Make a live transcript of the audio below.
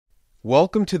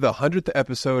Welcome to the 100th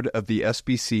episode of the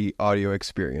SBC audio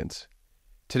experience.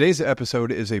 Today's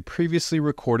episode is a previously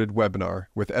recorded webinar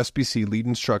with SBC lead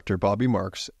instructor Bobby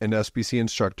Marks and SBC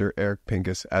instructor Eric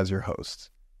Pincus as your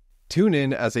hosts. Tune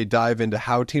in as they dive into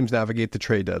how teams navigate the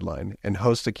trade deadline and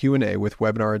host a Q&A with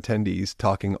webinar attendees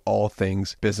talking all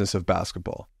things business of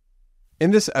basketball. In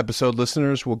this episode,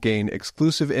 listeners will gain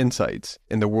exclusive insights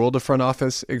in the world of front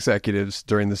office executives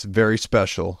during this very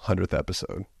special 100th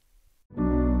episode.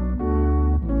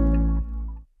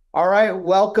 All right,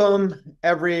 welcome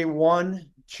everyone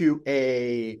to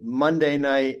a Monday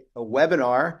night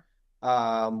webinar.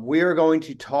 We are going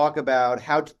to talk about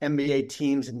how NBA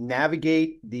teams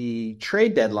navigate the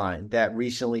trade deadline that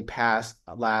recently passed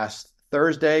last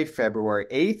Thursday, February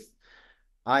 8th.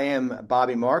 I am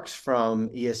Bobby Marks from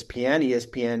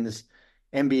ESPN's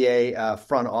NBA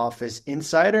front office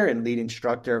insider and lead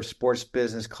instructor of Sports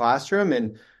Business Classroom.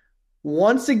 And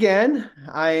once again,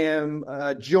 I am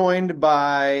joined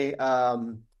by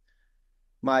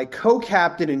my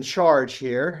co-captain in charge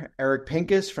here, Eric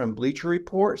Pincus from Bleacher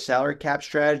Report, salary cap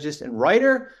strategist and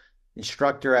writer,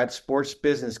 instructor at Sports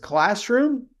Business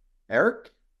Classroom. Eric,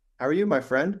 how are you, my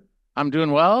friend? I'm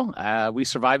doing well. We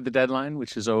survived the deadline,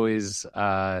 which is always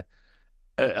a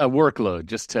workload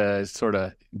just to sort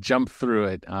of jump through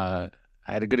it. I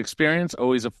had a good experience,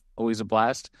 always a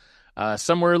blast.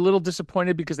 Some were a little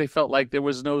disappointed because they felt like there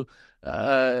was no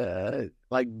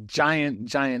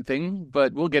giant thing,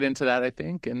 but we'll get into that, I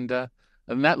think. And other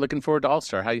than that, looking forward to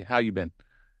All-Star. How you been?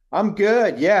 I'm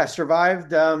good. Yeah,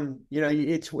 survived.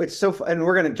 It's so fun, and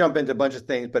we're going to jump into a bunch of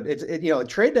things, but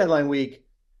trade deadline week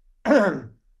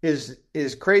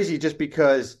is crazy just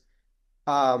because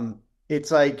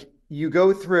it's like you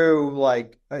go through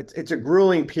it's a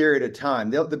grueling period of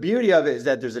time. The beauty of it is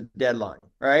that there's a deadline,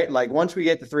 right? Like once we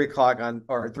get to 3 o'clock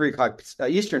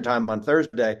Eastern time on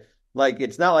Thursday, like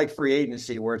it's not like free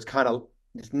agency where it's kind of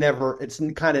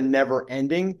never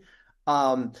ending.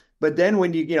 But then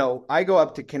when I go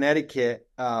up to Connecticut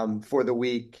for the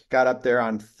week, got up there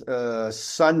on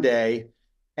Sunday,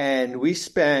 and we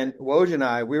spent, Woj and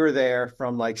I, we were there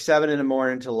from like 7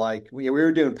 a.m. to we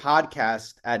were doing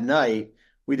podcasts at night.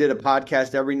 We did a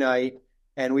podcast every night,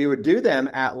 and we would do them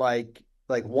at like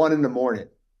 1 a.m,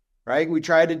 right? We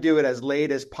tried to do it as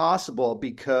late as possible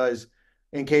because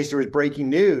in case there was breaking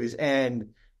news. And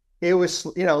it was,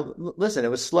 listen,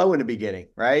 it was slow in the beginning,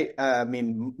 right? I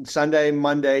mean, Sunday,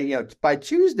 Monday, by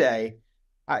Tuesday,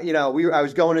 I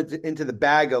was going into the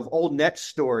bag of old net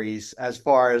stories as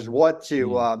far as what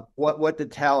to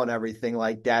tell and everything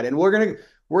like that. And we're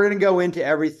gonna go into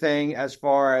everything as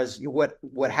far as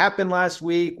what happened last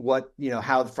week,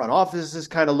 how the front office has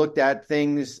kind of looked at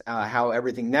things, how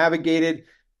everything navigated,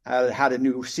 how the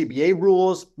new CBA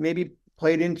rules maybe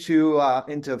played into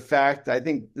effect. I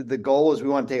think the goal is we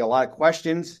want to take a lot of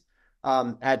questions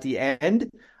at the end.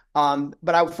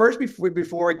 But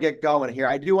before we get going here,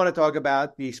 I do want to talk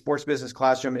about the Sports Business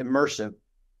Classroom Immersive,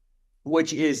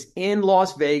 which is in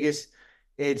Las Vegas.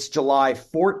 It's July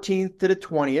 14th to the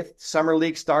 20th. Summer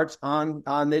League starts on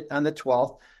the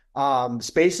 12th.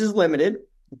 Space is limited.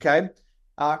 Okay.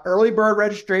 Early bird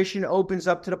registration opens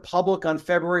up to the public on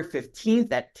February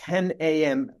 15th at 10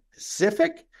 a.m.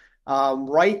 Pacific.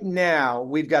 Right now,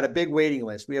 we've got a big waiting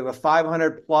list. We have a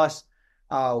 500 plus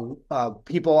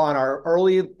people on our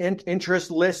early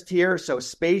interest list here. So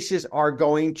spaces are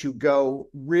going to go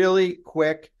really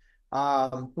quick.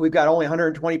 We've got only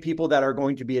 120 people that are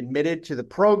going to be admitted to the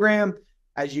program.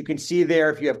 As you can see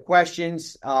there, if you have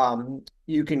questions,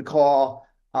 you can call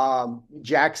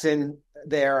Jackson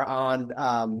there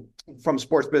from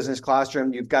Sports Business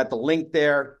Classroom. You've got the link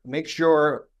there. Make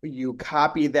sure you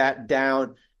copy that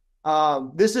down.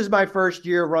 This is my first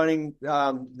year running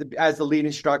as the lead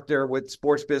instructor with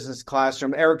Sports Business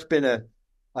Classroom. Eric's been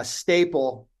a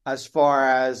staple as far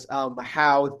as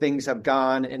how things have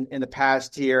gone in the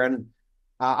past year, and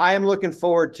I am looking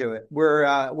forward to it.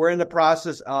 We're in the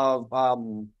process of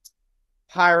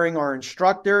hiring our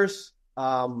instructors.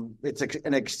 It's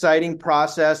an exciting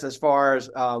process as far as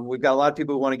we've got a lot of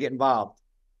people who want to get involved.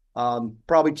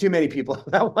 Probably too many people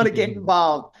that want to get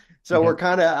involved. So we're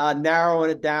kind of narrowing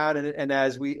it down, and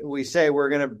as we say, we're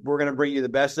gonna bring you the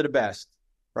best of the best,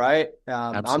 right?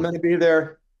 I'm going to be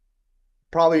there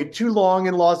probably too long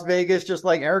in Las Vegas, just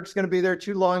like Eric's going to be there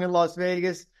too long in Las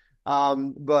Vegas.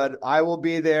 But I will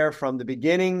be there from the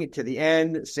beginning to the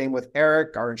end. Same with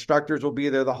Eric. Our instructors will be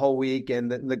there the whole week, and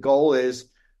the goal is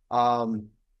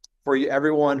for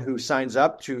everyone who signs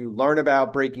up to learn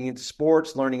about breaking into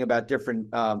sports, learning about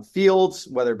different fields,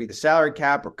 whether it be the salary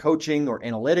cap or coaching or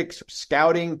analytics or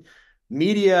scouting,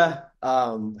 media,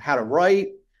 how to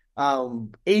write,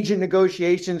 Agent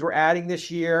negotiations we're adding this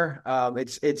year.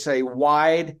 It's a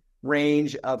wide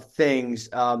range of things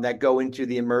that go into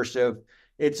the immersive.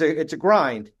 It's a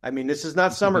grind. I mean, this is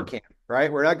not summer camp,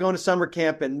 right? We're not going to summer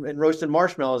camp and roasting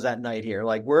marshmallows that night here.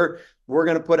 Like we're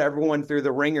going to put everyone through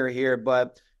the ringer here,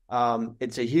 but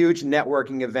it's a huge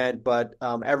networking event. But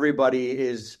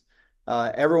everyone's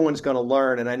going to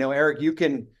learn. And I know, Eric, you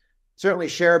can certainly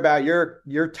share about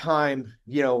your time,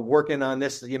 working on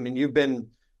this. I mean, you've been,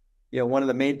 one of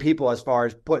the main people as far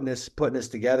as putting this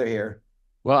together here.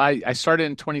 Well, I started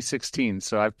in 2016,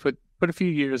 so I've put a few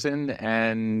years in,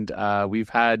 and we've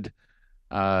had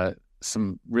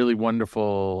some really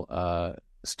wonderful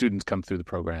students come through the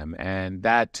program, and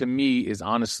that to me is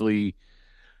honestly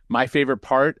my favorite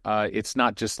part. It's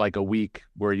not just like a week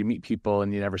where you meet people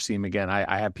and you never see them again.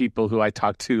 I have people who I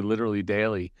talk to literally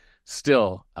daily,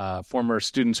 still former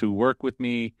students who work with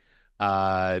me,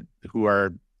 who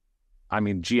are,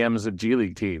 GMs of G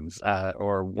League teams,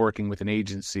 or working with an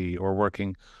agency, or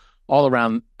working all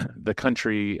around the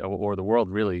country or the world,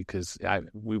 really, because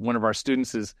one of our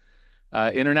students is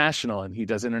international, and he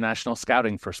does international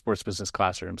scouting for sports business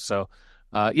classrooms. So,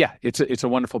 it's a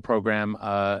wonderful program.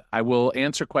 I will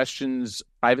answer questions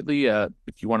privately if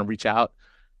you want to reach out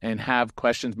and have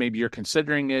questions. Maybe you're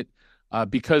considering it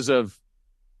because of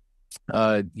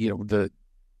the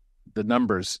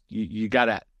numbers. You got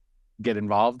to get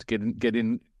involved, get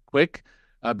in quick,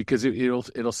 because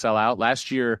it'll sell out.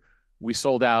 Last year we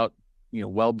sold out,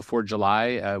 well before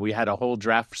July. We had a whole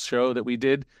draft show that we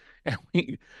did, and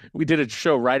we did a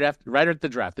show right at the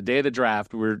draft, the day of the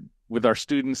draft. We're with our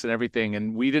students and everything,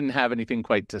 and we didn't have anything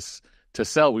quite to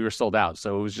sell. We were sold out,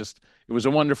 so it was a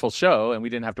wonderful show, and we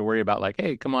didn't have to worry about like,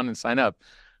 hey, come on and sign up.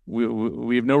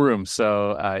 We have no room,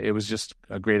 so it was just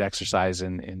a great exercise,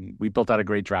 and we built out a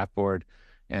great draft board.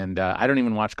 And I don't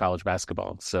even watch college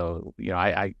basketball. So,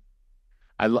 I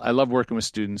love working with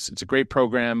students. It's a great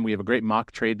program. We have a great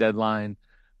mock trade deadline.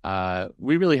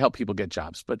 We really help people get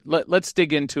jobs. But let's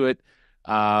dig into it.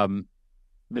 The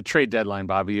trade deadline,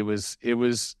 Bobby, I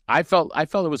felt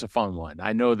it was a fun one.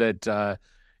 I know that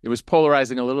it was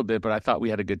polarizing a little bit, but I thought we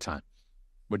had a good time.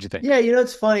 What'd you think? Yeah,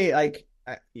 it's funny. Like,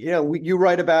 you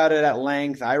write about it at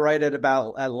length. I write it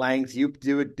at length. You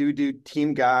do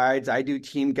team guides. I do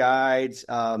team guides.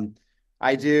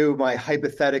 I do my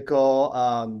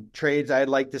hypothetical trades I'd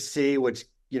like to see, which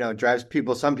drives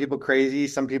some people crazy,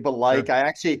 some people like.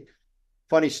 Sure.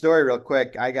 Funny story, real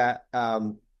quick. I got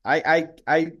I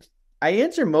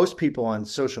answer most people on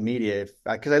social media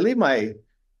because I leave my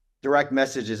direct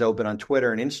messages open on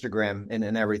Twitter and Instagram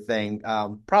and everything.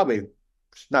 Probably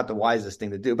not the wisest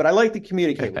thing to do, but I like to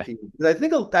communicate with people.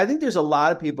 I think there's a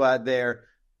lot of people out there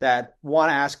that want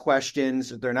to ask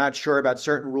questions. They're not sure about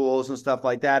certain rules and stuff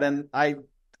like that. And I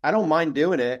don't mind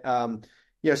doing it.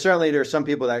 Certainly there's some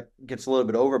people that gets a little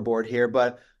bit overboard here,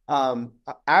 but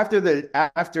after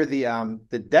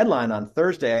the deadline on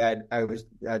Thursday, I was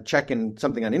checking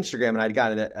something on Instagram, and I'd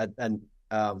gotten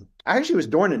I actually was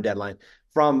during the deadline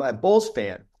from a Bulls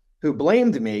fan who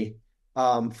blamed me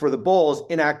for the Bulls'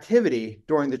 inactivity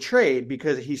during the trade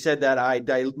because he said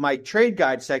that my trade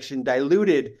guide section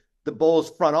diluted the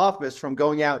Bulls front office from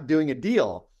going out and doing a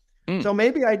deal. So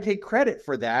maybe I take credit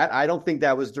for that. I don't think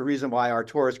that was the reason why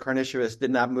Arturas Karnisovas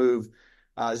did not move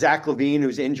Zach LaVine,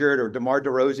 who's injured, or DeMar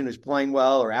DeRozan, who's playing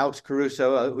well, or Alex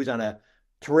Caruso, who's on a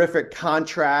terrific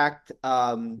contract.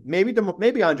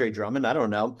 Maybe Andre Drummond. I don't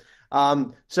know.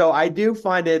 So I do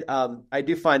find it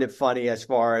funny as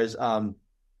far as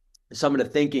some of the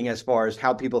thinking as far as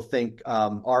how people think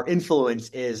our influence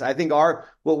is. I think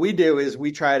what we do is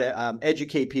we try to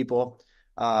educate people,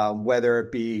 whether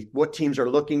it be what teams are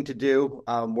looking to do.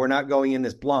 We're not going in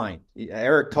this blind.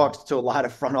 Eric talks to a lot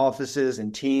of front offices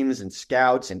and teams and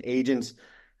scouts and agents,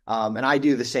 and I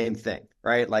do the same thing,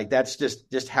 right? Like that's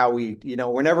just how we, we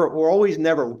don't have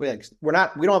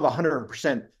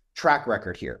 100% track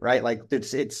record here, right? Like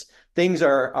it's things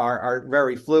are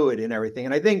very fluid and everything.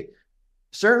 And I think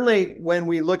certainly when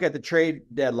we look at the trade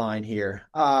deadline here,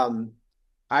 I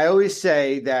always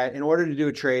say that in order to do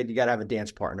a trade, you got to have a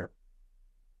dance partner,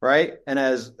 right? And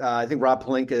as I think Rob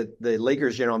Pelinka, the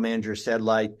Lakers general manager, said,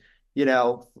 like,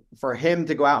 for him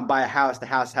to go out and buy a house, the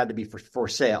house had to be for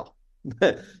sale.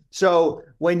 So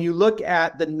when you look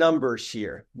at the numbers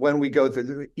here, when we go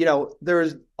through,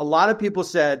 there's a lot of people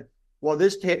said, well,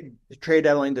 this trade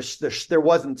deadline, there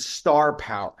wasn't star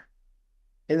power.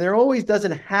 And there always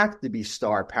doesn't have to be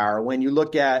star power. When you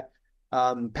look at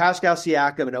Pascal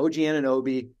Siakam and OG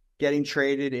Anunoby getting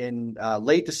traded in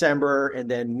late December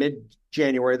and then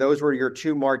mid-January, those were your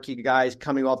two marquee guys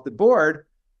coming off the board.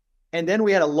 And then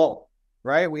we had a lull,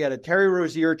 right? We had a Terry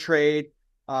Rozier trade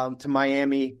to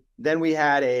Miami. Then we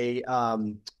had a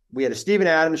Steven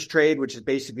Adams trade, which is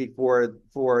basically for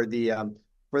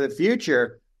the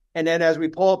future. And then as we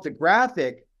pull up the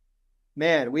graphic,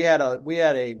 man, we had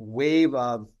a wave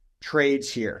of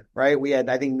trades here, right? We had,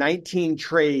 I think, 19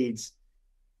 trades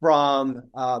from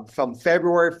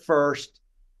February 1st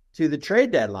to the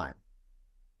trade deadline.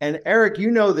 And Eric,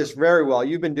 you know this very well.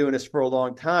 You've been doing this for a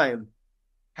long time.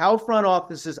 How front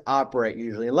offices operate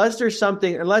usually, unless there's an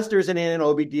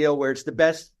Anunoby deal where it's the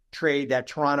best trade that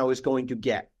Toronto is going to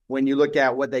get. When you look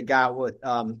at what they got with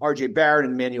R.J. Barrett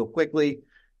and Emmanuel Quickley,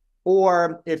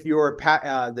 or if you're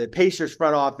the Pacers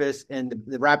front office and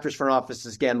the Raptors front office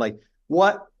is again like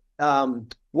what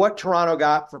Toronto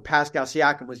got for Pascal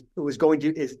Siakam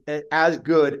is as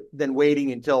good than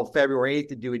waiting until February 8th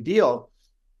to do a deal.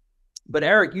 But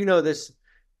Eric, you know this,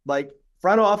 like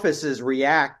front offices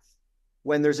react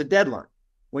when there's a deadline,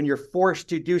 when you're forced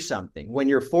to do something, when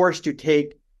you're forced to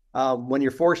take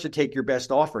your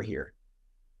best offer here.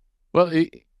 Well,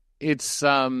 it's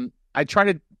I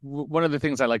try to. One of the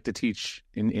things I like to teach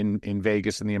in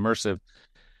Vegas in the Immersive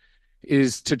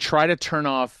is to try to turn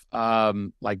off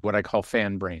like what I call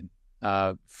fan brain.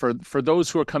 For those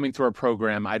who are coming through our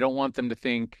program, I don't want them to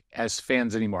think as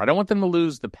fans anymore. I don't want them to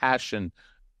lose the passion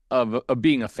of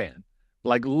being a fan.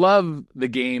 Like, love the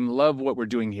game, love what we're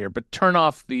doing here, but turn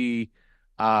off the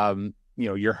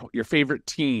your favorite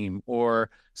team or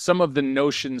some of the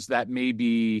notions that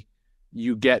maybe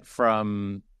you get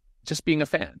from just being a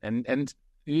fan. And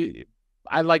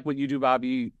I like what you do,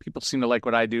 Bobby. People seem to like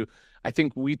what I do. I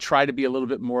think we try to be a little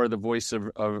bit more the voice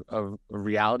of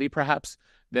reality, perhaps,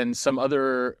 than some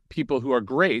other people who are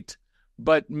great,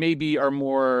 but maybe are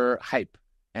more hype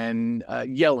and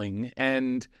yelling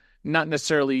and not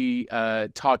necessarily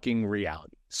talking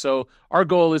reality. So our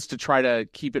goal is to try to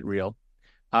keep it real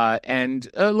and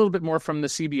a little bit more from the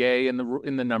CBA and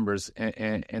in the numbers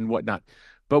and whatnot.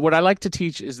 But what I like to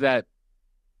teach is that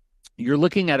you're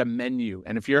looking at a menu,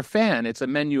 and if you're a fan, it's a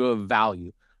menu of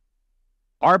value.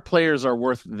 Our players are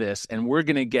worth this, and we're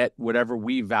going to get whatever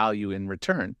we value in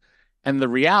return. And the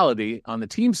reality on the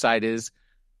team side is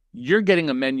you're getting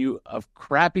a menu of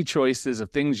crappy choices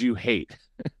of things you hate.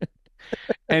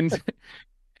 and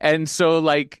so,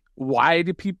 like, why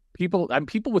do people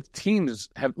with teams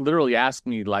have literally asked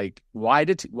me, like, why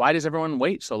does everyone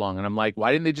wait so long? And I'm like,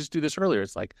 why didn't they just do this earlier?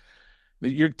 It's like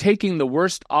you're taking the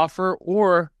worst offer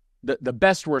or the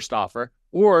best worst offer,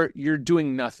 or you're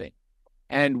doing nothing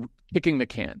and kicking the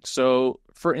can. So,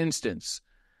 for instance,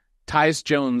 Tyus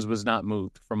Jones was not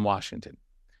moved from Washington.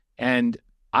 And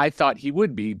I thought he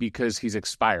would be because he's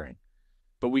expiring.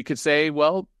 But we could say,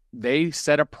 well, they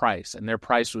set a price, and their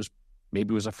price was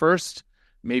maybe it was a first,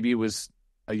 maybe it was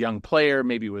a young player,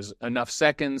 maybe it was enough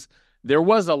seconds. There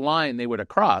was a line they would have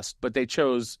crossed, but they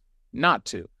chose not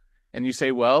to. And you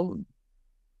say, well,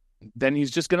 then he's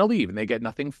just going to leave and they get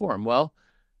nothing for him. Well,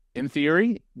 in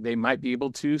theory, they might be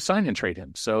able to sign and trade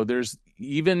him. So there's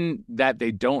even that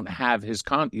they don't have his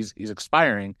he's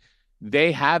expiring.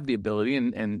 They have the ability,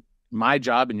 and my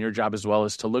job and your job as well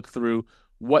is to look through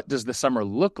what does the summer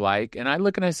look like. And I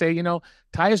look and I say,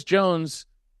 Tyus Jones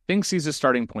thinks he's a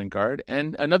starting point guard,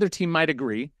 and another team might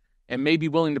agree and may be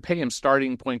willing to pay him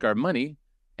starting point guard money.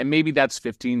 And maybe that's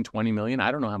 15, 20 million.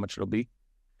 I don't know how much it'll be.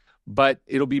 But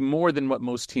it'll be more than what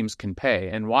most teams can pay.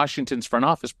 And Washington's front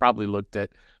office probably looked at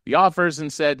the offers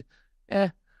and said,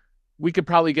 we could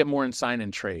probably get more in sign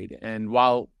and trade. And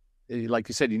while, like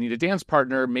you said, you need a dance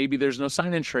partner, maybe there's no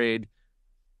sign and trade.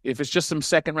 If it's just some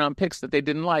second round picks that they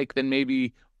didn't like, then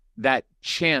maybe that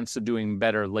chance of doing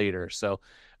better later. So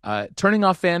turning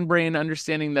off fan brain,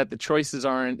 understanding that the choices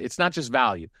it's not just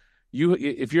value.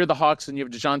 If you're the Hawks and you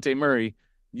have DeJounte Murray,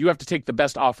 you have to take the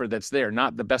best offer that's there,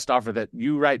 not the best offer that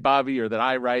you write, Bobby, or that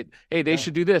I write. Hey, they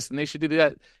should do this and they should do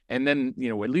that. And then,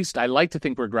 at least I like to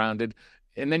think we're grounded.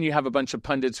 And then you have a bunch of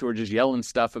pundits who are just yelling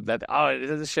stuff of that. Oh,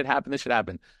 this should happen. This should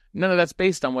happen. None of that's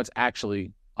based on what's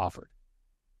actually offered.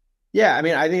 Yeah. I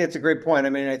mean, I think it's a great point. I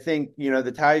mean, I think,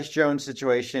 the Tyus Jones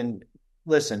situation,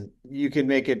 listen, you can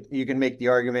make the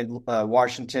argument,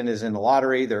 Washington is in the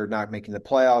lottery. They're not making the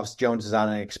playoffs. Jones is on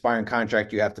an expiring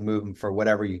contract. You have to move him for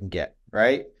whatever you can get.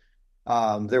 Right.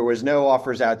 There was no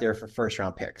offers out there for first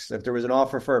round picks. If there was an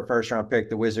offer for a first round pick,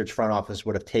 the Wizards front office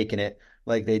would have taken it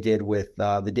like they did with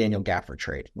the Daniel Gafford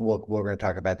trade. We're going to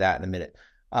talk about that in a minute.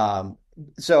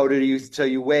 So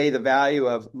you weigh the value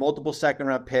of multiple second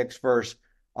round picks versus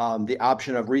the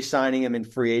option of re-signing him in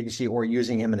free agency or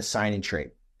using him in a signing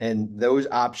trade. And those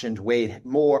options weighed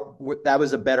more. That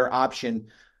was a better option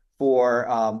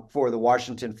for the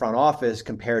Washington front office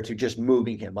compared to just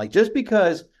moving him. Like just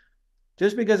because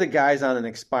just because a guy's on an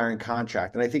expiring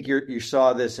contract, and I think you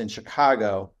saw this in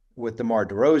Chicago with DeMar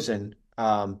DeRozan,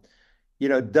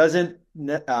 doesn't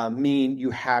mean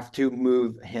you have to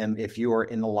move him if you are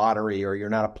in the lottery or you're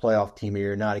not a playoff team or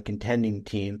you're not a contending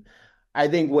team. I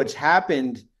think what's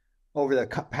happened over the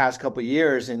past couple of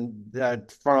years, and the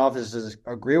front offices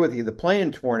agree with you, the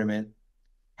play-in tournament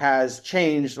has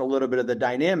changed a little bit of the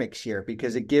dynamics here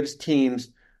because it gives teams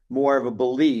more of a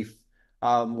belief.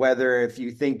 Whether if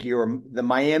you think you're the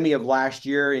Miami of last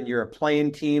year and you're a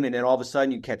playing team and then all of a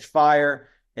sudden you catch fire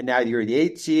and now you're the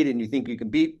 8th seed and you think you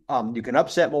can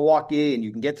upset Milwaukee and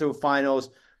you can get to the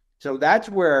finals. So that's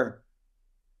where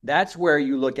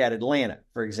you look at Atlanta,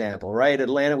 for example, right?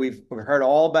 Atlanta, we've heard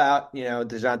all about,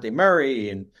 DeJounte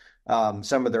Murray and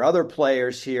some of their other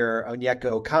players here,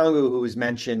 Onyeka Okongwu, who was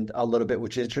mentioned a little bit,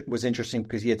 which was interesting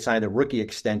because he had signed a rookie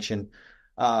extension.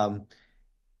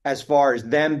 As far as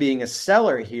them being a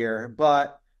seller here,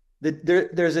 but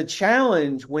there's a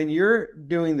challenge when you're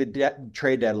doing the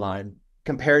trade deadline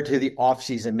compared to the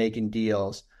offseason making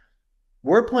deals.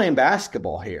 We're playing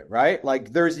basketball here, right?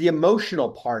 Like there's the emotional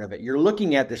part of it. You're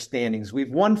looking at the standings. We've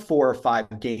won 4 or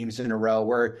 5 games in a row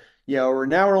where,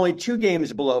 we're only 2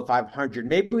 games below 500.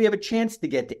 Maybe we have a chance to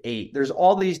get to 8. There's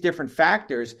all these different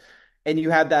factors, and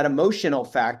you have that emotional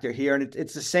factor here. And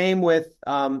it's the same with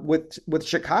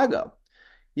Chicago.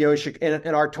 And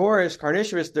Arturas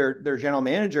Karnisovas, their general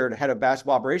manager, head of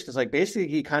basketball operations, like basically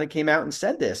he kind of came out and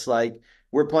said this, like,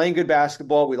 we're playing good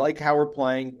basketball. We like how we're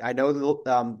playing. I know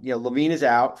that Levine is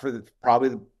out for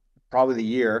probably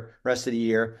the rest of the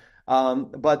year.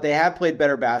 But they have played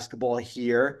better basketball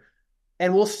here,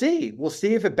 and we'll see. We'll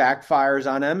see if it backfires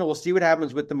on them, and we'll see what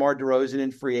happens with DeMar DeRozan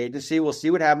in free agency. We'll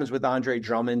see what happens with Andre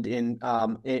Drummond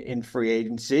in free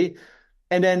agency.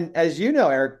 And then, as you know,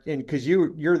 Eric, and because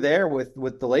you're there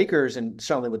with the Lakers and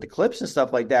certainly with the Clips and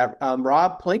stuff like that,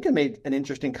 Rob Pelinka made an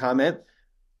interesting comment.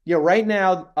 Right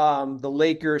now, the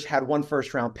Lakers had 1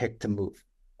 first-round pick to move,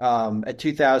 a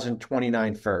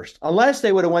 2029 first, unless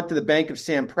they would have went to the Bank of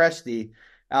Sam Presti,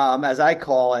 as I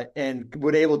call it, and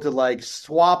would able to like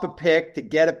swap a pick to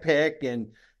get a pick, and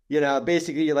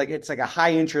basically it's like a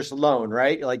high-interest loan,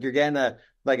 right? Like you're getting a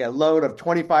loan of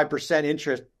 25%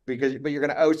 interest. But you're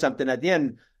going to owe something at the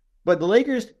end. But the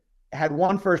Lakers had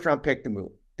 1 first-round pick to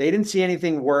move. They didn't see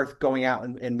anything worth going out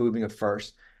and moving a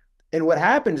first. And what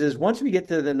happens is once we get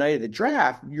to the night of the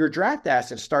draft, your draft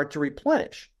assets start to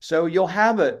replenish. So you'll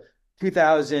have a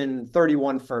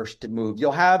 2031 first to move.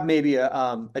 You'll have maybe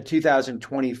a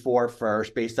 2024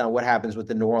 first based on what happens with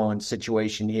the New Orleans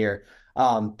situation here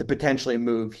to potentially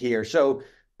move here. So,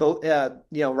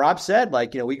 Rob said,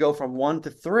 we go from 1 to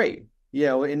 3.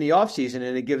 In the offseason,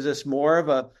 and it gives us more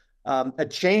of a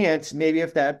chance, maybe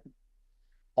if that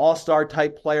all-star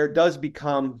type player does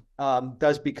become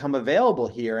available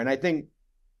here. And I think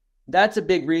that's a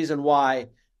big reason why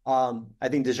I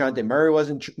think DeJounte Murray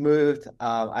wasn't moved.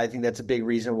 I think that's a big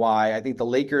reason why I think the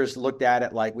Lakers looked at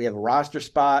it like we have a roster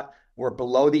spot. We're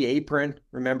below the apron.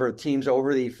 Remember, teams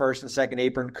over the first and second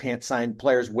apron can't sign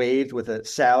players waived with a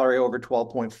salary over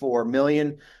 $12.4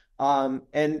 million.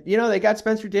 They got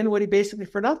Spencer Dinwiddie basically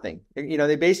for nothing.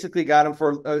 They basically got him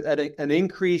for an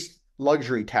increased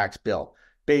luxury tax bill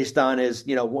based on his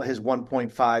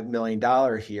 $1.5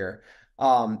 million here.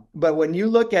 But when you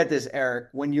look at this, Eric,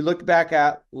 when you look back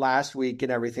at last week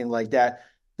and everything like that,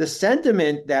 the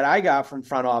sentiment that I got from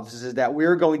front offices is that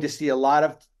we're going to see a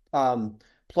lot of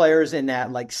players in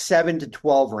that 7 to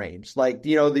 12 range.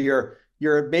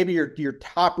 Your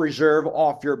top reserve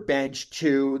off your bench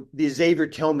to the Xavier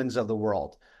Tillmans of the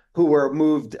world who were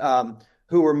moved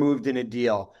in a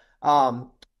deal.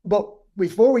 But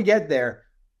before we get there,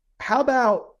 how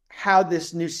about how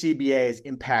this new CBA has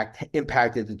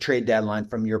impacted the trade deadline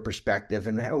from your perspective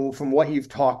and from what you've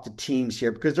talked to teams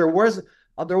here? Because there was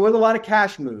a lot of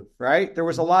cash moved, right? There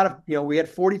was a lot of, we had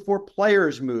 44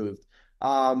 players moved.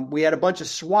 We had a bunch of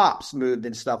swaps moved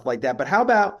and stuff like that. But how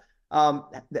about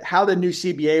how the new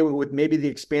CBA with maybe the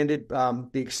expanded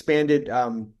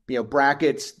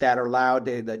brackets that are allowed,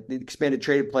 the expanded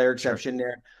trade player exception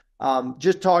there.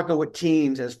 Just talking with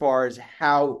teams as far as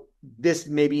how this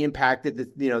maybe impacted the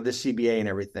CBA and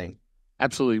everything.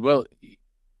 Absolutely. Well,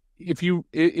 if you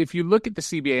look at the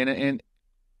CBA and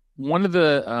one of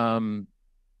the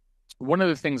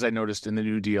things I noticed in the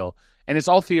new deal, and it's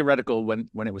all theoretical when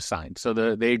it was signed. So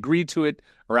they agreed to it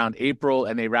around April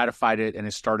and they ratified it and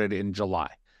it started in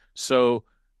July. So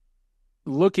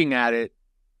looking at it,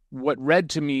 what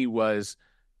read to me was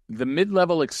the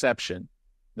mid-level exception,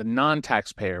 the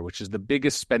non-taxpayer, which is the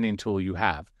biggest spending tool you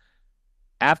have,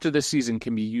 after the season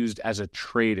can be used as a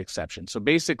trade exception. So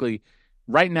basically,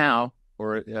 right now,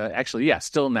 or actually, yeah,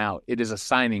 still now, it is a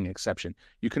signing exception.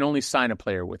 You can only sign a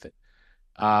player with it.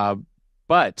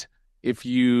 But if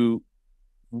you,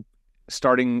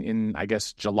 starting in, I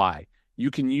guess, July,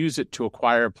 you can use it to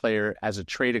acquire a player as a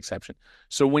trade exception.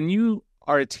 So when you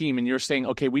are a team and you're saying,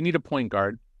 okay, we need a point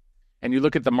guard, and you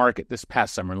look at the market this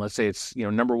past summer, and let's say it's,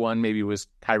 number one, maybe it was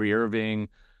Kyrie Irving,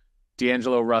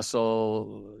 D'Angelo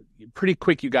Russell, pretty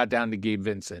quick you got down to Gabe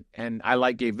Vincent. And I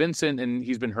like Gabe Vincent, and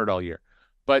he's been hurt all year.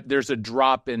 But there's a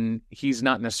drop, and he's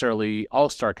not necessarily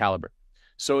all-star caliber.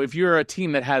 So if you're a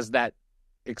team that has that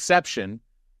exception,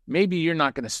 maybe you're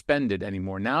not going to spend it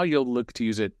anymore. Now you'll look to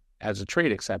use it as a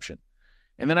trade exception.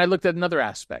 And then I looked at another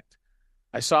aspect.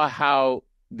 I saw how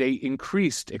they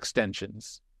increased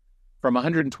extensions from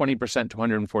 120% to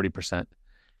 140%.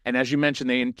 And as you mentioned,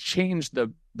 they changed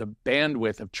the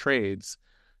bandwidth of trades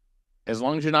as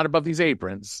long as you're not above these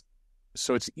aprons.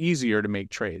 So it's easier to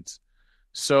make trades.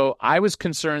 So I was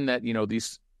concerned that,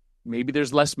 these, maybe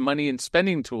there's less money in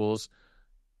spending tools.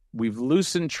 We've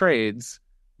loosened trades.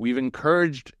 We've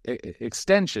encouraged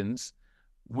extensions.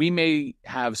 We may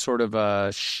have sort of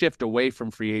a shift away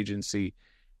from free agency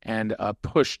and a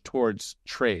push towards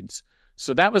trades.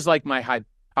 So that was like my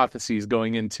hypotheses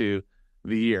going into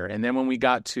the year. And then when we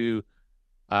got to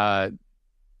the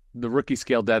rookie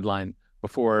scale deadline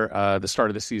before the start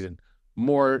of the season,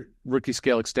 more rookie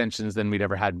scale extensions than we'd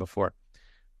ever had before.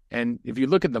 And if you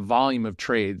look at the volume of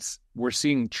trades, we're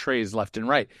seeing trades left and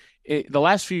right. The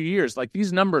last few years, like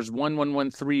these numbers, 1, 1,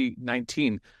 1, 3,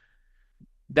 19,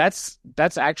 that's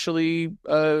actually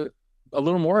a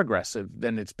little more aggressive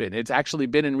than it's been. It's actually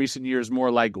been in recent years more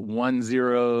like 1,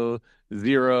 0,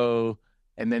 0,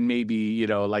 and then maybe,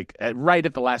 like right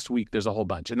at the last week, there's a whole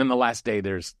bunch. And then the last day,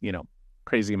 there's,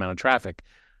 crazy amount of traffic.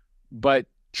 But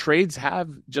trades have,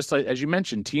 just like, as you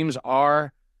mentioned, teams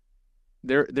are,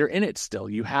 they're in it still.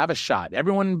 You have a shot.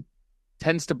 Everyone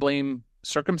tends to blame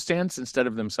circumstance instead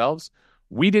of themselves.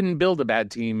 We didn't build a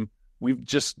bad team. We've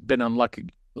just been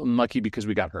unlucky because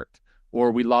we got hurt,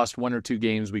 or we lost 1 or 2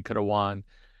 games we could have won,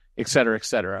 et cetera, et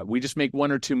cetera. We just make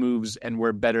 1 or 2 moves and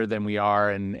we're better than we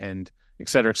are, and et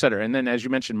cetera, et cetera. And then, as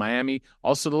you mentioned, Miami,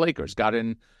 also the Lakers got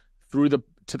in to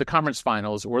the conference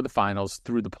finals or the finals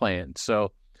through the play-in.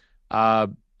 So I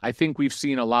think we've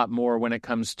seen a lot more when it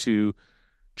comes to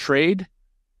trade.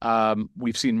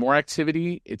 We've seen more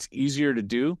activity. It's easier to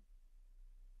do.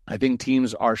 I think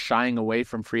teams are shying away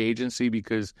from free agency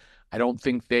because I don't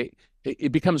think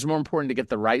it becomes more important to get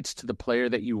the rights to the player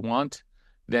that you want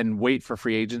than wait for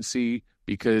free agency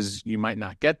because you might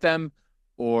not get them,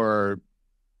 or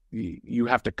you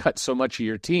have to cut so much of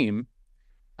your team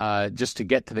just to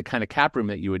get to the kind of cap room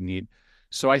that you would need.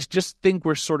 So I just think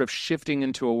we're sort of shifting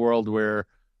into a world where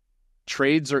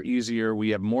trades are easier. We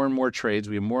have more and more trades.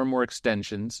 We have more and more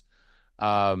extensions.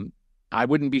 I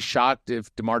wouldn't be shocked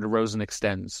if DeMar DeRozan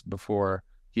extends before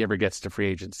he ever gets to free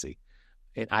agency.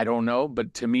 I don't know,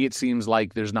 but to me, it seems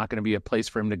like there's not going to be a place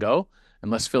for him to go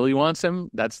unless Philly wants him.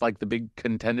 That's like the big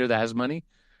contender that has money.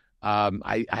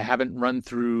 I haven't run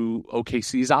through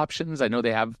OKC's options. I know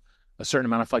they have a certain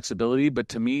amount of flexibility, but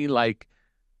to me, like,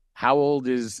 how old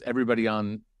is everybody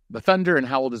on the Thunder and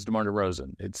how old is DeMar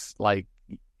DeRozan? It's like,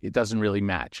 it doesn't really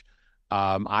match.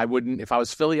 If I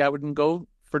was Philly, I wouldn't go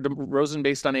for DeRozan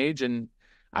based on age, and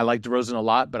I like DeRozan a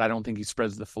lot, but I don't think he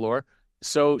spreads the floor.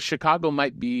 So Chicago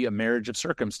might be a marriage of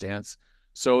circumstance.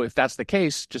 So if that's the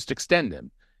case, just extend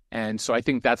him. And so I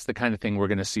think that's the kind of thing we're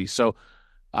going to see. So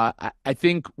I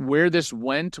think where this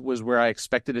went was where I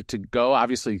expected it to go.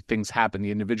 Obviously, things happen.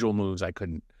 The individual moves, I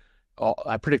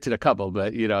predicted a couple,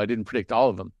 but I didn't predict all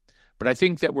of them. But I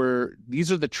think that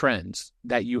these are the trends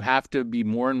that you have to be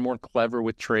more and more clever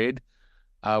with trade.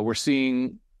 We're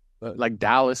seeing like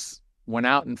Dallas went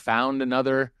out and found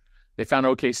they found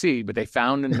OKC, but they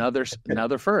found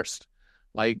another first.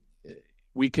 Like,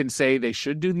 we can say they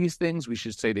should do these things. We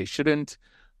should say they shouldn't.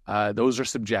 Those are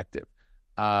subjective.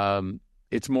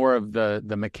 It's more of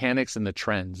the mechanics and the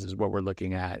trends is what we're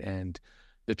looking at. And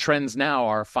the trends now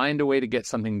are find a way to get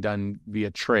something done via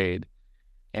trade.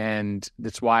 And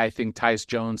that's why I think Tyus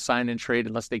Jones sign and trade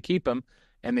unless they keep him.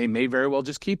 And they may very well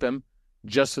just keep him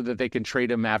just so that they can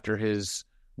trade him after his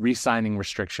re-signing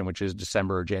restriction, which is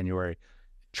December or January,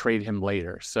 trade him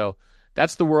later. So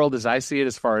that's the world as I see it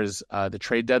as far as the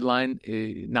trade deadline,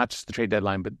 not just the trade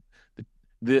deadline, but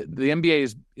the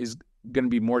NBA is going to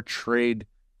be more trade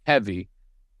heavy.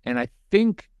 And I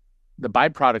think the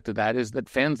byproduct of that is that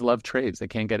fans love trades. They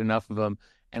can't get enough of them.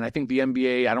 And I think the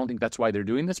NBA, I don't think that's why they're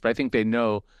doing this, but I think they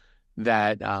know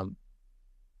that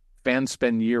fans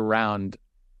spend year round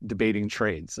debating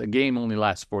trades. A game only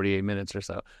lasts 48 minutes or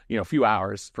so, a few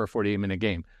hours for a 48-minute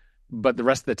game. but the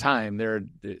rest of the time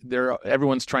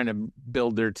everyone's trying to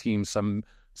build their team some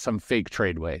fake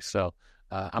trade way. So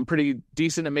I'm pretty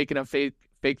decent at making up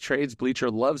fake trades. Bleacher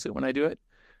loves it when I do it.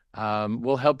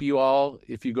 We'll help you all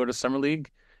if you go to Summer League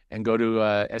and go to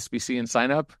SBC and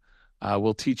sign up.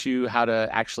 We'll teach you how to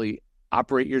actually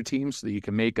operate your team so that you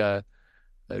can make go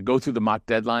through the mock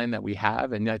deadline that we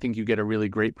have. And I think you get a really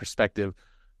great perspective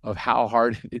of how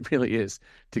hard it really is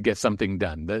to get something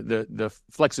done. The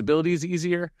flexibility is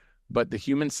easier, but the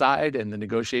human side and the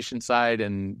negotiation side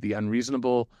and the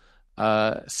unreasonable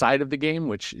side of the game,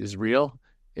 which is real,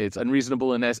 it's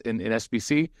unreasonable in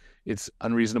SBC. It's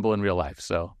unreasonable in real life.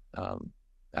 So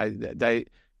I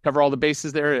cover all the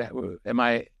bases there. Am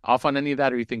I off on any of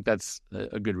that, or you think that's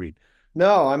a good read?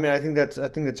 No, I mean, I think that's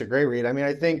a great read. I mean,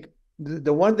 I think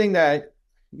the one thing that,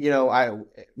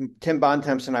 Tim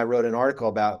Bontemps and I wrote an article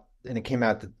about, and it came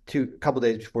out a couple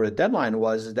days before the deadline,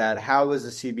 was that how is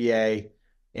the CBA,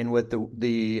 and with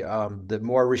the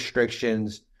more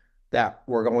restrictions that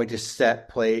we're going to start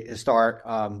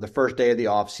the first day of the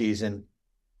offseason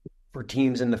for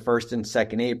teams in the first and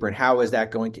second apron, how is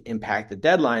that going to impact the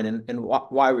deadline? And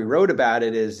why we wrote about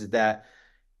it is that,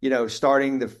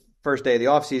 starting the first day of the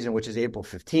offseason, which is April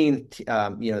 15th,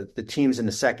 the teams in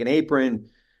the second apron,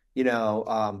 you're not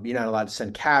allowed to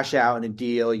send cash out in a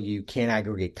deal. You can't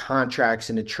aggregate contracts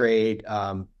in a trade.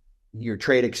 Your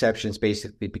trade exceptions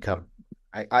basically become,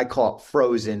 I call it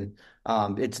frozen.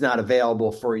 It's not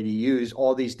available for you to use.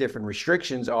 All these different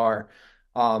restrictions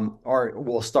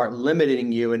will start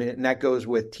limiting you, and that goes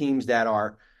with teams that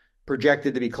are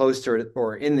projected to be close to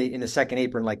or in the second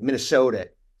apron, like Minnesota,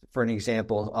 for an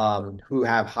example, who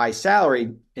have high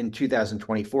salary in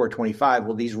 2024-25.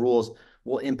 Well, these rules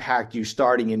will impact you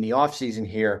starting in the offseason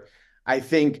here. I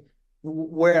think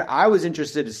where I was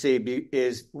interested to see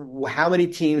is how many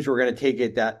teams we're going to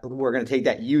take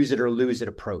that use it or lose it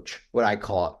approach, what I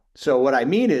call it. So what I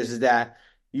mean is that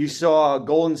you saw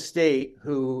Golden State,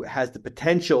 who has the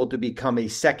potential to become a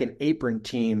second apron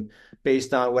team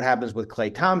based on what happens with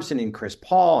Klay Thompson and Chris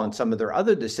Paul and some of their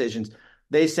other decisions.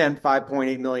 They sent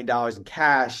 $5.8 million in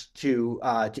cash to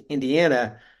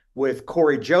Indiana with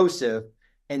Corey Joseph,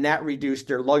 and that reduced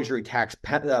their luxury tax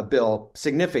bill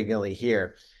significantly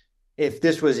here. If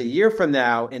this was a year from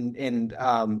now and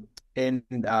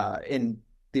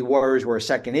the Warriors were a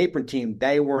second apron team,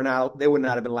 they would not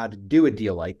have been allowed to do a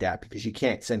deal like that because you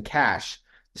can't send cash.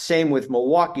 Same with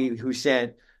Milwaukee, who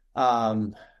sent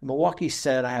Milwaukee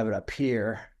said, I have it up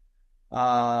here.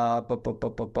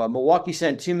 Milwaukee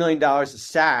sent $2 million a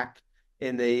sack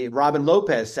in the Robin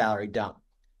Lopez salary dump.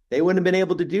 They wouldn't have been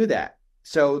able to do that.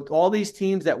 So all these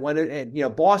teams that went,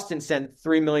 and Boston sent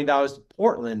 $3 million to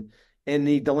Portland in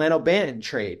the Delano Banton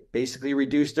trade, basically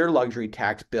reduced their luxury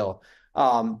tax bill.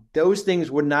 Those things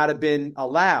would not have been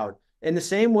allowed. And the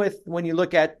same with when you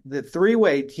look at the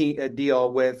three-way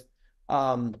deal with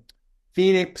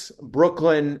Phoenix,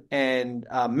 Brooklyn, and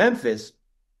Memphis.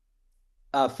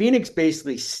 Phoenix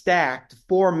basically stacked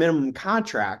 4 minimum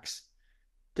contracts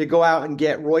to go out and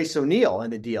get Royce O'Neal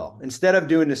in the deal instead of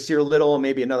doing Nasir Little and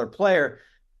maybe another player.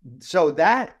 So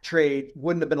that trade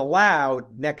wouldn't have been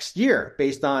allowed next year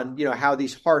based on, how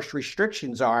these harsh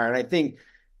restrictions are. And I think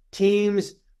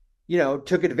teams,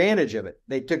 took advantage of it.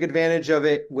 They took advantage of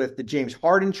it with the James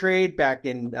Harden trade back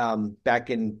in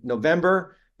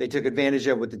November. They took advantage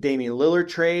of it with the Damian Lillard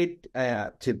trade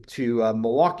to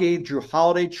Milwaukee, Drew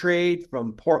Holiday trade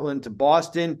from Portland to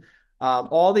Boston.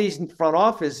 All these front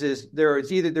offices,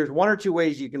 there's one or two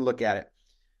ways you can look at it.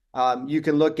 You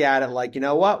can look at it like,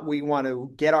 we want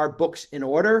to get our books in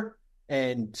order,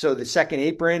 and so the second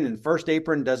apron and first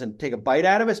apron doesn't take a bite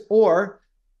out of us, or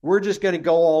we're just going to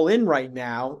go all in right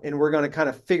now, and we're going to kind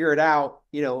of figure it out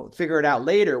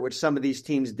later, which some of these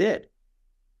teams did.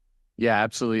 Yeah,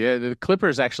 absolutely. Yeah, the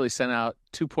Clippers actually sent out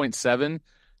 2.7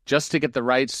 just to get the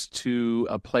rights to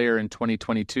a player in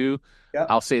 2022. Yep.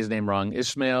 I'll say his name wrong.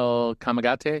 Ismail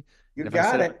Kamagate. You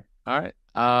got it. All right.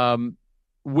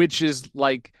 Which is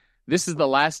like, this is the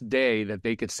last day that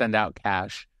they could send out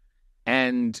cash.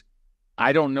 And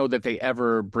I don't know that they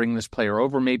ever bring this player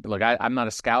over. Maybe, look, I'm not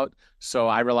a scout, so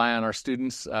I rely on our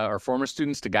students, our former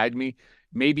students, to guide me.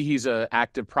 Maybe he's an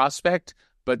active prospect,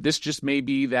 but this just may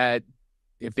be that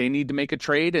if they need to make a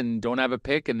trade and don't have a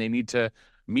pick and they need to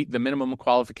meet the minimum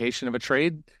qualification of a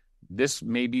trade, this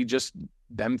may be just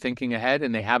them thinking ahead,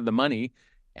 and they have the money,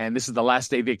 and this is the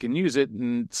last day they can use it.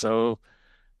 And so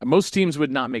most teams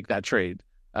would not make that trade.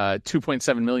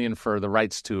 $2.7 million for the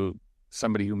rights to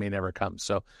somebody who may never come.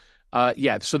 So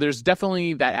so there's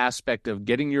definitely that aspect of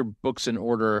getting your books in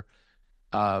order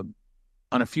on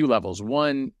a few levels.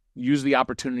 One, use the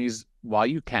opportunities while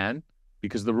you can,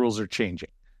 because the rules are changing.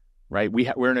 right?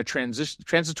 We're in a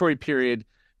transitory period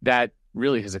that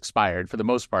really has expired for the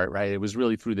most part, right? It was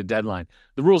really through the deadline.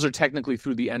 The rules are technically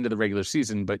through the end of the regular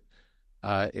season, but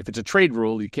if it's a trade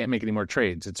rule, you can't make any more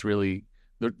trades. It's really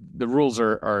the rules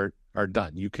are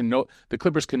done. The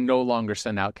Clippers can no longer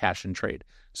send out cash and trade,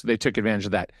 so they took advantage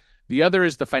of that. The other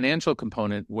is the financial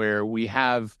component, where we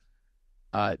have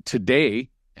today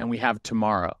and we have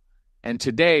tomorrow. And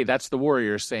today, that's the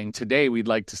Warriors saying, today we'd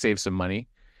like to save some money.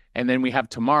 And then we have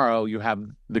tomorrow, you have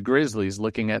the Grizzlies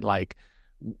looking at like,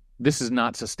 this is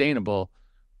not sustainable.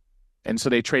 And so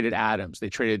they traded Adams. They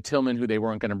traded Tillman, who they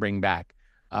weren't going to bring back.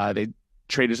 They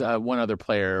traded one other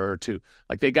player or two.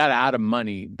 Like, they got out of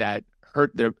money that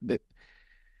hurt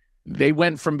they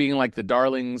went from being like the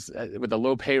darlings with a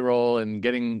low payroll and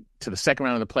getting to the second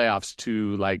round of the playoffs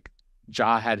to like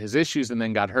Ja had his issues and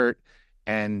then got hurt,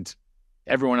 and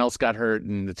everyone else got hurt,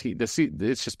 and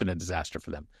it's just been a disaster for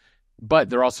them. But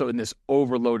they're also in this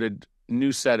overloaded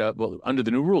new setup. Well, under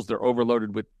the new rules, they're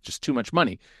overloaded with just too much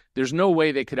money. There's no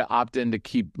way they could have opted in to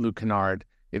keep Luke Kennard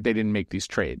if they didn't make these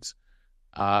trades.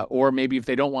 Or maybe if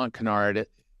they don't want Kennard,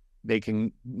 they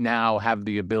can now have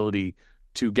the ability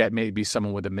to get maybe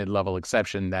someone with a mid-level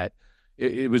exception that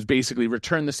it was basically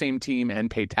return the same team and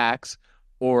pay tax,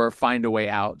 or find a way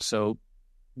out. So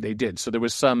they did. So there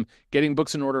was some getting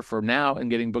books in order for now and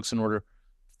getting books in order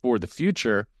for the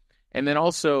future. And then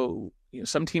also,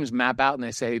 some teams map out and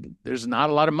they say, there's not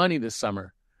a lot of money this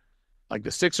summer. Like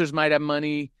the Sixers might have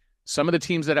money. Some of the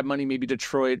teams that have money, maybe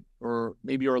Detroit or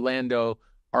maybe Orlando,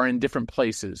 are in different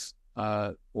places,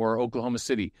 or Oklahoma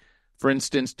City. For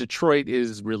instance, Detroit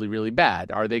is really, really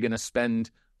bad. Are they going to spend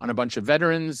on a bunch of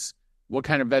veterans? What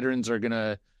kind of veterans are you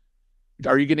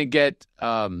going to get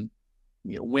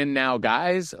win now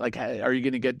guys? Like, are you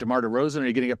going to get DeMar DeRozan? Are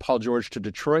you going to get Paul George to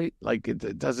Detroit? Like,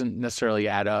 it doesn't necessarily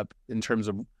add up in terms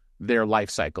of their life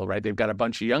cycle, right? They've got a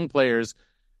bunch of young players.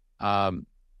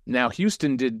 Now,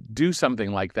 Houston did do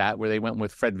something like that, where they went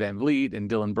with Fred VanVleet and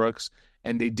Dylan Brooks,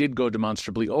 and they did go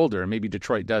demonstrably older, and maybe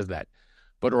Detroit does that.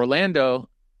 But Orlando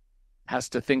has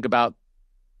to think about,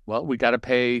 well, we got to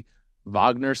pay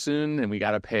Wagner soon, and we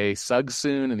got to pay Suggs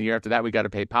soon, and the year after that we got to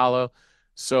pay Paolo.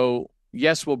 So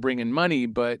yes, we'll bring in money,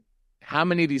 but how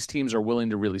many of these teams are willing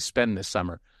to really spend this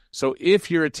summer? So if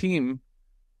you're a team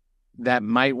that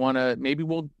might want to, maybe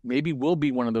we'll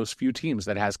be one of those few teams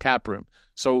that has cap room.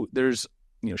 So there's,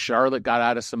 Charlotte got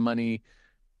out of some money.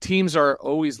 Teams are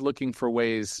always looking for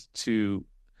ways to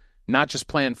not just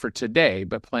plan for today,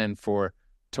 but plan for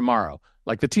tomorrow.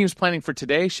 Like, the teams planning for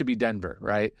today should be Denver,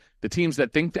 right? The teams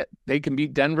that think that they can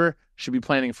beat Denver should be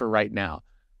planning for right now.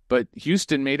 But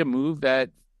Houston made a move that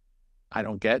I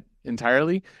don't get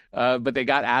entirely, but they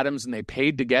got Adams and they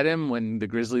paid to get him when the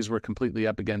Grizzlies were completely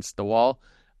up against the wall.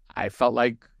 I felt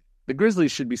like the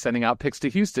Grizzlies should be sending out picks to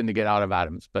Houston to get out of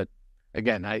Adams. But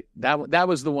again, that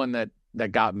was the one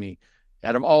that got me.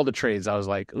 Out of all the trades, I was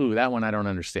like, ooh, that one I don't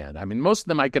understand. I mean, most of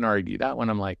them I can argue. That one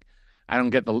I'm like, I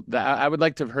don't get I would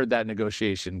like to have heard that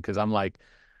negotiation, because I'm like,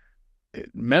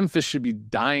 Memphis should be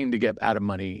dying to get out of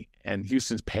money and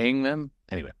Houston's paying them.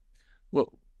 Anyway,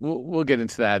 we'll get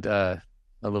into that a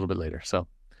little bit later. So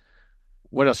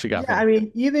what else you got? Yeah, I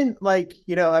mean, even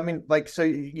so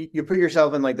you put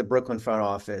yourself in like the Brooklyn front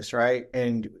office, right?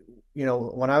 And,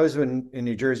 when I was in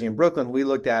New Jersey and Brooklyn, we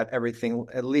looked at everything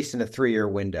at least in a 3-year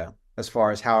window as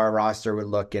far as how our roster would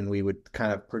look, and we would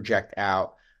kind of project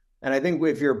out. And I think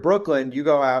if you're Brooklyn, you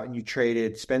go out and you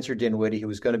traded Spencer Dinwiddie, who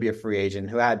was going to be a free agent,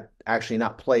 who had actually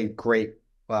not played great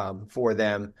for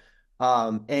them.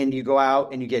 And you go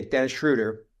out and you get Dennis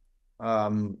Schroeder,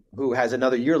 who has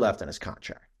another year left on his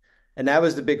contract. And that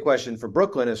was the big question for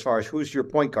Brooklyn as far as who's your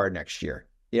point guard next year.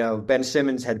 Ben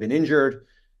Simmons had been injured.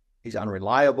 He's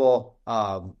unreliable.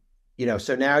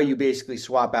 So now you basically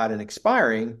swap out an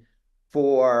expiring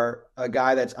for a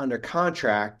guy that's under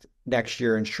contract next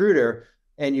year in Schroeder.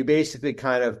 And you basically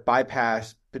kind of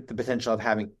bypass the potential of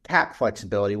having cap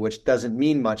flexibility, which doesn't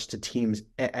mean much to teams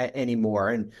anymore.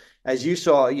 And as you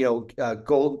saw, and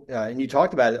you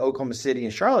talked about it, Oklahoma City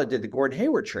and Charlotte did the Gordon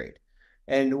Hayward trade,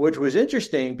 and which was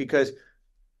interesting because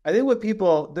I think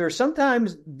there's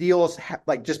sometimes deals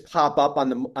just pop up on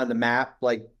the map,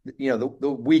 like,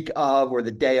 the week of or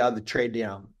the day of the trade,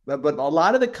 But a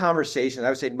lot of the conversations, I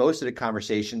would say most of the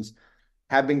conversations,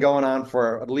 have been going on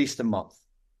for at least a month.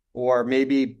 Or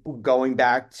maybe going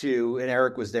back to, and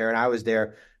Eric was there and I was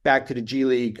there, back to the G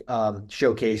League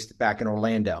showcase back in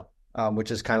Orlando,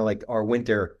 which is kind of like our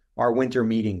winter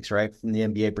meetings, right, from the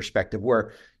NBA perspective,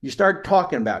 where you start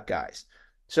talking about guys.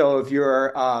 So if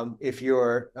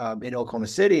you're in Oklahoma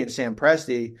City and Sam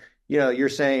Presti, you're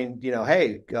saying,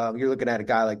 hey, you're looking at a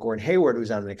guy like Gordon Hayward who's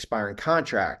on an expiring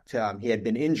contract. He had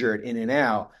been injured in and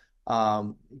out.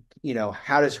 How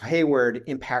does Hayward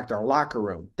impact our locker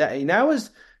room? That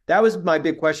was my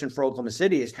big question for Oklahoma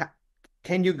City is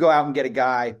can you go out and get a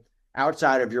guy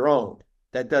outside of your own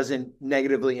that doesn't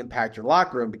negatively impact your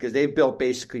locker room, because they've built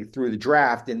basically through the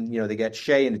draft and, they get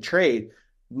Shea in the trade.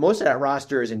 Most of that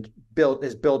roster is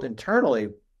built internally.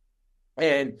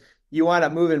 And you wind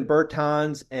up moving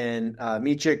Bertans and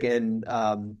Michik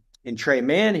and Trey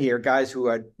Mann here, guys who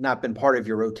had not been part of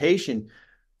your rotation,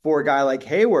 for a guy like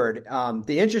Hayward.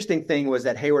 The interesting thing was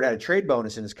that Hayward had a trade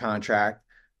bonus in his contract.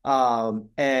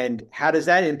 And how does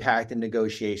that impact in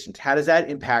negotiations? How does that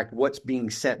impact what's being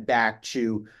sent back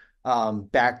to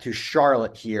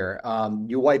Charlotte here?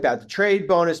 You wipe out the trade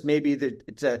bonus. Maybe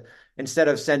instead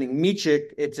of sending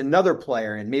Michik, it's another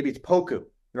player, and maybe it's Poku,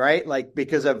 right? Like,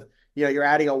 because of, you're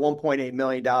adding a $1.8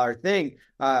 million thing,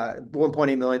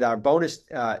 $1.8 million bonus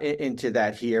into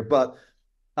that here. But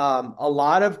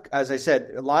as I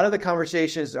said, a lot of the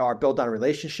conversations are built on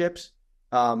relationships.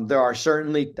 There are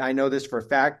certainly, I know this for a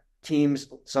fact,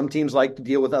 some teams like to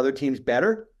deal with other teams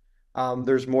better.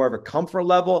 There's more of a comfort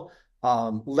level.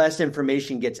 Less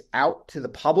information gets out to the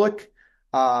public.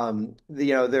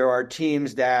 There are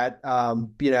teams that,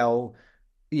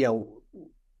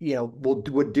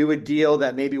 would do a deal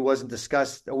that maybe wasn't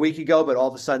discussed a week ago, but all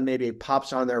of a sudden maybe it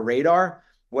pops on their radar,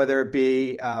 whether it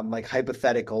be like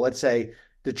hypothetical. Let's say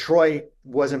Detroit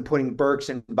wasn't putting Burks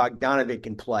and Bogdanovic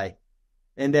in play.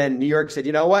 And then New York said,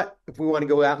 you know what? If we want to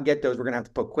go out and get those, we're going to have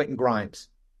to put Quentin Grimes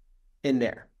in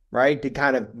there, right? To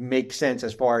kind of make sense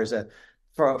as far as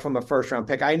from a first-round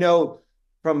pick. I know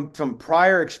from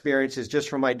prior experiences, just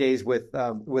from my days with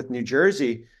New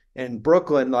Jersey and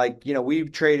Brooklyn,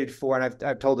 we've traded for, and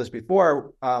I've told this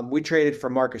before, we traded for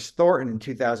Marcus Thornton in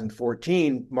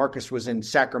 2014. Marcus was in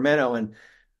Sacramento, and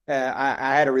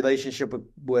I had a relationship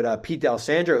with Pete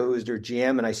D'Alessandro, who was their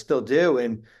GM, and I still do.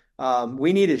 And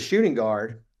we needed a shooting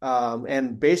guard.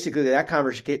 And basically that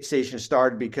conversation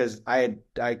started because I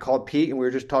called Pete and we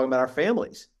were just talking about our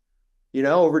families,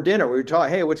 over dinner. We were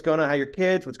talking, hey, what's going on? How your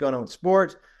kids? What's going on with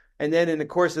sports? And then in the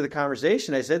course of the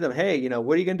conversation, I said to them, hey,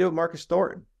 what are you going to do with Marcus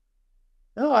Thornton?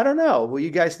 Oh, I don't know. Well, you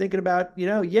guys thinking about,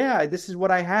 yeah, this is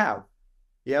what I have.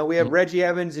 We have Reggie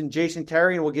Evans and Jason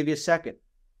Terry, and we'll give you a second.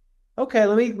 Okay,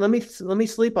 let me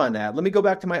sleep on that. Let me go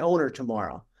back to my owner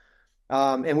tomorrow.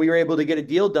 And we were able to get a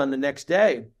deal done the next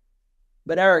day.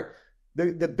 But Eric,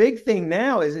 the big thing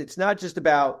now is it's not just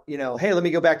about, hey, let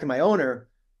me go back to my owner.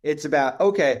 It's about,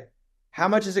 okay, how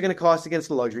much is it going to cost against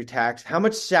the luxury tax? How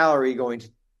much salary are you going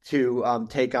to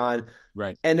take on?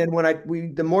 Right. And then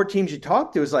the more teams you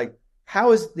talk to, is like,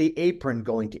 how is the apron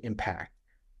going to impact?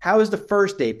 How is the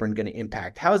first apron going to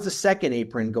impact? How is the second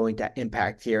apron going to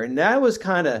impact here? And that was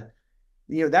kind of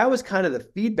the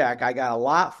feedback I got a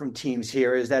lot from teams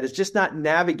here, is that it's just not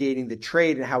navigating the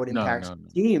trade and how it impacts the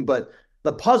team, but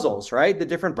the puzzles, right? The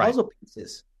different puzzle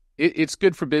pieces. It's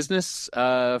good for business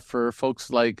for folks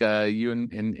like you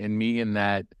and me, in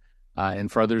that,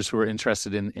 and for others who are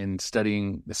interested in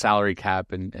studying the salary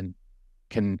cap and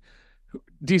can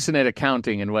decent at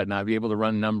accounting and whatnot, be able to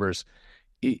run numbers.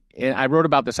 And I wrote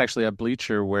about this actually at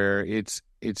Bleacher, where it's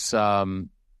a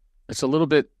little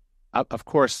bit. Of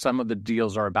course, some of the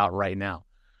deals are about right now,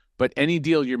 but any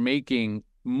deal you're making,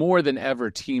 more than ever,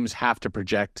 teams have to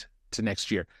project to next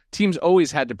year. Teams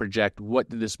always had to project, what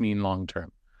did this mean long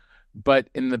term? But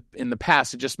in the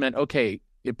past, it just meant, okay,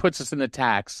 it puts us in the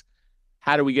tax.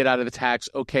 How do we get out of the tax?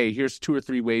 Okay, here's 2 or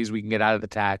 3 ways we can get out of the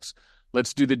tax.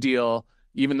 Let's do the deal.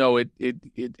 Even though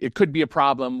it could be a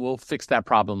problem, we'll fix that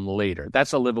problem later.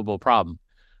 That's a livable problem.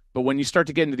 But when you start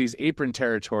to get into these apron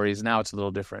territories, now it's a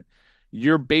little different.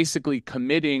 You're basically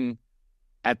committing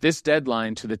at this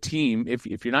deadline to the team.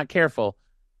 If you're not careful,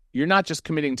 you're not just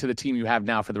committing to the team you have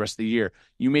now for the rest of the year.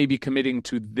 You may be committing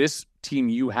to this team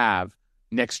you have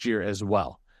next year as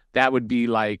well. That would be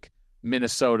like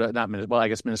Minnesota, I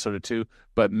guess Minnesota too,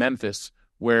 but Memphis,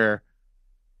 where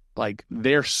like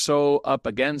they're so up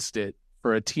against it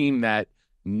for a team that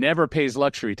never pays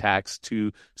luxury tax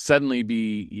to suddenly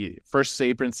be first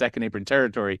apron, second apron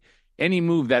territory. Any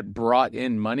move that brought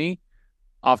in money,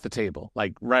 off the table,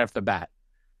 like right off the bat.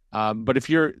 But if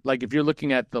you're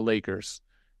looking at the Lakers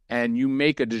and you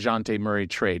make a DeJounte Murray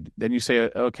trade, then you say,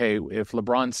 okay, if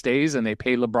LeBron stays and they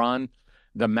pay LeBron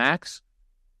the max,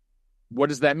 what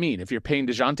does that mean? If you're paying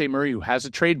DeJounte Murray, who has a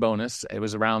trade bonus, it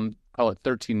was around, call it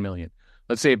 $13 million.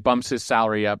 Let's say it bumps his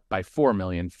salary up by $4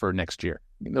 million for next year.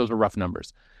 Those are rough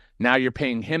numbers. Now you're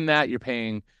paying him that. You're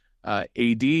paying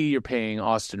AD. You're paying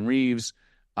Austin Reeves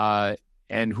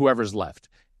and whoever's left.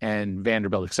 and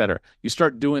Vanderbilt, et cetera. You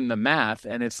start doing the math,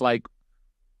 and it's like,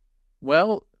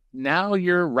 well, now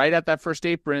you're right at that first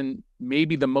apron.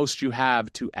 Maybe the most you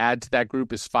have to add to that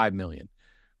group is $5 million,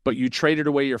 but you traded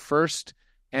away your first.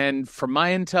 And from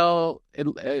my intel,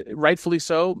 rightfully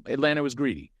so, Atlanta was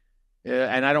greedy.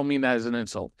 And I don't mean that as an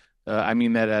insult. I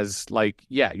mean that as like,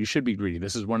 yeah, you should be greedy.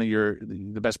 This is one of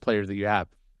the best players that you have.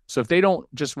 So if they don't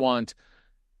just want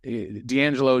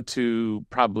D'Angelo to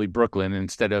probably Brooklyn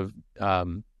instead of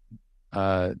what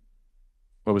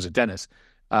was it, Dennis?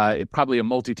 Probably a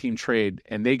multi-team trade,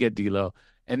 and they get D'Lo,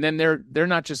 and then they're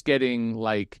not just getting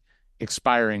like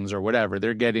expirings or whatever.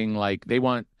 They're getting like, they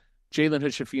want Jalen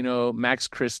Hood-Schifino, Max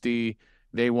Christie.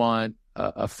 They want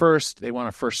a first. They want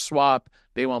a first swap.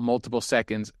 They want multiple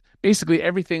seconds. Basically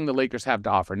everything the Lakers have to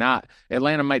offer. Now,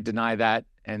 Atlanta might deny that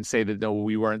and say that, no,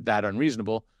 we weren't that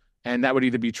unreasonable. And that would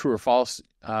either be true or false.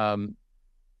 I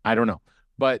don't know.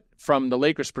 But from the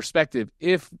Lakers' perspective,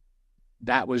 if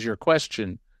that was your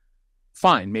question,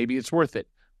 fine, maybe it's worth it.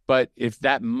 But if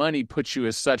that money puts you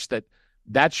as such that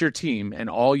that's your team and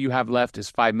all you have left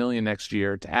is $5 million next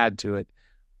year to add to it,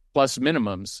 plus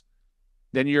minimums,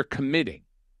 then you're committing.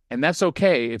 And that's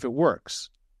okay if it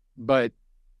works. But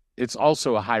it's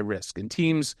also a high risk. And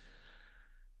teams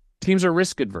are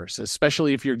risk adverse,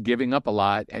 especially if you're giving up a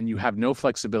lot and you have no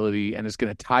flexibility, and it's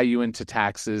going to tie you into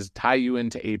taxes, tie you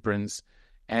into aprons.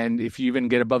 And if you even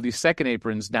get above these second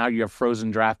aprons, now you have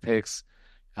frozen draft picks.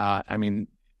 I mean,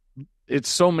 it's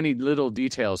so many little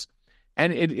details.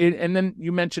 And and then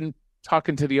you mentioned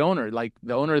talking to the owner, like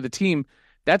the owner of the team.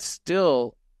 That's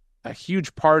still a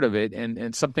huge part of it,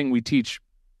 and something we teach.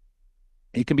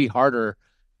 It can be harder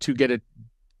to get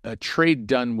a trade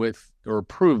done with or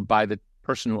approved by the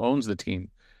person who owns the team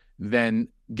than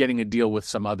getting a deal with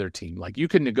some other team. Like, you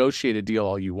can negotiate a deal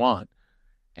all you want,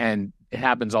 and it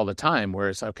happens all the time where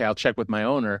it's, okay, I'll check with my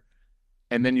owner,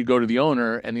 and then you go to the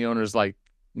owner and the owner's like,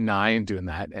 nah, I ain't doing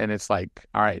that. And it's like,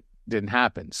 all right, didn't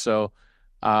happen. So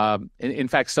in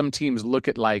fact, some teams look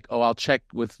at like, oh, I'll check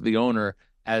with the owner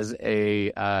as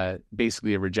a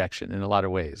basically a rejection in a lot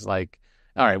of ways. Like,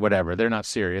 all right, whatever, they're not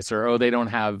serious, or, oh, they don't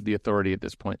have the authority at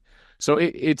this point. So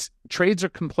it's trades are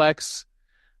complex.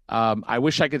 I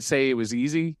wish I could say it was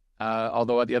easy.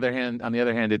 Although on the other hand,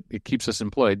 it keeps us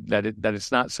employed, that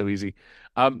it's not so easy.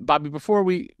 Bobby, before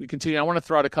we continue, I want to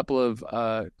throw out a couple of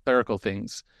clerical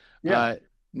things. Yeah.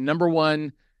 Number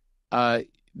one,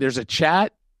 there's a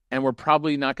chat, and we're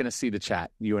probably not going to see the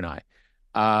chat, you and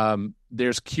I.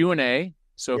 There's Q&A.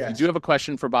 So if you do have a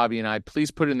question for Bobby and I,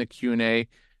 please put it in the Q&A.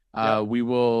 We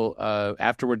will,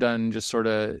 after we're done just sort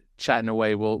of chatting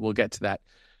away, we'll get to that.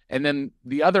 And then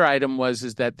the other item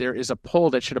is that there is a poll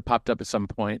that should have popped up at some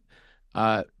point.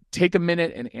 Take a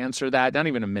minute and answer that. Not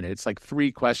even a minute. It's like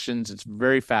 3 questions. It's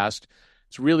very fast.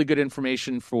 It's really good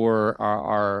information for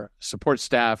our support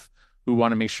staff who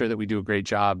want to make sure that we do a great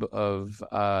job of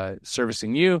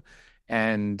servicing you.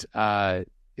 And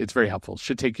it's very helpful. It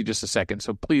should take you just a second.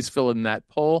 So please fill in that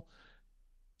poll.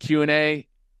 Q&A.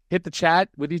 Hit the chat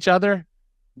with each other.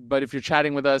 But if you're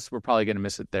chatting with us, we're probably going to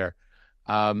miss it there.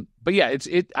 But yeah,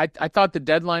 I thought the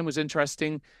deadline was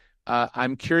interesting.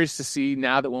 I'm curious to see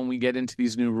now that when we get into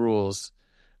these new rules,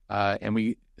 and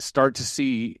we start to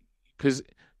see, because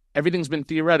everything's been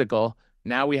theoretical.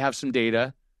 Now we have some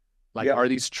data. Like, are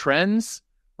these trends,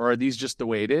 or are these just the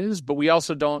way it is? But we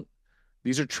also don't,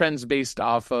 these are trends based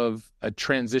off of a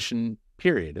transition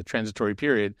period, a transitory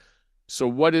period. So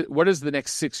what does the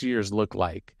next 6 years look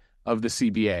like of the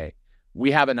CBA?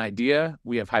 We have an idea,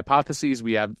 we have hypotheses,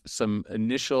 we have some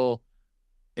initial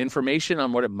information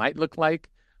on what it might look like.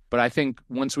 But I think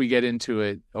once we get into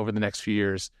it over the next few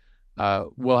years,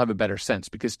 we'll have a better sense,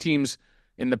 because teams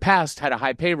in the past had a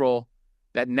high payroll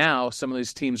that now some of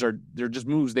these teams they're just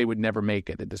moves they would never make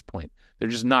it at this point. They're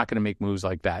just not going to make moves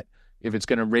like that if it's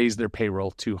going to raise their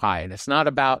payroll too high. And it's not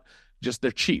about just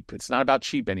they're cheap. It's not about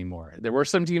cheap anymore. There were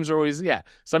some teams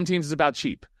some teams is about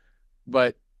cheap.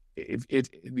 But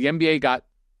the NBA got,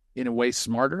 in a way,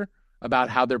 smarter about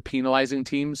how they're penalizing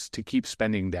teams to keep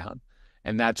spending down.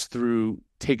 And that's through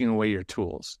taking away your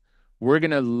tools. We're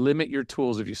going to limit your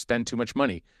tools if you spend too much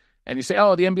money. And you say,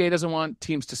 oh, the NBA doesn't want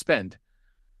teams to spend.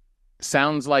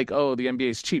 Sounds like, oh, the NBA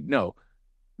is cheap. No,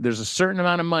 there's a certain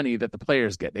amount of money that the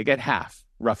players get. They get half,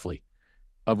 roughly,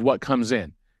 of what comes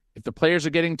in. If the players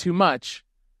are getting too much,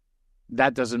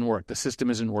 that doesn't work. The system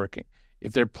isn't working.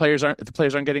 If the players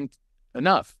aren't getting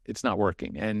enough, it's not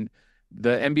working. And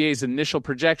the NBA's initial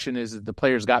projection is that the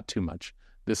players got too much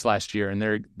this last year, and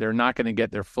they're not going to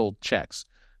get their full checks.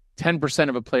 10%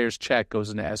 of a player's check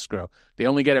goes into escrow. They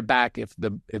only get it back if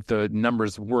the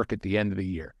numbers work at the end of the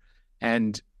year.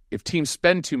 And if teams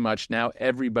spend too much, now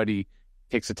everybody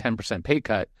takes a 10% pay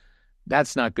cut,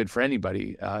 that's not good for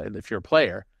anybody if you're a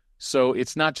player. So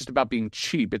it's not just about being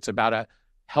cheap. It's about a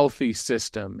healthy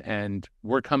system, and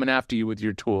we're coming after you with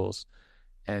your tools.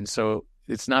 And so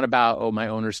it's not about, oh, my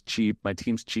owner's cheap, my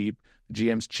team's cheap, the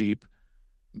GM's cheap.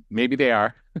 Maybe they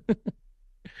are,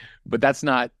 but that's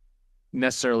not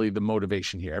necessarily the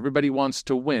motivation here. Everybody wants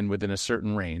to win within a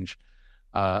certain range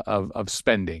of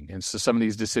spending. And so some of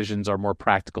these decisions are more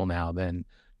practical now than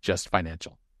just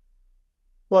financial.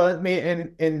 Well, I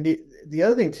mean, and the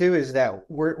other thing too is that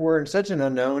we're in such an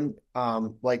unknown.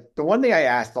 Like the one thing I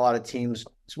asked a lot of teams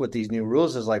with these new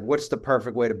rules is like, what's the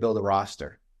perfect way to build a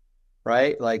roster,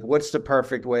 right? Like, what's the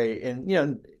perfect way?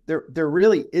 And there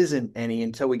really isn't any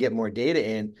until we get more data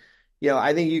in.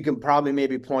 I think you can probably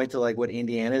maybe point to like what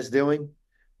Indiana's doing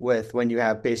with when you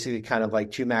have basically kind of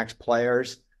like two max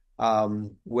players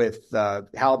with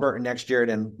Halliburton next year and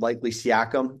then likely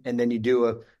Siakam, and then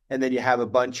you have a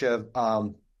bunch of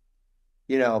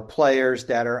players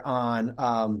that are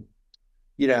on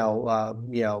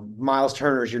Miles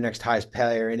Turner's your next highest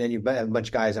player, and then you have a bunch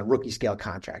of guys on rookie scale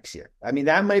contracts here. I mean,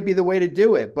 that might be the way to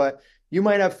do it, but you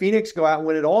might have Phoenix go out and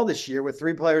win it all this year with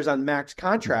 3 players on max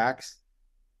contracts.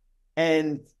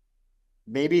 And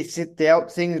maybe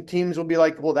teams will be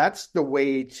like, well, that's the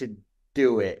way to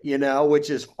do it, which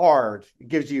is hard. It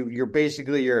gives you're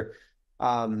basically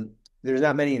there's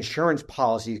not many insurance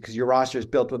policies because your roster is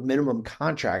built with minimum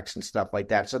contracts and stuff like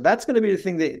that. So that's going to be the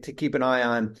thing to keep an eye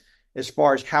on as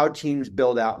far as how teams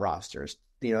build out rosters.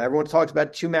 Everyone talks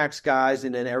about 2 max guys,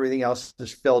 and then everything else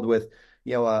is filled with,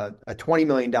 a $20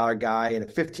 million guy and a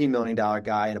 $15 million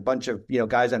guy and a bunch of,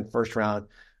 guys on first round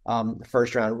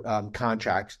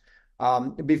contracts.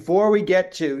 Before we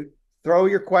get to throw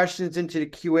your questions into the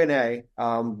Q&A,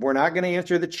 we're not going to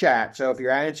answer the chat. So if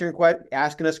you're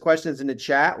asking us questions in the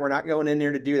chat, we're not going in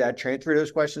there to do that. Transfer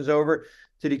those questions over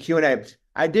to the Q&A.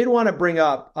 I did want to bring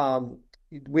up,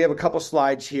 we have a couple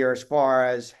slides here as far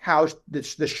as how the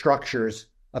structures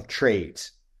of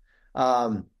trades.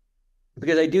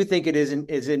 Because I do think it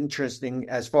is interesting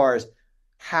as far as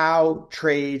how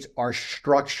trades are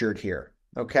structured here.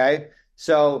 Okay.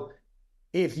 So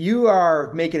if you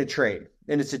are making a trade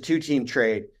and it's a 2-team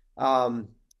trade,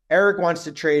 Eric wants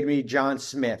to trade me John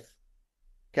Smith.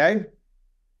 Okay.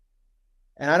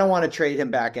 And I don't want to trade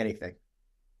him back anything.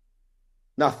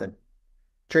 Nothing.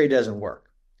 Trade doesn't work.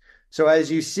 So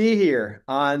as you see here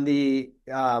on the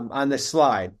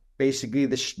slide, basically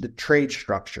the trade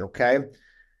structure. Okay.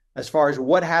 As far as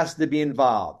what has to be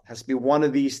involved, has to be one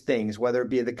of these things, whether it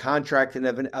be the contract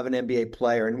of an NBA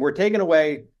player. And we're taking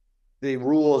away the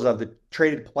rules of the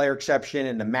traded player exception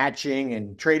and the matching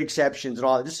and trade exceptions and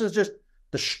all that. This is just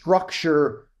the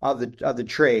structure of the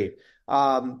trade.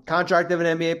 Contract of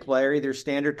an NBA player, either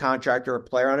standard contract or a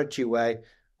player on a 2-way.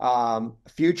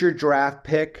 Future draft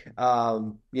pick,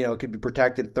 it could be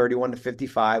protected 31 to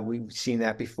 55. We've seen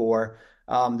that before.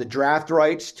 The draft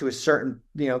rights to a certain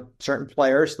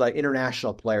players, like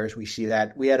international players. We see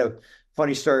that. We had a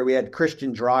funny story. We had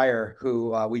Christian Dreyer,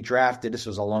 who we drafted. This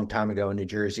was a long time ago in New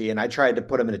Jersey, and I tried to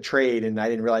put him in a trade, and I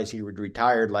didn't realize he would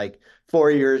retired like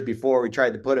 4 years before we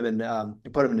tried to put him in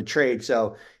a trade.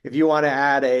 So if you want to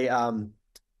add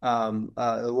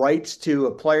rights to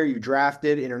a player you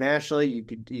drafted internationally,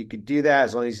 you could do that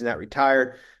as long as he's not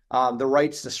retired. The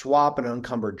rights to swap an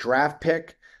unencumbered draft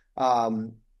pick.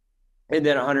 And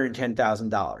then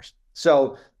 $110,000.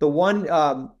 So the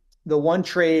one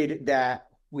trade that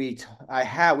we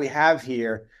have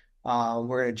here,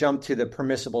 we're going to jump to the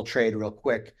permissible trade real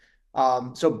quick.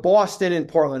 So Boston and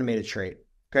Portland made a trade.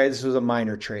 Okay, this was a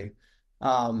minor trade.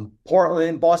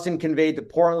 Boston conveyed to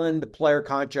Portland the player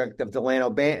contract of Delano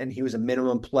Banton. He was a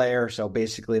minimum player, so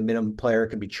basically a minimum player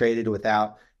can be traded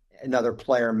without another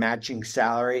player matching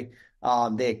salary.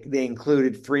 They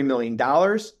included $3 million.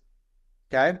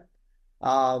 Okay.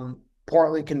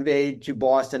 Portland conveyed to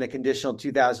Boston a conditional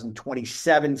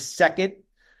 2027 second,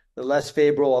 the less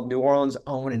favorable of New Orleans'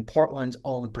 own and Portland's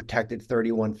own protected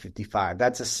 31.55.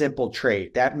 That's a simple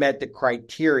trade. That met the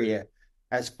criteria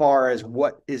as far as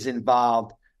what is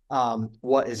involved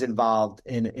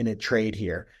in a trade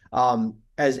here.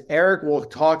 As Eric will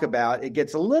talk about, it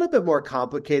gets a little bit more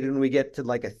complicated when we get to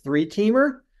like a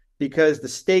 3-teamer because the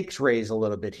stakes raise a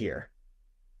little bit here.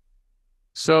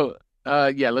 So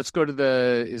let's go to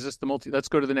let's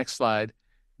go to the next slide.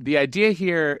 The idea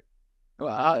here,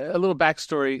 a little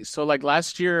backstory. So like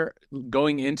last year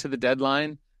going into the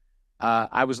deadline,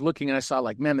 I was looking and I saw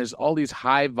like, man, there's all these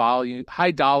high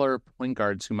dollar point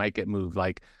guards who might get moved,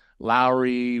 like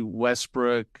Lowry,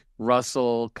 Westbrook,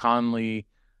 Russell, Conley,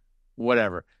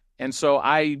 whatever. And so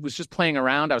I was just playing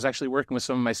around. I was actually working with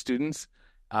some of my students,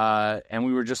 and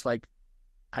we were just like,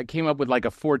 I came up with like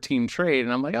a 4-team trade,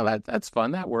 and I'm like, oh, that's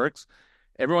fun. That works.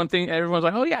 Everyone's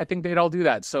like, oh yeah, I think they'd all do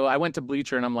that. So I went to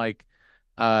Bleacher and I'm like,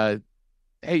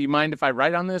 hey, you mind if I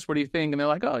write on this? What do you think? And they're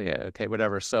like, oh yeah, okay,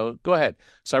 whatever. So go ahead.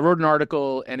 So I wrote an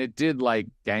article and it did like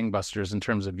gangbusters in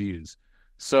terms of views.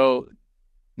 So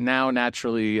now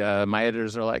naturally, my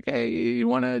editors are like, hey, you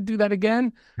want to do that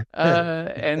again?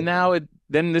 And now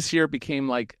then this year it became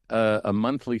like a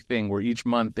monthly thing where each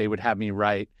month they would have me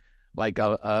write like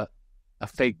a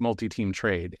fake multi-team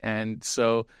trade. And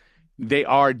so they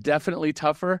are definitely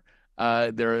tougher.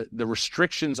 The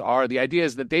restrictions are, the idea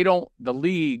is that the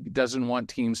league doesn't want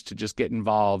teams to just get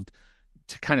involved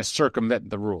to kind of circumvent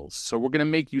the rules. So we're going to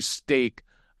make you stake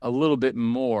a little bit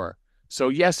more. So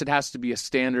yes, it has to be a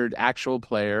standard actual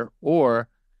player, or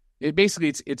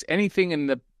it's anything in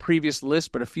the previous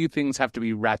list, but a few things have to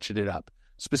be ratcheted up.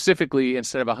 Specifically,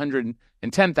 instead of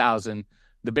 110,000,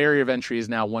 the barrier of entry is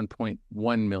now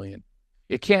 1.1 million.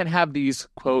 It can't have these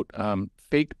quote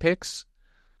fake picks,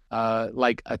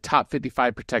 like a top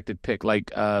 55 protected pick.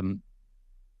 Like I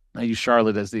use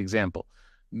Charlotte as the example.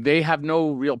 They have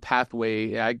no real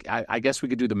pathway. I guess we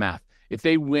could do the math. If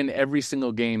they win every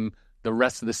single game the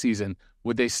rest of the season,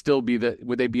 would they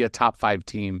be a top 5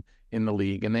 team in the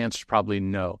league? And the answer is probably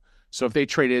no. So if they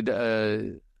traded,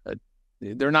 they're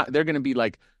going to be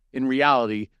like, in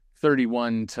reality,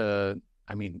 31 to,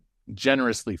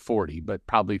 generously 40, but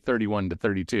probably 31 to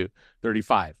 32,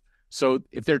 35. So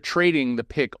if they're trading the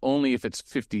pick only if it's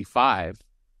 55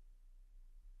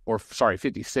 or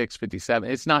 56, 57,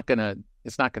 it's not going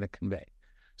to convey.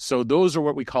 So those are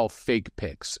what we call fake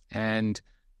picks. And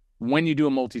when you do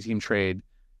a multi-team trade,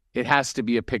 it has to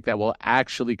be a pick that will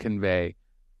actually convey,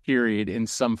 period, in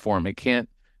some form. It can't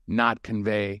not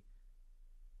convey.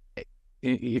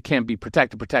 It can't be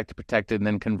protected, and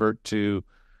then convert to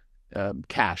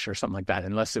cash or something like that,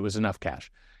 unless it was enough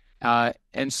cash.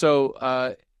 And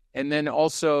then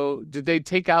also, did they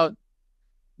take out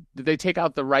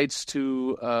the rights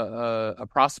to a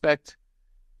prospect?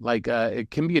 Like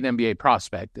it can be an NBA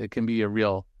prospect. It can be a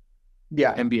real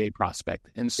NBA prospect.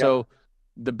 And so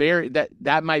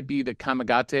that might be the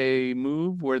Kamagate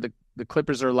move, where the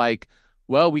Clippers are like,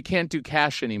 well, we can't do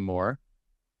cash anymore,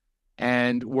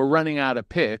 and we're running out of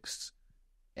picks,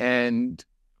 and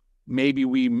maybe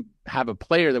we have a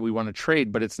player that we want to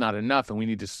trade, but it's not enough, and we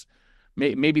need to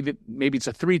maybe it's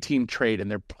a 3-team trade, and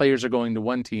their players are going to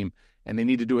one team, and they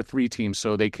need to do a 3-team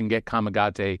so they can get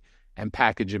Kamagate and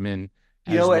package him in.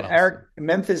 You know what, Eric?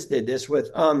 Memphis did this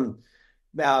with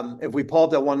if we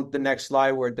pull up the next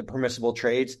slide where the permissible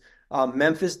trades,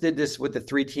 Memphis did this with the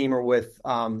 3-teamer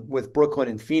with Brooklyn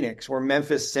and Phoenix, where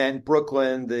Memphis sent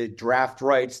Brooklyn the draft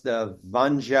rights, the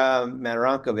Vanja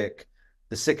Marankovic,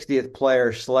 the 60th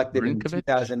player selected in the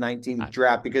 2019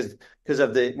 draft, because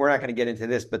of we're not going to get into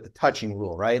this, but the touching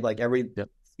rule, right? Like every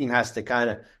team has to kind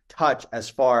of touch as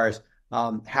far as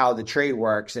how the trade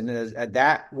works, and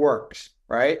that works,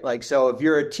 right? Like, so if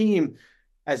you're a team,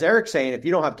 as Eric's saying, if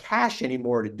you don't have cash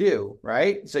anymore to do,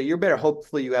 right? So you're better,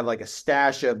 hopefully you have like a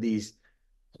stash of these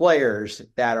players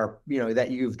that are,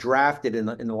 that you've drafted in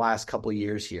the last couple of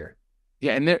years here.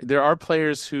 Yeah, and there are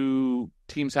players who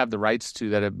teams have the rights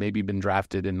to that have maybe been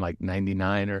drafted in like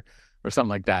 99 or something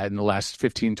like that in the last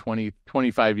 15, 20,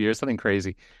 25 years, something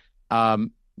crazy.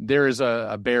 There is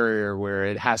a barrier where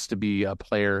it has to be a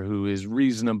player who is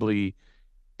reasonably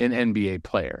an NBA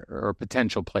player or a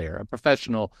potential player, a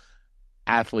professional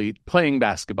athlete playing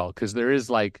basketball, because there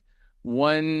is like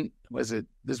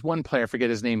there's one player, I forget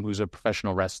his name, who's a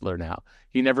professional wrestler now.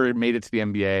 He never made it to the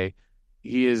NBA.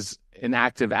 He is an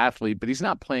active athlete, but he's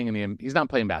not playing he's not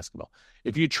playing basketball.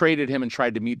 If you traded him and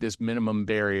tried to meet this minimum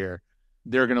barrier,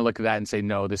 they're going to look at that and say,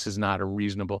 no, this is not a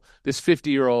reasonable. This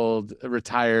 50-year-old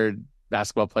retired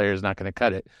basketball player is not going to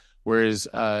cut it. Whereas,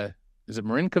 is it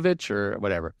Marinkovic or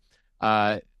whatever?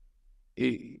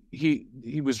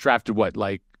 He was drafted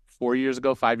like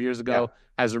 5 years ago,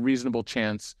 has a reasonable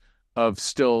chance of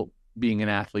still being an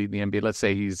athlete in the NBA. Let's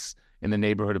say he's in the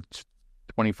neighborhood of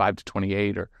 25 to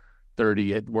 28 or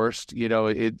 30 at worst.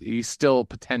 He's still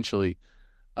potentially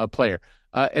a player.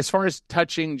 As far as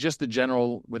touching, just the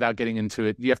general, without getting into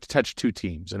it, you have to touch 2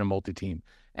 teams in a multi-team,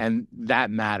 and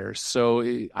that matters. So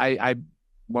I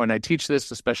when I teach this,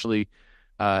 especially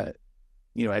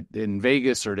in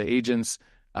Vegas or to agents,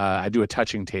 I do a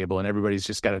touching table, and everybody's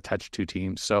just got to touch 2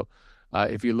 teams. So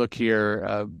if you look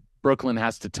here, Brooklyn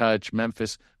has to touch.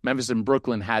 Memphis and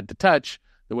Brooklyn had to touch.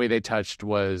 The way they touched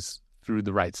was through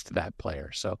the rights to that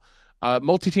player. So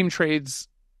multi-team trades,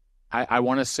 I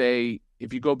want to say,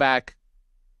 if you go back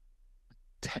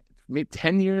maybe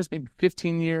 10 years, maybe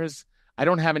 15 years, I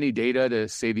don't have any data to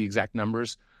say the exact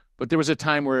numbers, but there was a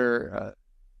time where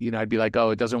I'd be like,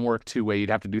 oh, it doesn't work two-way. You'd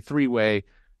have to do three-way.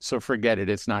 So forget it.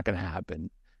 It's not going to happen.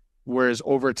 Whereas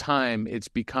over time, it's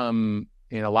become,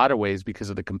 in a lot of ways, because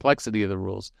of the complexity of the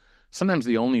rules, sometimes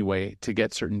the only way to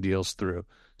get certain deals through.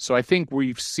 So I think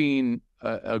we've seen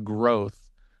a growth,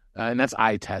 and that's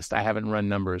eye test. I haven't run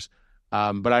numbers.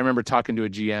 But I remember talking to a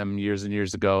GM years and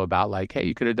years ago about like, hey,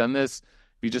 you could have done this.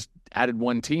 If you just added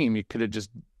one team, you could have just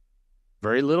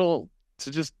very little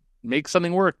to just make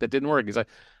something work that didn't work. He's like,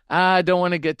 I don't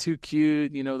want to get too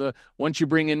cute. Once you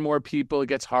bring in more people, it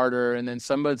gets harder. And then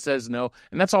somebody says no.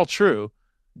 And that's all true.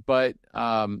 But,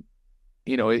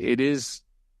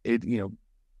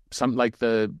 some like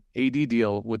the AD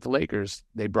deal with the Lakers,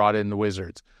 they brought in the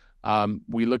Wizards.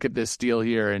 We look at this deal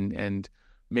here and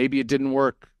maybe it didn't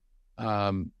work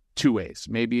two ways.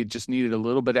 Maybe it just needed a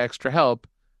little bit extra help.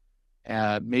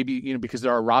 Maybe, because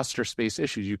there are roster space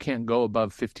issues. You can't go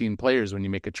above 15 players when you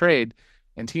make a trade,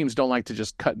 and teams don't like to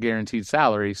just cut guaranteed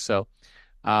salaries. So,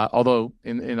 although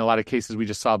in a lot of cases, we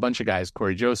just saw a bunch of guys,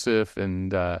 Corey Joseph,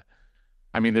 and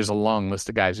there's a long list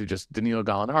of guys Danilo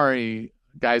Gallinari,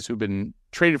 guys who've been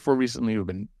traded for recently who've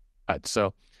been cut.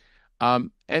 So,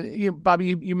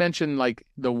 Bobby, you mentioned like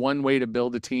the one way to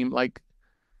build a team. Like,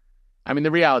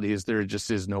 the reality is there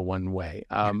just is no one way.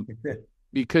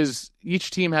 Because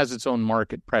each team has its own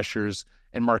market pressures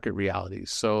and market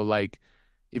realities. So, like,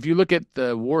 if you look at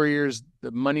the Warriors,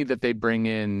 the money that they bring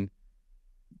in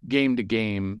game to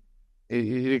game,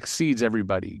 it exceeds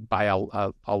everybody by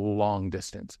a long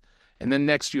distance. And then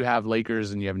next you have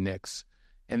Lakers and you have Knicks.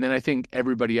 And then I think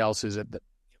everybody else is at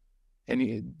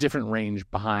any different range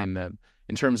behind them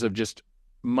in terms of just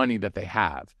money that they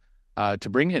have to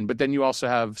bring in. But then you also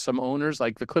have some owners,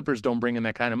 like the Clippers don't bring in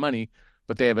that kind of money,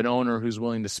 but they have an owner who's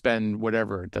willing to spend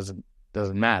whatever. It doesn't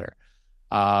matter,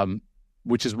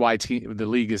 which is why the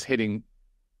league is hitting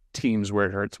teams where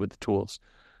it hurts with the tools.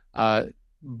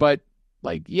 But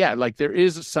there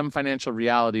is some financial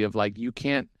reality of like you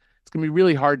can't. It's gonna be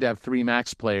really hard to have three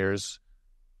max players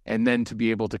and then to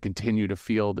be able to continue to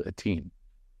field a team.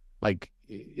 Like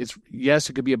it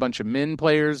could be a bunch of min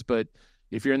players, but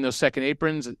if you're in those second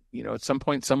aprons, at some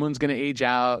point someone's going to age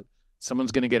out,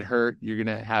 someone's going to get hurt. You're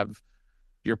going to have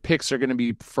your picks are going to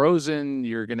be frozen.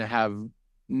 You're going to have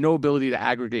no ability to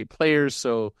aggregate players.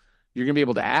 So you're going to be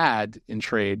able to add and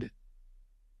trade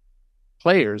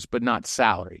players, but not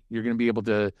salary. You're going to be able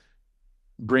to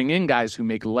bring in guys who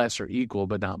make less or equal,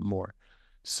 but not more.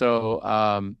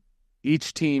 So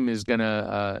each team is going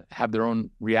to have their own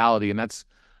reality. And that's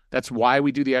why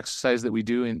we do the exercise that we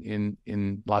do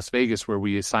in Las Vegas, where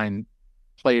we assign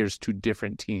players to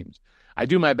different teams. I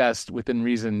do my best within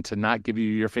reason to not give you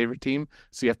your favorite team.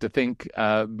 So you have to think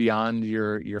beyond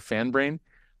your fan brain.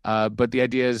 But the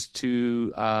idea is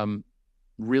to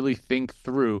really think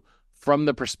through from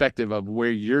the perspective of where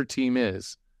your team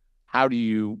is. How do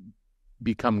you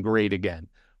become great again?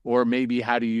 Or maybe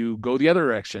how do you go the other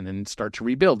direction and start to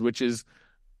rebuild, which is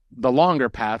the longer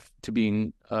path to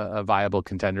being a viable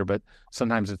contender, but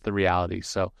sometimes it's the reality.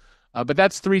 So, but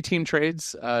that's 3 team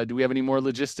trades. Do we have any more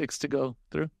logistics to go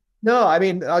through? No,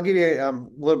 I'll give you a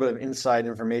little bit of inside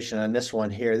information on this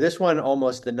one here. This one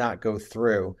almost did not go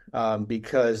through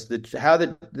because how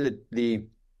the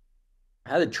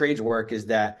trades work is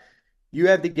that you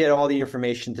have to get all the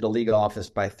information to the league office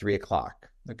by 3:00.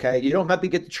 Okay, you don't have to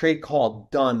get the trade call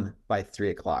done by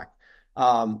 3:00.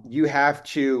 You have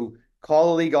to call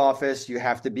the league office. You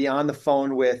have to be on the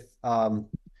phone with,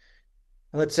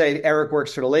 let's say Eric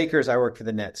works for the Lakers. I work for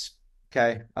the Nets.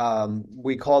 Okay.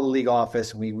 We call the league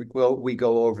office and we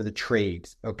go over the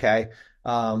trades. Okay.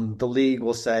 The league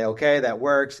will say, okay, that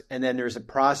works. And then there's a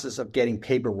process of getting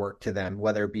paperwork to them,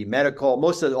 whether it be medical.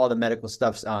 Most of all the medical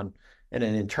stuff's in an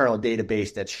internal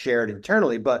database that's shared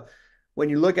internally. But when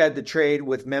you look at the trade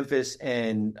with Memphis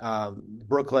and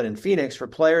Brooklyn and Phoenix for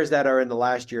players that are in the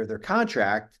last year of their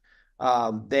contract,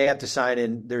 they have to sign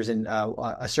in. There's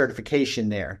a certification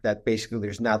there that basically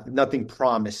there's nothing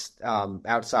promised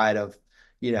outside of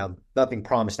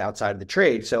the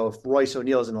trade. So if Royce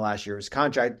O'Neal's in the last year of his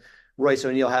contract, Royce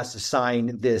O'Neal has to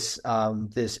sign this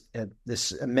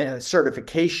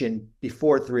certification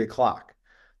before 3:00.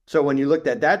 So when you looked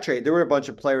at that trade, there were a bunch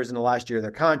of players in the last year of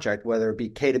their contract, whether it be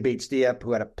Keita Bates-Diop,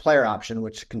 who had a player option,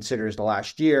 which considers the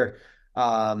last year.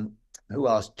 Who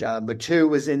else? Batum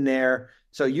was in there.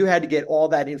 So you had to get all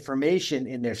that information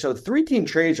in there. So 3-team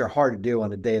trades are hard to do on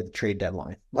the day of the trade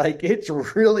deadline. Like it's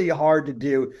really hard to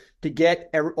do to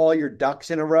get all your ducks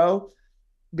in a row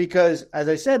because, as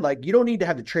I said, like you don't need to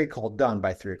have the trade call done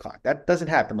by 3:00. That doesn't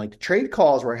happen. Like the trade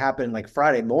calls were happening like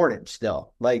Friday morning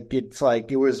still. Like it's like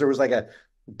there was like a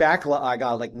backlog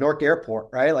like Newark Airport,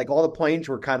 right? Like all the planes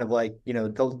were kind of like,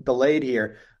 delayed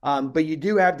here. But you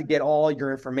do have to get all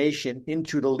your information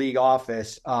into the league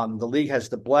office. The league has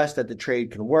to bless that the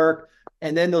trade can work.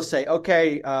 And then they'll say,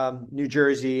 okay, New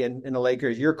Jersey and the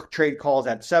Lakers, your trade calls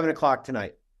at 7:00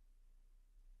 tonight.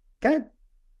 Okay,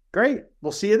 great.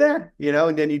 We'll see you there,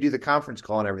 and then you do the conference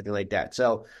call and everything like that.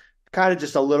 So kind of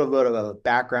just a little bit of a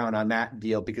background on that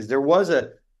deal, because there was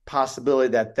a possibility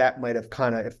that might have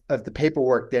kind of, if the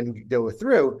paperwork didn't go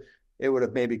through, it would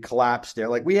have maybe collapsed there.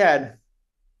 Like we had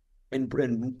in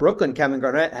Brooklyn, Kevin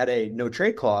Garnett had a no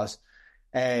trade clause,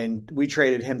 and we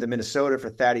traded him to Minnesota for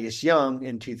Thaddeus Young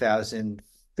in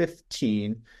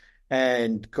 2015.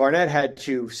 And Garnett had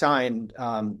to sign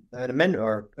an amendment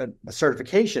or a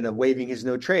certification of waiving his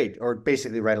no trade, or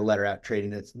basically write a letter out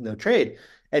trading its no trade.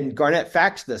 And Garnett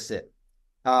faxed us it,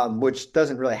 which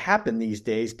doesn't really happen these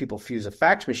days. People use a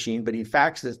fax machine, but he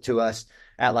faxed it to us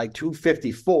at like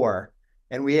 2:54.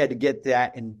 And we had to get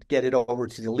that and get it over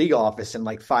to the league office in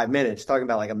like 5 minutes, talking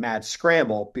about like a mad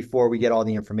scramble before we get all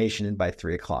the information in by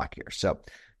 3:00 here. So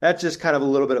that's just kind of a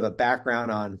little bit of a background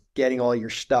on getting all your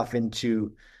stuff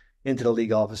into the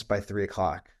league office by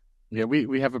 3:00. Yeah,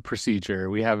 we have a procedure.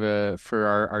 We have for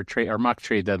our mock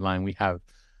trade deadline. We have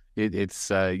it's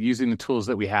using the tools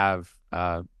that we have.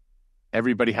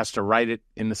 Everybody has to write it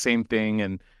in the same thing,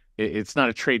 and it's not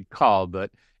a trade call,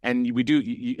 and we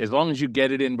do, as long as you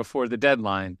get it in before the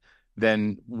deadline,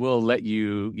 then we'll let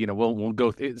you, we'll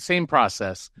go through the same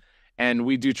process, and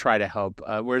we do try to help.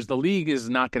 Whereas the league is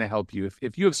not going to help you.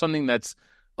 If you have something that's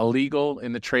illegal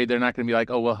in the trade, they're not going to be like,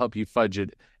 oh, we'll help you fudge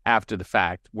it after the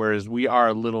fact. Whereas we are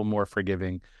a little more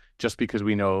forgiving, just because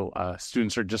we know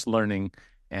students are just learning.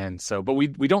 And so, but we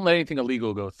don't let anything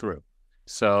illegal go through.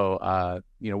 So,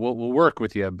 we'll work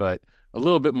with you, but a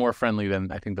little bit more friendly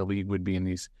than I think the league would be in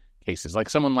these cases. Like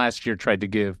someone last year tried to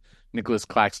give Nicholas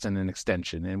Claxton an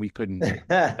extension, and we couldn't.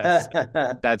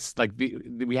 That's like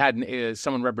we had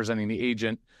someone representing the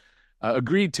agent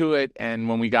agreed to it, and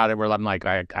when we got it, I'm like,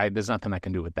 there's nothing I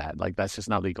can do with that. Like that's just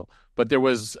not legal. But there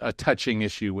was a touching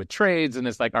issue with trades, and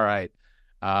it's like, all right,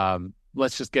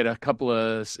 let's just get a couple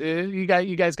of you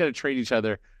guys got to trade each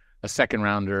other a second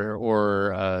rounder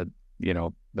or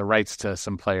the rights to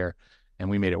some player, and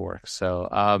we made it work. So,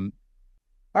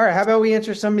 all right, how about we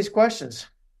answer some of these questions?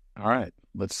 All right,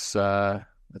 let's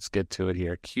get to it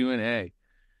here. Q&A.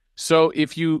 So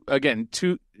if you put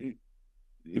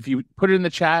it in the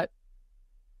chat,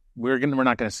 we're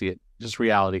not gonna see it. Just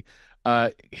reality.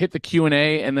 Hit the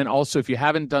Q&A, and then also if you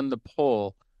haven't done the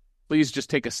poll, please just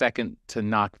take a second to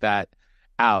knock that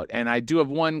out. And I do have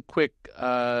one quick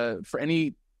for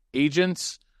any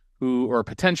agents or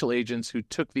potential agents who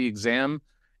took the exam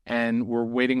and were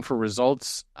waiting for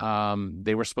results.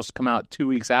 They were supposed to come out 2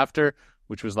 weeks after,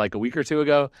 which was like a week or two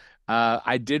ago.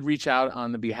 I did reach out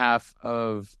on the behalf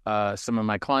of some of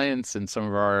my clients and some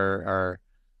of our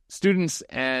students,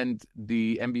 and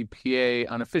the MBPA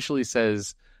unofficially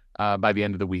says by the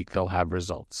end of the week they'll have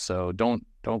results. So don't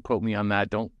quote me on that.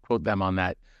 Don't quote them on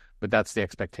that, but that's the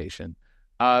expectation.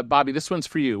 Bobby, this one's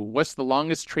for you. What's the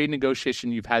longest trade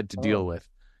negotiation you've had to deal with?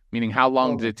 Meaning, how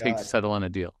long did it take to settle on a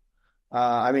deal?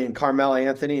 Carmelo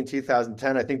Anthony in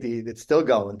 2010, I think it's still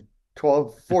going.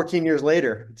 14 years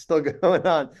later, it's still going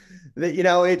on.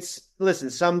 Listen,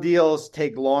 some deals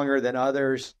take longer than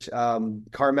others.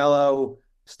 Carmelo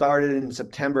started in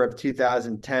September of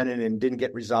 2010 and didn't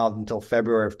get resolved until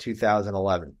February of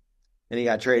 2011. And he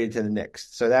got traded to the Knicks.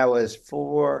 So that was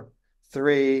 5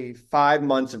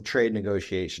 months of trade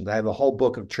negotiations. I have a whole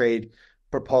book of trade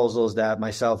proposals that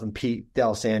myself and Pete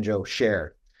D'Alessandro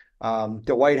shared.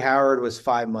 Dwight Howard was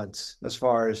 5 months. As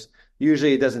far as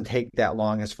usually it doesn't take that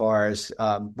long. As far as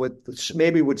with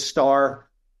star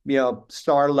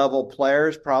level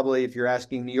players, probably if you're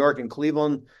asking New York and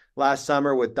Cleveland last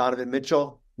summer with Donovan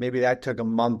Mitchell, maybe that took a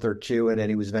month or two, and then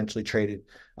he was eventually traded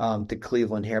to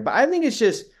Cleveland here. But I think it's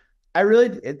just.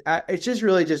 It's just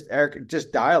really just, Eric,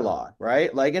 just dialogue,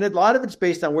 right? Like, and a lot of it's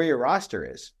based on where your roster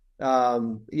is.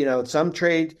 Some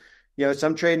trade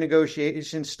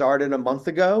negotiations started a month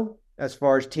ago as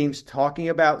far as teams talking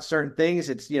about certain things.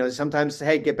 It's, sometimes,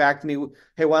 hey, get back to me.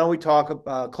 Hey, why don't we talk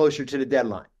closer to the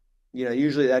deadline?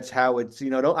 Usually that's how it's, I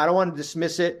don't want to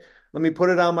dismiss it. Let me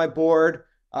put it on my board.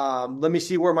 Let me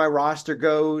see where my roster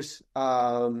goes.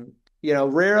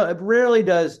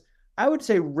 I would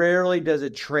say rarely does a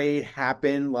trade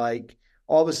happen like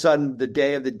all of a sudden the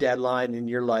day of the deadline and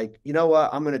you're like, you know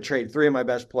what, I'm going to trade 3 of my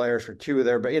best players for 2 of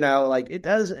their, but it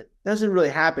doesn't really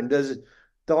happen. Does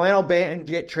Delano Banton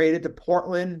get traded to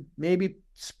Portland? Maybe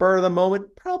spur of the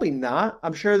moment? Probably not.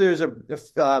 I'm sure there's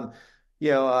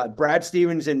Brad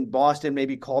Stevens in Boston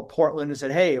maybe called Portland and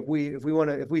said, hey, if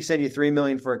we send you $3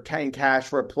 million in cash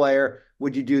for a player,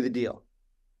 would you do the deal?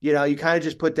 you kind of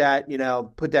just put that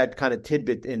kind of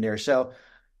tidbit in there. So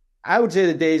I would say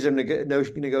the days of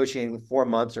negotiating 4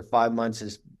 months or 5 months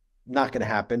is not going to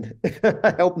happen.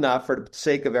 I hope not, for the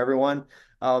sake of everyone.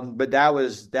 But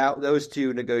those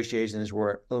two negotiations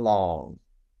were long.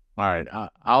 All right.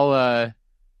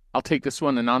 I'll take this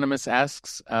one. Anonymous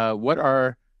asks, what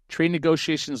are trade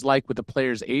negotiations like with the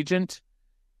player's agent?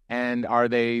 And are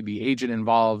the agent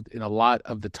involved in a lot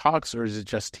of the talks, or is it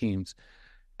just teams?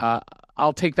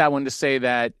 I'll take that one to say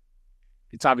that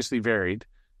it's obviously varied.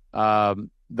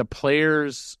 The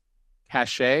players'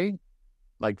 cachet,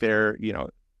 like their,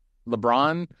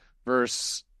 LeBron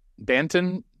versus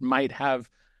Banton,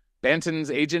 Banton's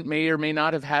agent may or may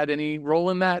not have had any role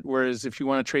in that. Whereas if you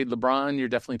want to trade LeBron, you're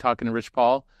definitely talking to Rich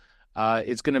Paul.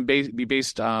 It's going to be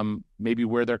based maybe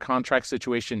where their contract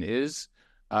situation is.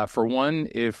 For one,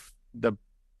 if the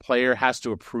player has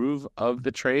to approve of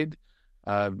the trade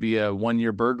via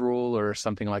 1-year bird rule or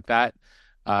something like that,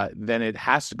 then it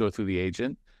has to go through the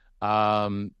agent.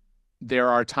 There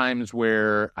are times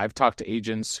where I've talked to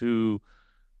agents who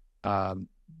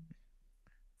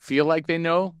feel like they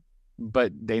know,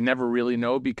 but they never really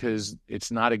know, because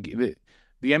it's not the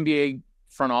NBA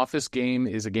front office game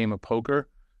is a game of poker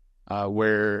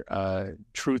where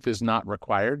truth is not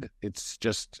required. It's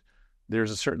just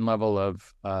there's a certain level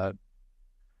of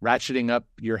ratcheting up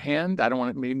your hand. I don't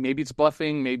want to, maybe it's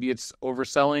bluffing, maybe it's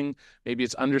overselling, maybe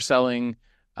it's underselling.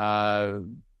 Well,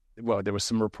 there was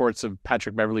some reports of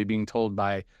Patrick Beverley being told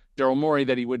by Daryl Morey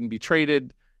that he wouldn't be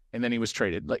traded, and then he was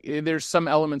traded. Like, there's some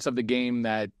elements of the game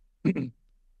that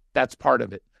that's part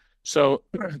of it. So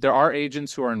there are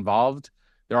agents who are involved.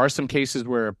 There are some cases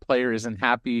where a player isn't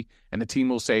happy, and the team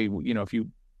will say, if you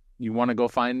want to go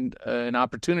find an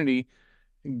opportunity,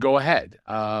 go ahead.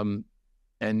 And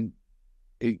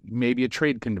maybe a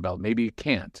trade can develop. Maybe it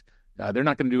can't. They're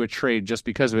not going to do a trade just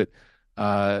because of it.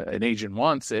 An agent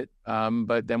wants it.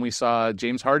 But then we saw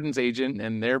James Harden's agent,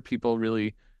 and their people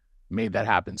really made that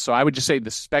happen. So I would just say the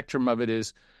spectrum of it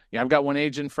is, I've got one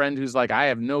agent friend who's like, I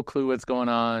have no clue what's going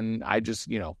on. I just,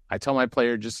 I tell my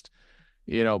player, just,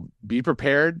 be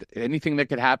prepared. Anything that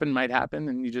could happen might happen,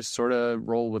 and you just sort of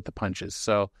roll with the punches.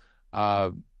 So,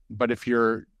 but if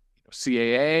you're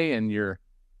CAA and you're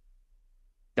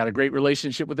got a great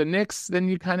relationship with the Knicks, then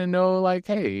you kind of know, like,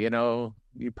 hey,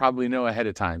 you probably know ahead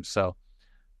of time. So,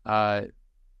 yeah,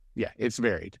 it's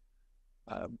varied.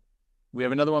 We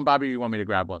have another one, Bobby. You want me to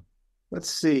grab one? Let's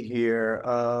see here.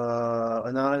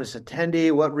 Anonymous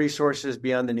attendee, what resources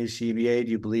beyond the new CBA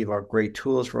do you believe are great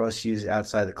tools for us to use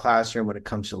outside the classroom when it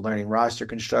comes to learning roster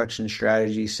construction,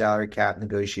 strategy, salary cap,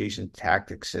 negotiation,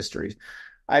 tactics, histories?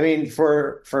 I mean,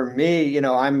 for me, and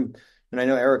I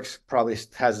know Eric's probably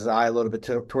has his eye a little bit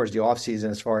towards the offseason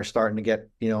as far as starting to get,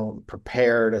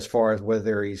 prepared as far as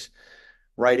whether he's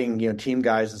writing, team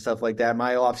guides and stuff like that.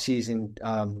 My off-season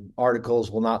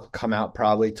articles will not come out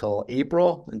probably till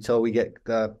April, until we get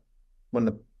when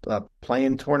the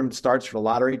play-in tournament starts for the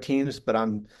lottery teams. But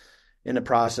I'm in the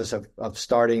process of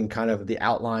starting kind of the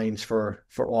outlines for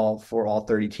all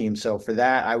 30 teams. So for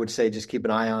that, I would say just keep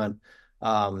an eye on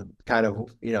kind of,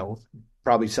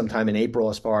 probably sometime in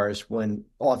April, as far as when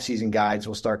off-season guides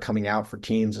will start coming out for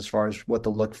teams, as far as what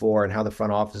to look for and how the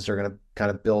front office are going to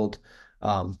kind of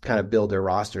build their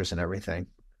rosters and everything.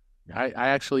 I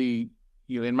actually,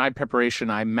 in my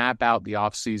preparation, I map out the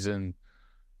off season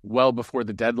well before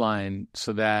the deadline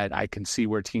so that I can see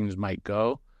where teams might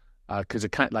go. Cause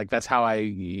it kind of like, that's how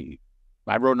I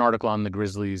wrote an article on the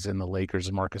Grizzlies and the Lakers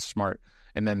and Marcus Smart.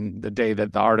 And then the day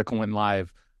that the article went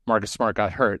live, Marcus Smart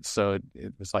got hurt. So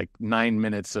it was like 9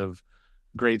 minutes of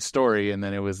great story. And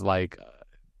then it was like,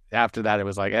 after that, it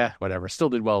was like, whatever. Still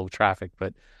did well with traffic,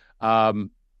 but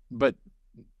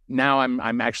now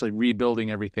I'm actually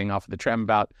rebuilding everything off of the trend. I'm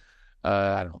about,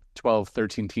 12,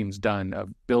 13 teams done of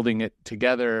building it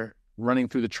together, running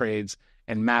through the trades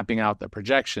and mapping out the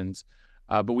projections.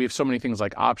 But we have so many things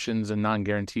like options and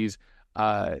non-guarantees.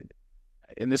 And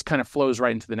this kind of flows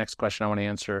right into the next question I want to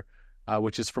answer,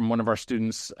 which is from one of our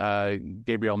students,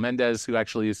 Gabriel Mendez, who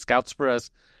actually scouts for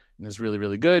us and is really,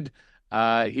 really good.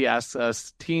 He asks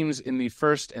us, teams in the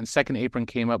first and second apron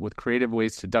came up with creative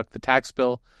ways to duck the tax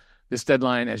bill. This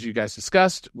deadline, as you guys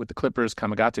discussed, with the Clippers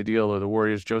Kamagate deal or the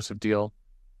Warriors Joseph deal,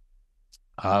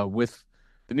 with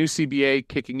the new CBA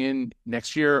kicking in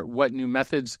next year, what new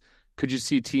methods could you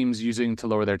see teams using to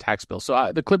lower their tax bill?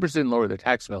 So the Clippers didn't lower their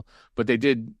tax bill, but they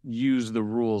did use the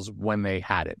rules when they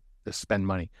had it to spend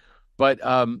money. But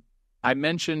I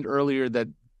mentioned earlier that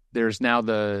there's now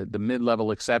the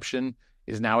mid-level exception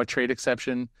is now a trade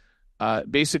exception.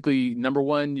 Basically, number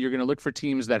one, you're going to look for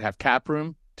teams that have cap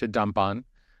room to dump on.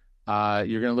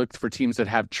 You're going to look for teams that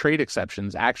have trade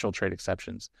exceptions, actual trade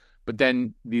exceptions. But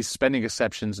then these spending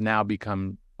exceptions now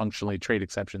become functionally trade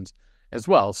exceptions as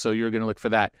well. So you're going to look for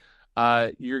that.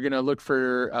 You're going to look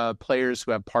for players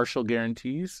who have partial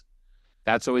guarantees.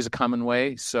 That's always a common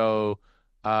way. So,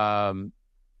 like,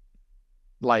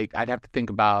 I'd have to think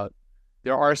about,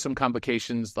 there are some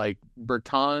complications, like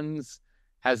Bertans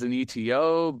has an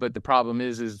ETO, but the problem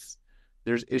is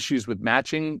there's issues with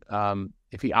matching.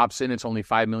 If he opts in, it's only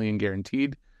 5 million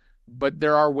guaranteed. But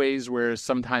there are ways where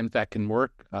sometimes that can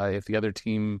work. If the other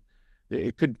team,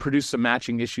 it could produce some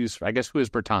matching issues. I guess, who is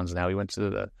Bertans now? He went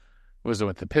to was it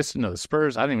with the Pistons or the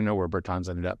Spurs? I don't even know where Bertans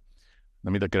ended up.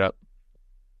 Let me look it up.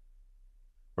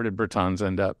 Where did Bertans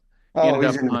end up? He Oh, ended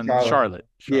he's up in on Charlotte.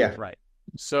 Charlotte, Yeah. right.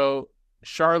 So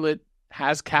Charlotte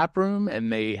has cap room,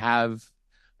 and they have,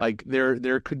 like,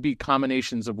 there could be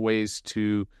combinations of ways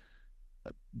to,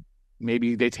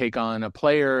 maybe they take on a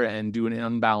player and do an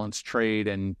unbalanced trade,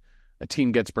 and a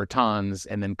team gets Bertans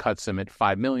and then cuts him at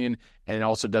 5 million, and it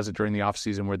also does it during the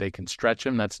offseason where they can stretch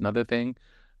him. That's another thing.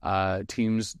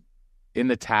 Teams in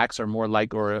the tax are more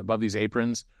like, or above these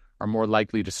aprons, are more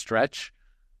likely to stretch.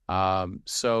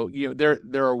 So,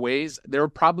 there are ways, there are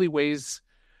probably ways,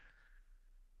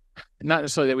 not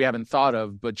necessarily that we haven't thought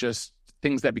of, but just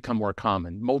things that become more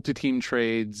common. Multi-team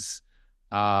trades,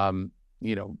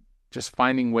 just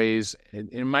finding ways.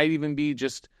 It might even be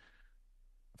just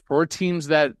for teams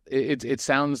that it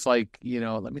sounds like,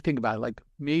 let me think about it, like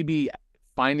maybe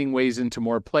finding ways into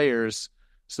more players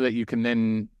so that you can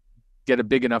then get a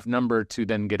big enough number to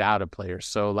then get out of players.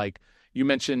 So, like you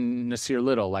mentioned Nasir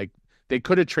Little, like they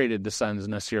could have traded the Suns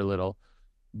Nasir Little,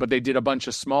 but they did a bunch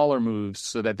of smaller moves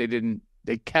so that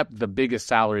they kept the biggest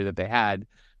salary that they had.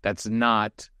 That's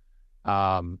not,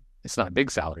 it's not a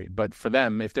big salary, but for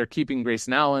them, if they're keeping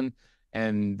Grayson Allen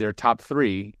and their top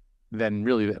three, then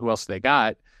really who else they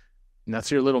got?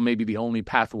 Nasir Little may be the only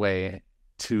pathway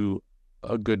to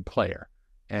a good player.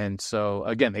 And so,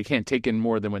 again, they can't take in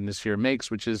more than what Nasir makes,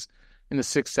 which is in the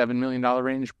 $6-7 million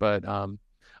range. But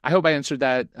I hope I answered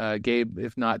that, Gabe.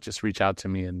 If not, just reach out to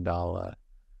me and I'll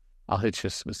hit you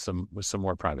with some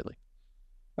more privately.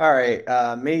 All right,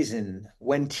 Mason.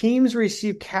 When teams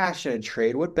receive cash in a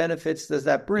trade, what benefits does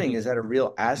that bring? Is that a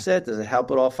real asset? Does it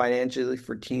help at all financially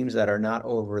for teams that are not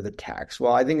over the tax?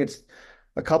 Well, I think it's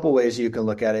a couple ways you can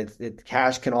look at it.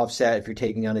 Cash can offset if you're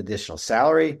taking on additional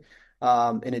salary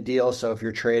in a deal. So if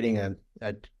you're trading a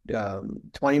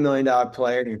 $20 million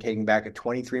player and you're taking back a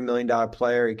 $23 million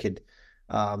player, it could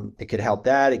help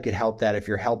that. It could help that if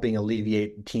you're helping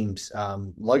alleviate teams'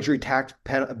 luxury tax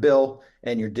bill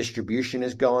and your distribution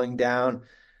is going down.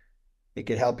 It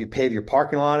could help you pave your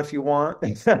parking lot if you want.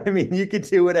 I mean, you could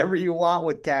do whatever you want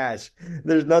with cash.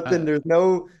 There's nothing.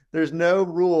 There's no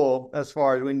rule as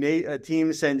far as when a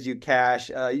team sends you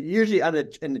cash. Usually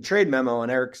in the trade memo,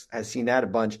 and Eric has seen that a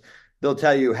bunch. They'll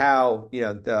tell you how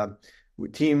the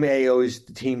team A owes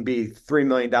team B $3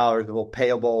 million will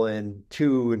payable in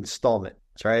 2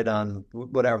 installments, right? On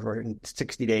whatever, in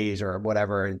 60 days or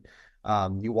whatever.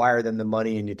 And you wire them the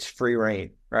money and it's free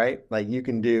reign, right? Like you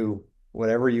can do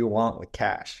whatever you want with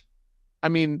cash. I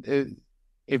mean,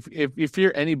 if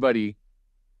you're anybody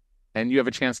and you have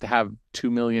a chance to have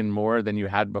 2 million more than you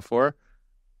had before,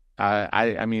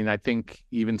 I mean, I think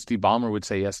even Steve Ballmer would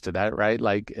say yes to that, right?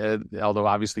 Like, although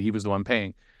obviously he was the one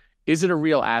paying. Is it a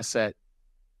real asset?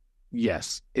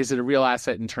 Yes. Is it a real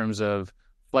asset in terms of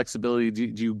flexibility?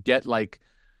 Do you get like,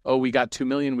 oh, we got 2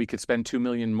 million, we could spend 2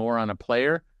 million more on a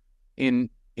player? In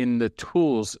the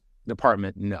tools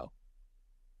department, no.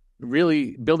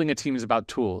 Really, building a team is about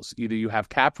tools. Either you have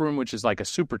cap room, which is like a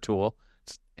super tool,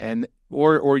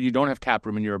 or you don't have cap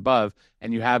room and you're above,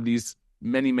 and you have these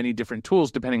many different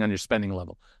tools depending on your spending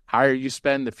level. Higher you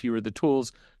spend, the fewer the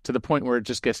tools, to the point where it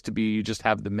just gets to be you just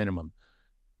have the minimum.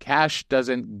 Cash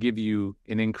doesn't give you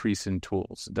an increase in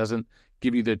tools. It doesn't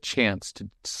give you the chance to,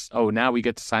 now we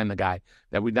get to sign the guy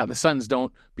that now the Suns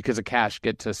don't, because of cash,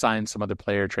 get to sign some other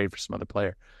player, trade for some other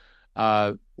player,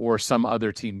 or some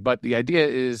other team. But the idea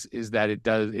is that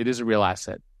it is a real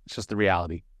asset. It's just the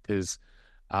reality is,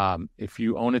 if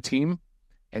you own a team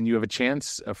and you have a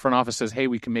chance, a front office says, hey,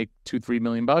 we can make $2-3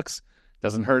 million bucks.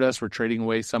 Doesn't hurt us. We're trading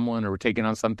away someone or we're taking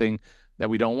on something that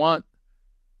we don't want.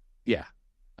 Yeah.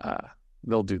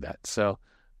 They'll do that. So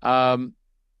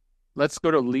let's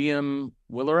go to Liam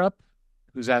Willerup,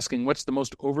 who's asking, what's the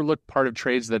most overlooked part of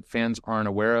trades that fans aren't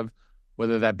aware of,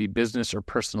 whether that be business or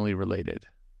personally related?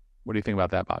 What do you think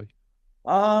about that, Bobby?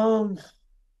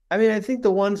 I mean, I think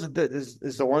the ones that is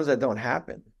the ones that don't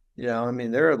happen. I mean,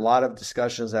 there are a lot of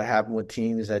discussions that happen with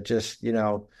teams that just,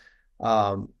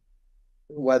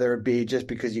 whether it be just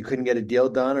because you couldn't get a deal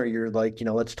done or you're like,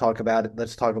 let's talk about it.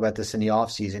 Let's talk about this in the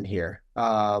off season here.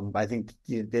 I think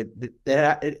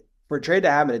for a trade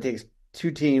to happen, it takes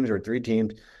two teams or three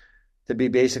teams to be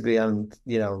basically on,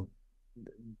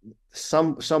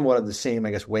 somewhat of the same,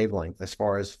 I guess, wavelength as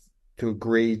far as to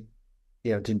agree,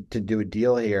 to do a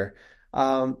deal here.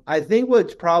 I think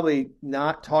what's probably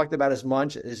not talked about as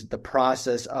much is the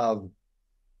process of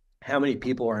how many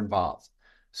people are involved.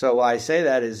 So why I say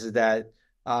that is that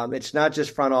it's not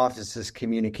just front offices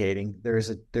communicating. There's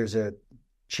a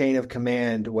chain of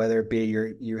command, whether it be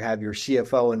you have your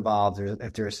CFO involved, or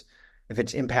if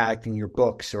it's impacting your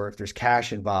books, or if there's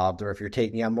cash involved, or if you're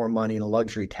taking out more money in a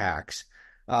luxury tax.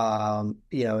 And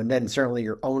then certainly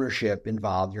your ownership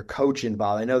involved, your coach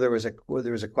involved. I know there was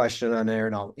a question on there,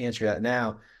 and I'll answer that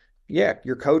now. Yeah,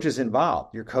 your coach is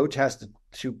involved. Your coach has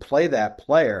to play that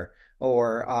player,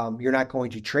 or you're not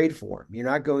going to trade for him. You're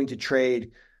not going to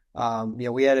trade.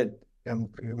 We had I'm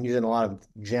using a lot of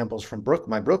examples from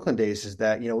my Brooklyn days, is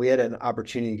that, we had an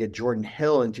opportunity to get Jordan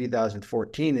Hill in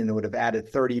 2014, and it would have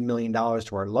added $30 million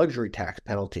to our luxury tax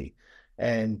penalty,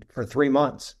 and for 3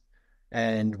 months.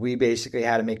 And we basically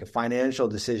had to make a financial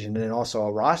decision and also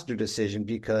a roster decision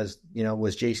because,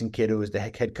 was Jason Kidd, who was the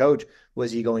head coach,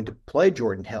 was he going to play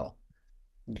Jordan Hill?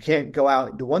 You can't go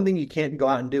out. The one thing you can't go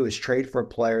out and do is trade for a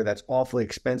player that's awfully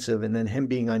expensive and then him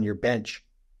being on your bench.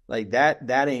 Like that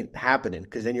ain't happening,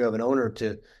 because then you have an owner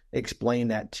to explain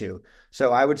that to.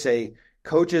 So I would say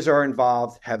coaches are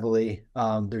involved heavily.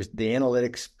 There's the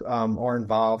analytics are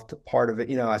involved, part of it,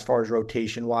 as far as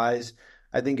rotation wise.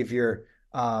 I think if you're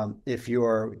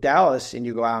Dallas and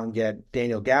you go out and get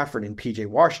Daniel Gafford and PJ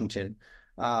Washington,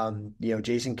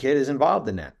 Jason Kidd is involved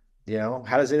in that.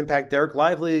 How does it impact Derek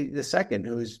Lively II,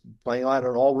 who's playing at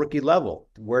an all rookie level?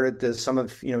 Where does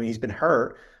he's been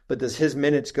hurt, but does his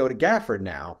minutes go to Gafford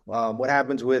now? What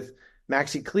happens with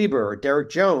Maxi Kleber or Derek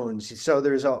Jones? So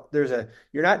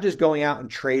you're not just going out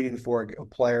and trading for a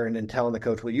player and then telling the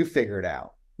coach, well, you figure it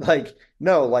out.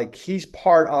 No, he's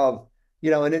part of,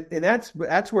 and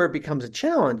that's where it becomes a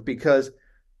challenge, because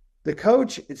the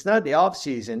coach, it's not the off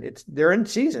season. They're in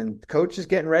season. The coach is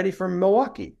getting ready for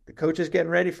Milwaukee. The coach is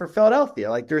getting ready for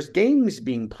Philadelphia. There's games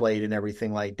being played and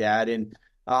everything like that. And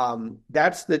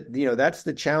that's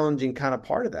the challenging kind of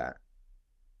part of that.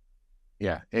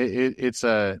 Yeah, it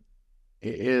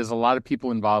is a lot of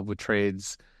people involved with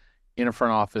trades in a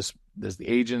front office. There's the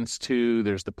agents too.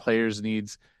 There's the players'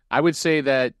 needs. I would say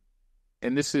that,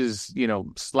 and this is,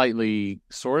 slightly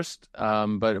sourced,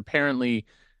 but apparently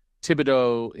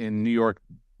Thibodeau in New York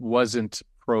wasn't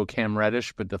pro Cam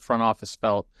Reddish, but the front office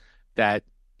felt that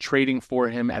trading for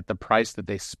him at the price that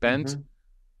they spent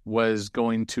was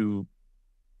going to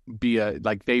be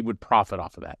they would profit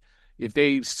off of that. If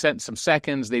they sent some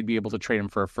seconds, they'd be able to trade him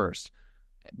for a first.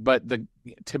 But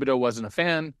Thibodeau wasn't a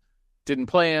fan, didn't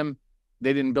play him.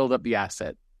 They didn't build up the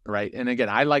asset, right? And again,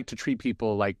 I like to treat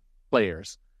people like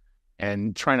players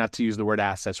and try not to use the word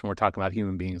assets when we're talking about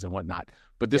human beings and whatnot.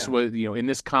 But this was, in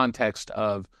this context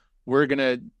of, we're going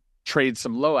to trade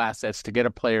some low assets to get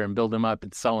a player and build him up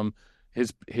and sell him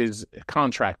his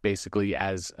contract basically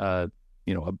as, we're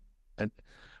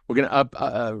going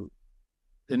to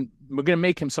and we're going to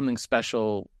make him something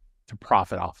special to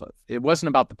profit off of. It wasn't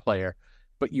about the player,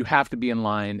 but you have to be in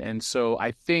line. And so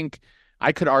I think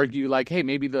I could argue hey,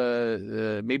 maybe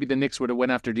the Knicks would have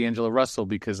went after D'Angelo Russell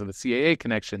because of the CAA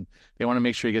connection. They want to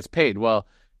make sure he gets paid. Well,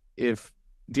 if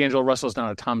D'Angelo Russell is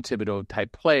not a Tom Thibodeau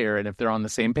type player, and if they're on the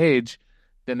same page,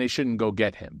 then they shouldn't go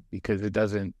get him because it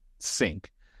doesn't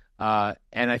sync. And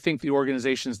I think the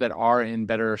organizations that are in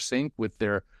better sync with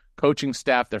their coaching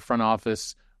staff, their front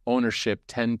office, ownership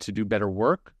tend to do better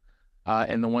work.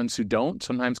 And the ones who don't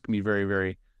sometimes can be very,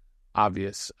 very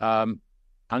obvious. I'm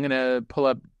going to pull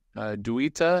up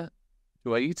Duita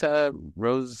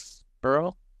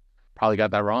Roseborough. Probably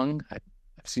got that wrong. I've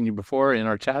seen you before in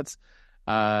our chats.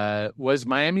 Was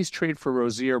Miami's trade for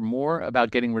Rozier more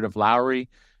about getting rid of Lowry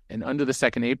and under the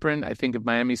second apron? I think if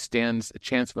Miami stands a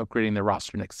chance of upgrading their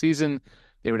roster next season,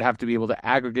 they would have to be able to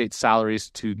aggregate salaries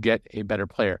to get a better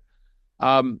player.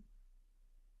 Lowry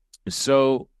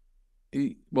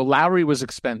was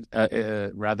expiring.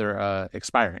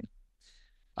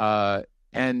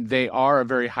 And they are a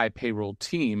very high payroll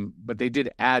team, but they did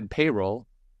add payroll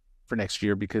for next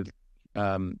year because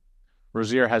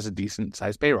Rozier has a decent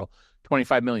sized payroll,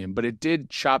 $25 million. But it did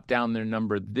chop down their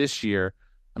number this year.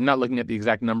 I'm not looking at the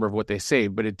exact number of what they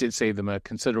saved, but it did save them a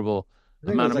considerable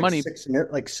amount of money.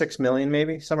 $6 million,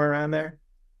 maybe somewhere around there.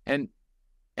 And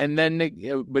then,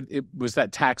 was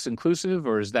that tax inclusive,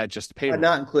 or is that just payroll?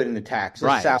 Not including the tax,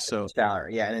 right?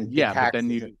 Salary, yeah, and but then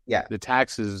the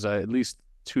tax is at least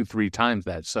 2-3 times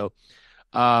that. So,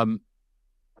 and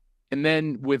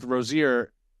then with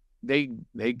Rozier, they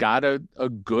got a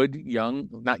good young,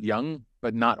 not young,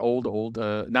 but not old,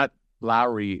 not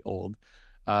Lowry old.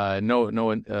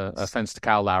 No offense to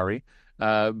Kyle Lowry.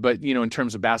 But in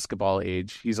terms of basketball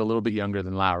age, he's a little bit younger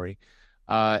than Lowry.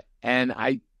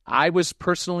 And I was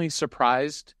personally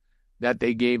surprised that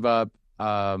they gave up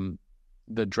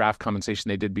the draft compensation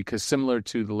they did, because similar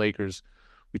to the Lakers,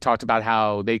 we talked about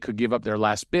how they could give up their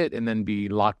last bit and then be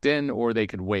locked in, or they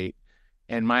could wait.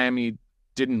 And Miami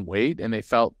didn't wait, and they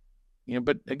felt,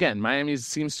 but again, Miami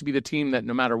seems to be the team that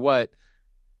no matter what,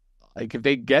 like if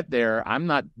they get there, I'm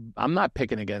not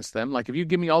picking against them. Like if you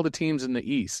give me all the teams in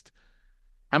the East,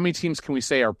 how many teams can we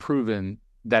say are proven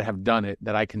that have done it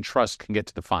that I can trust can get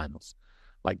to the finals?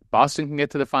 Like Boston can get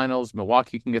to the finals,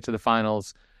 Milwaukee can get to the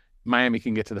finals, Miami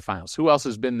can get to the finals. Who else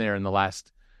has been there in the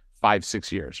last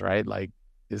 5-6 years, right? Like,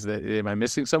 am I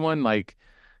missing someone? Like,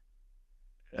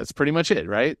 that's pretty much it,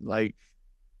 right? Like,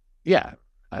 yeah,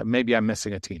 maybe I'm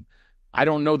missing a team. I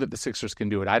don't know that the Sixers can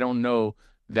do it. I don't know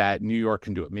that New York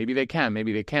can do it. Maybe they can,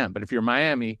 maybe they can't. But if you're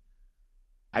Miami,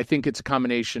 I think it's a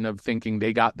combination of thinking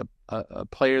they got a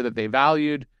player that they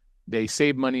valued, they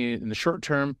saved money in the short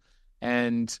term,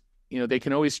 and they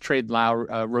can always trade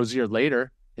Rozier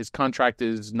later. His contract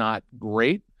is not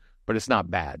great, but it's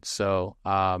not bad. So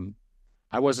I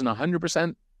wasn't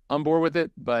 100% on board with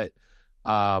it, but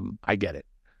I get it.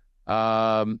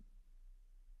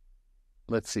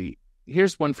 Let's see.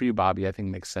 Here's one for you, Bobby. I think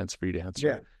makes sense for you to answer.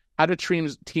 Yeah. How do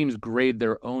teams grade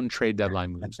their own trade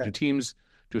deadline moves? Do teams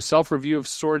do a self-review of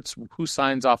sorts? Who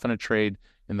signs off on a trade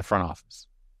in the front office?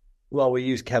 Well, we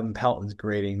use Kevin Pelton's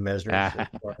grading measures.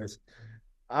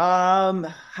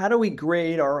 How do we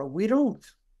grade we don't,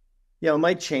 it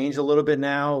might change a little bit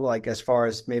now, like as far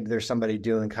as maybe there's somebody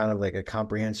doing kind of like a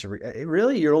comprehensive,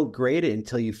 really you don't grade it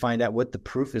until you find out what the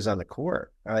proof is on the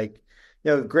court. Like,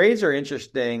 grades are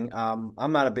interesting. I'm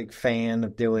not a big fan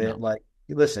of doing it. Like,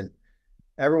 listen,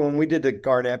 when we did the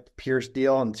Garnett Pierce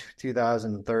deal in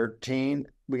 2013,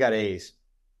 we got A's,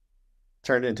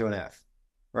 turned into an F,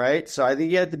 right? So I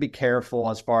think you have to be careful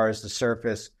as far as the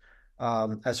surface,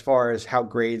 as far as how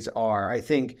grades are. I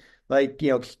think like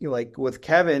with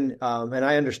Kevin, and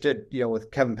I understood, with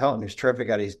Kevin Pelton, who's terrific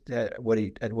at what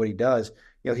he does.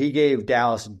 He gave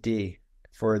Dallas a D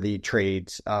for the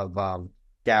trades of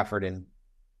Gafford, and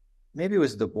maybe it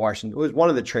was the Washington. It was one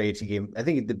of the trades he gave. I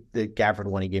think the Gafford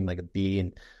one he gave him like a B,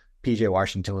 and PJ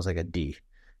Washington was like a D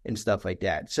and stuff like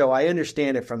that. So I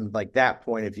understand it from like that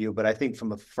point of view, but I think from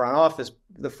the front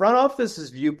office's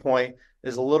viewpoint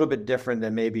is a little bit different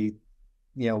than maybe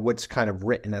what's kind of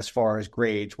written as far as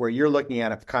grades, where you're looking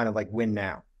at it kind of like win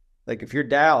now. Like if you're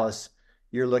Dallas,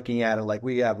 you're looking at it like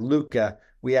we have Luka,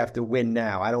 we have to win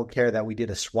now. I don't care that we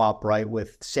did a swap right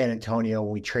with San Antonio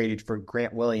when we traded for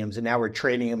Grant Williams, and now we're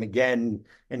trading him again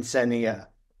and sending a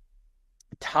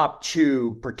top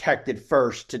 2 protected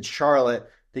first to Charlotte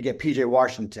to get PJ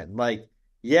Washington. Like,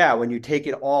 yeah, when you take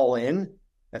it all in,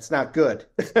 that's not good,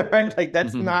 right? Like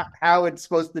that's not how it's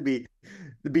supposed to be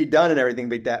done and everything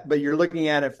like that. But you're looking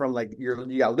at it from like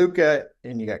you got Luka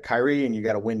and you got Kyrie and you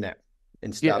got to win that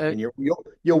and stuff, and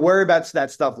you'll worry about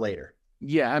that stuff later.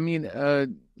 Yeah, I mean,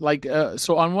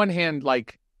 so on one hand,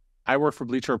 like I work for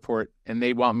Bleacher Report and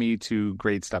they want me to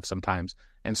grade stuff sometimes,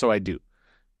 and so I do.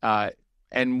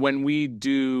 And when we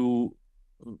do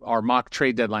our mock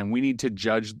trade deadline, we need to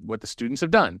judge what the students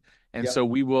have done, and so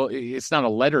we will. It's not a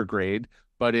letter grade,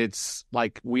 but it's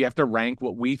like we have to rank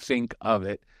what we think of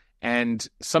it. And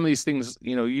some of these things,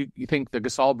 you think the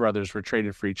Gasol brothers were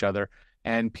traded for each other,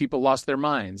 and people lost their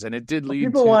minds, and it did lead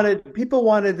people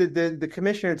wanted the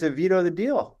commissioner to veto the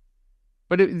deal.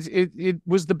 But it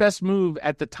was the best move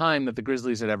at the time that the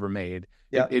Grizzlies had ever made.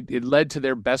 Yeah. It led to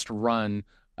their best run.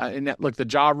 And look, the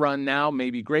Ja run now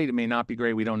may be great. It may not be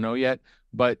great. We don't know yet.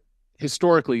 But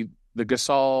historically, the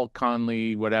Gasol,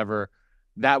 Conley, whatever,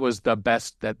 that was the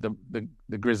best that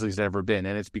the Grizzlies had ever been,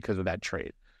 and it's because of that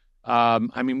trade.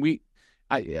 I mean,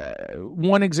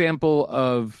 one example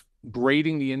of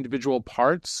grading the individual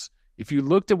parts, if you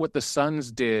looked at what the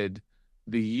Suns did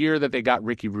the year that they got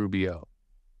Ricky Rubio,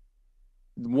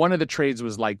 one of the trades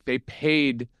was like they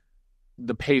paid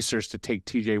the Pacers to take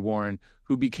TJ Warren,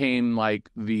 who became like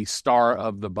the star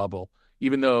of the bubble,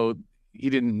 even though he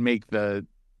didn't make the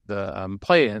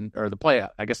play-in or the playout.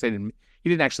 I guess he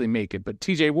didn't actually make it, but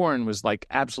TJ Warren was like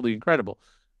absolutely incredible.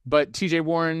 But TJ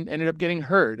Warren ended up getting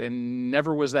hurt and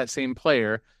never was that same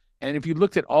player. And if you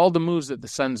looked at all the moves that the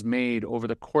Suns made over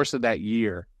the course of that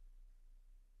year,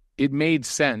 it made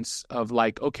sense of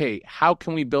like, okay, how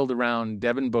can we build around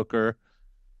Devin Booker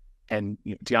and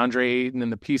DeAndre Ayton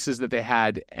and the pieces that they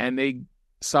had? And they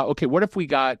saw, okay, what if we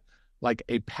got like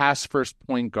a pass first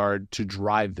point guard to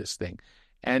drive this thing?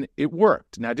 And it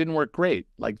worked. Now it didn't work great.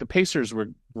 Like the Pacers were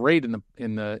great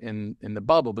in the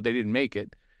bubble, but they didn't make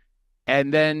it.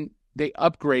 And then they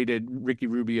upgraded Ricky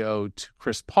Rubio to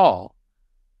Chris Paul,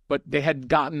 but they had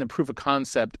gotten the proof of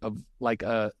concept of like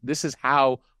this is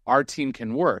how our team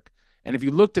can work. And if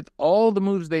you looked at all the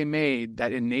moves they made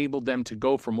that enabled them to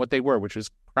go from what they were, which was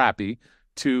crappy,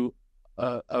 to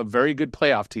a very good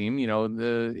playoff team,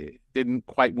 didn't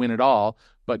quite win it all,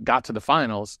 but got to the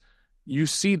finals. You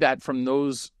see that from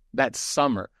that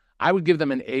summer. I would give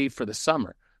them an A for the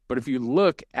summer. But if you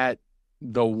look at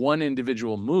the one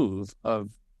individual move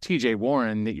of TJ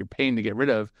Warren that you're paying to get rid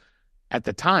of at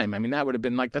the time, I mean, that would have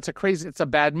been like, it's a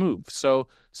bad move. So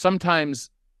sometimes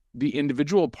the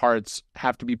individual parts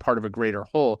have to be part of a greater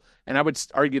whole. And I would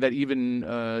argue that even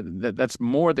that's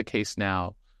more the case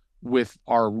now with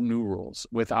our new rules,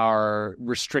 with our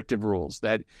restrictive rules,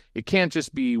 that it can't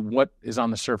just be what is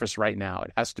on the surface right now.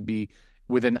 It has to be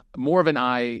with more of an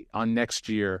eye on next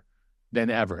year than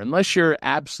ever. Unless you're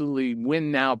absolutely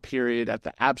win now period at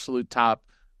the absolute top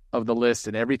of the list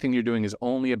and everything you're doing is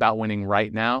only about winning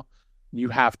right now, you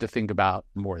have to think about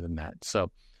more than that. So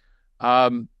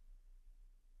how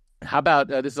about,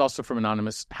 this is also from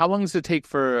Anonymous, how long does it take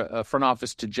for a front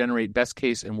office to generate best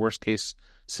case and worst case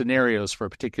scenarios for a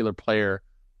particular player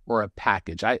or a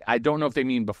package? I don't know if they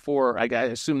mean before. I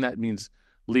assume that means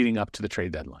leading up to the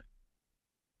trade deadline.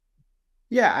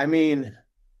 Yeah, I mean,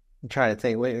 I'm trying to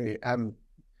think. Wait,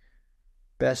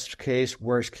 best case,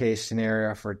 worst case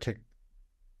scenario for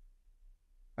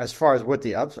as far as what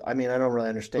the ups. I mean, I don't really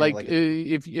understand.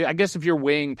 I guess if you're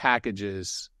weighing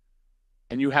packages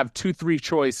and you have 2-3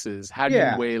 choices, how do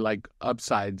you weigh like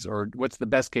upsides, or what's the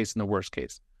best case and the worst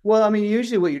case? Well, I mean,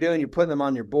 usually what you're doing, you're putting them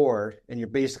on your board and you're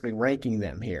basically ranking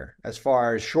them here as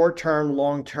far as short term,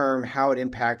 long term, how it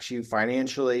impacts you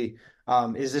financially.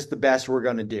 Is this the best we're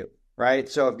going to do? Right.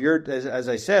 So if you're, as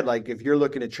I said, like if you're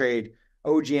looking to trade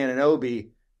OG Anunoby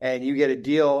and you get a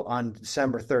deal on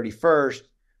December 31st,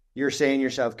 you're saying to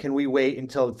yourself, can we wait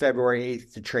until February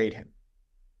 8th to trade him?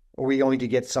 Or are we going to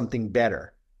get something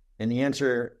better? And the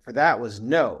answer for that was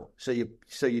no. So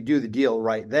you do the deal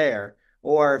right there.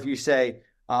 Or if you say,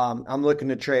 I'm looking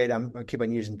to trade, I keep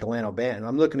on using Delano Banton.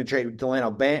 I'm looking to trade Delano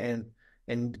Banton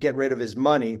and get rid of his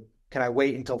money. Can I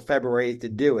wait until February 8th to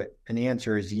do it? And the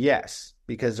answer is yes,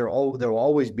 because there will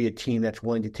always be a team that's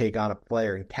willing to take on a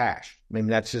player in cash. I mean,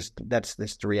 that's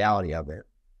the reality of it.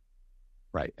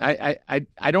 Right.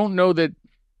 I don't know that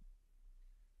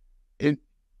it.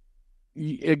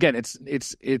 Again,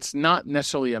 it's not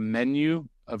necessarily a menu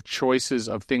of choices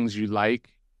of things you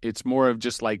like. It's more of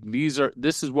just like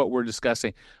this is what we're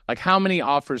discussing. Like, how many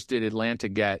offers did Atlanta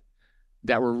get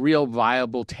that were real,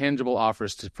 viable, tangible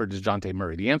offers for DeJounte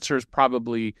Murray? The answer is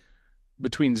probably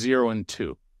between 0 and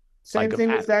 2. Same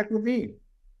thing with Zach LaVine.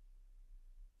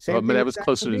 But that was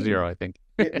closer to 0, I think.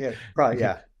 Yeah, probably,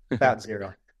 about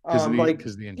 0.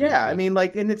 Because the injury. Yeah, I mean,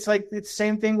 like, and it's like it's the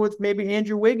same thing with maybe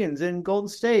Andrew Wiggins in Golden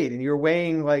State, and you're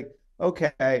weighing like,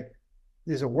 okay,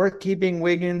 is it worth keeping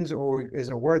Wiggins or is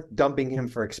it worth dumping him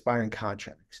for expiring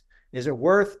contracts? Is it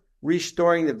worth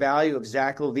restoring the value of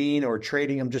Zach LaVine or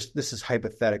trading him? This is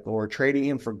hypothetical, or trading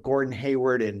him for Gordon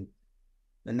Hayward and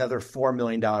another $4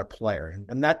 million player,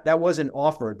 and that wasn't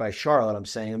offered by Charlotte. I'm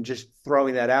saying, I'm just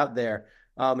throwing that out there.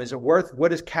 Is it worth?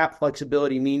 What does cap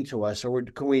flexibility mean to us, or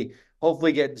can we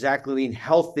hopefully get Zach LaVine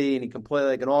healthy and he can play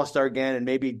like an all-star again, and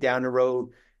maybe down the road,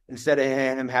 instead of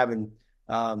him having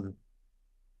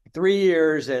 3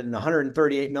 years and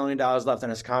 $138 million left on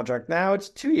his contract, now it's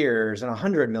 2 years and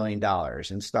 $100 million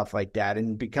and stuff like that,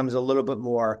 and becomes a little bit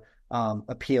more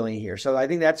appealing here. So I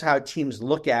think that's how teams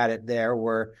look at it there,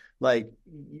 where like,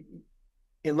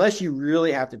 unless you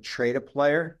really have to trade a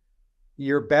player,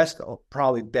 your best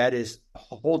probably bet is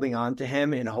holding on to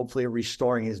him and hopefully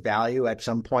restoring his value at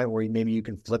some point where maybe you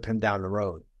can flip him down the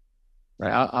road.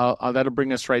 Right. That'll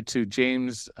bring us right to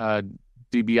James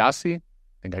DiBiase. I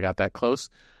think I got that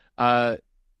close.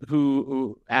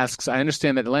 Who asks, I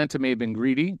understand that Atlanta may have been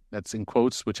greedy. That's in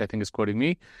quotes, which I think is quoting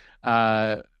me.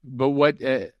 But what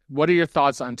are your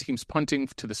thoughts on teams punting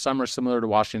to the summer, similar to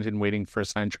Washington, waiting for a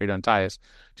sign trade on Tyus?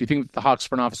 Do you think the Hawks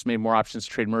front office made more options to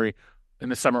trade Murray in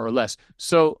the summer or less?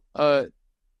 So I'm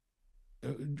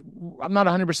not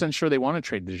 100% sure they want to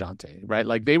trade DeJounte, right?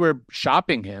 Like, they were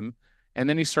shopping him, and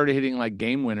then he started hitting like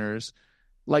game winners.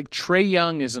 Like, Trae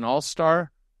Young is an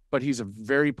all-star, but he's a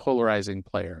very polarizing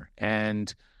player,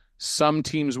 and some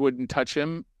teams wouldn't touch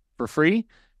him for free,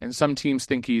 and some teams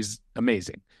think he's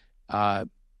amazing.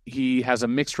 He has a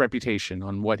mixed reputation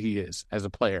on what he is as a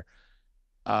player.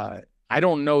 I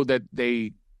don't know that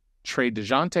they trade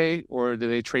DeJounte or do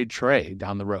they trade Trey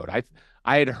down the road?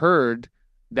 I had heard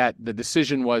that the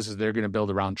decision was they're going to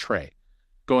build around Trey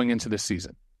going into the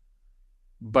season.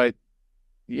 But,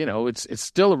 it's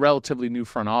still a relatively new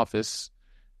front office.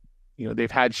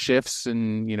 They've had shifts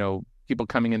and, people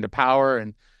coming into power,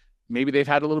 and maybe they've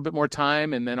had a little bit more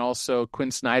time. And then also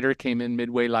Quinn Snyder came in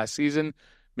midway last season.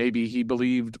 Maybe he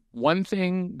believed one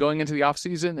thing going into the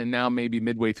offseason, and now maybe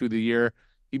midway through the year,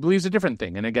 he believes a different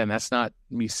thing. And again, that's not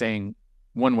me saying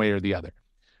one way or the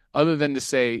other than to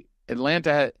say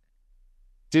Atlanta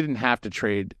didn't have to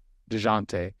trade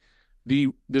DeJounte.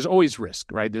 There's always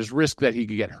risk, right? There's risk that he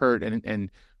could get hurt, and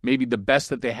maybe the best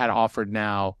that they had offered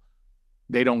now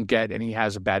they don't get, and he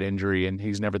has a bad injury, and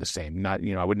he's never the same. Not,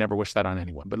 I would never wish that on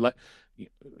anyone. But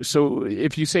so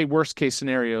if you say worst case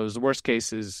scenarios, the worst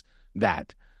case is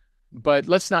that. But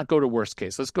let's not go to worst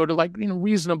case. Let's go to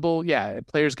reasonable. Yeah,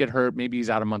 players get hurt. Maybe he's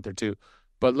out a month or two.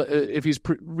 But if he's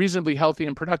reasonably healthy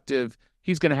and productive,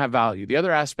 he's going to have value. The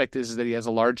other aspect is that he has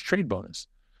a large trade bonus,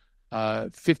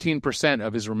 15%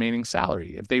 of his remaining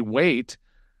salary. If they wait,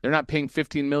 they're not paying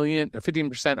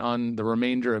 15% on the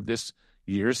remainder of this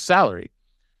year's salary.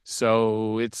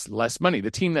 So it's less money. The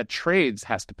team that trades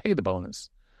has to pay the bonus.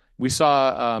 We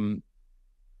saw, in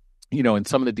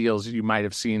some of the deals you might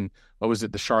have seen, what was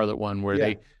it, the Charlotte one,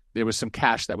 where there was some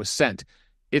cash that was sent.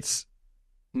 It's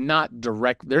not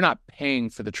direct. They're not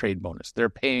paying for the trade bonus. They're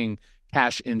paying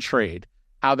cash in trade.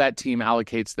 How that team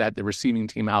allocates that, the receiving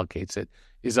team allocates it,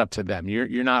 is up to them.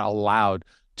 You're not allowed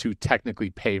to technically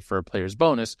pay for a player's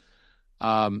bonus.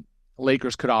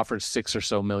 Lakers could offer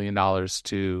 $6 million or so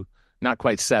to, not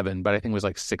quite 7, but I think it was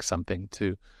like 6 something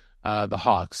to the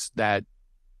Hawks that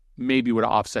maybe would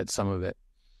offset some of it.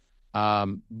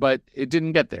 But it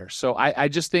didn't get there. So I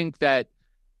just think that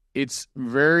it's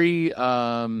very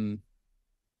the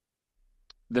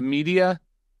media,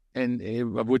 and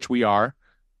of which we are,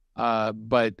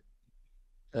 but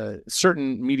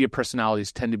certain media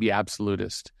personalities tend to be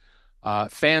absolutist.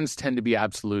 Fans tend to be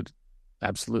absolute,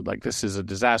 like this is a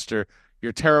disaster,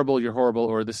 you're terrible, you're horrible,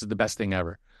 or this is the best thing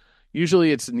ever.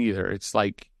 Usually it's neither. It's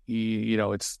like,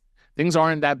 it's things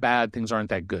aren't that bad, things aren't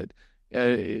that good.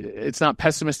 It's not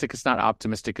pessimistic, it's not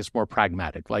optimistic, it's more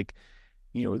pragmatic. Like,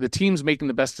 the team's making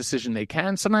the best decision they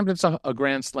can. Sometimes it's a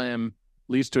grand slam,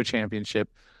 leads to a championship.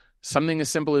 Something as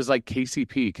simple as like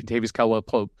KCP, Kentavious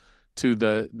Caldwell-Pope, to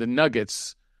the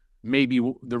Nuggets, maybe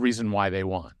the reason why they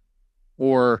won.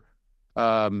 Or,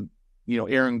 Aaron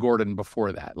Gordon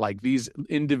before that. Like these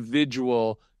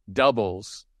individual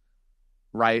doubles,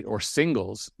 right, or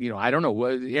singles. I don't know.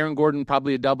 Aaron Gordon,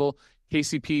 probably a double.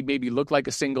 KCP maybe looked like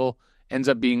a single, ends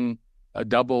up being a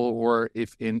double, or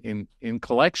if in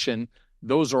collection,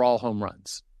 those are all home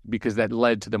runs because that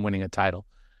led to them winning a title.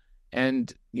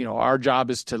 And, our job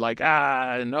is to make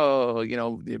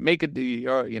it,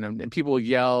 and people will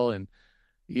yell, and,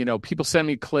 people send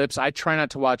me clips. I try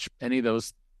not to watch any of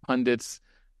those pundits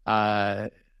or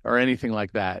anything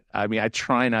like that. I mean, I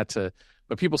try not to,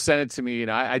 but people send it to me.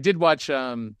 I did watch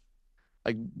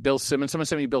like Bill Simmons. Someone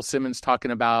sent me Bill Simmons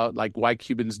talking about like why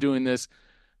Cuban's doing this,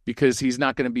 because he's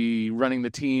not going to be running the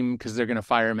team because they're going to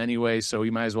fire him anyway. So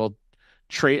he might as well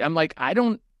trade. I'm like,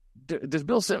 does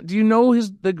Bill Simmons, do you know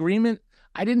the agreement?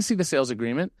 I didn't see the sales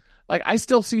agreement. Like, I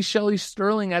still see Shelley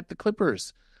Sterling at the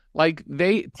Clippers. Like,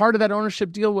 part of that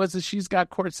ownership deal was that she's got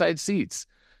courtside seats.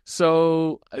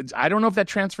 So I don't know if that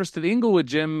transfers to the Inglewood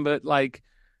gym, but like,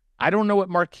 I don't know what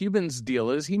Mark Cuban's deal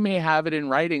is. He may have it in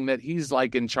writing that he's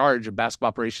like in charge of basketball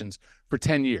operations for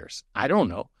 10 years. I don't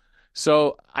know.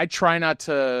 So I try not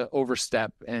to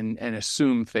overstep and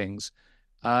assume things.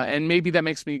 And maybe that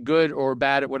makes me good or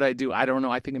bad at what I do. I don't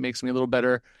know. I think it makes me a little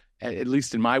better, at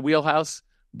least in my wheelhouse.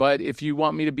 But if you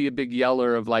want me to be a big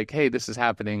yeller of like, hey, this is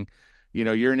happening,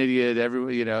 you're an idiot.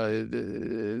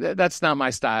 That's not my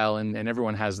style. And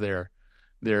everyone has their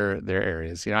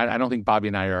areas. I don't think Bobby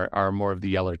and I are more of the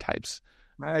yeller types.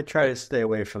 I try to stay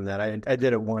away from that. I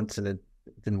did it once and it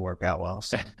didn't work out well.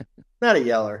 So. Not a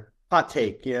yeller. Hot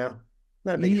take,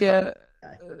 Not a big guy.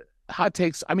 Hot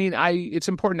takes. I mean, it's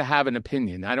important to have an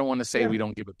opinion. I don't want to say we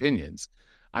don't give opinions.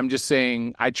 I'm just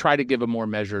saying I try to give a more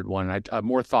measured one, a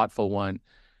more thoughtful one,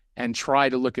 and try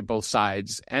to look at both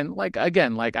sides. And I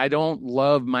don't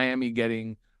love Miami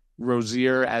getting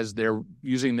Rozier as they're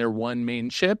using their one main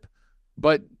chip,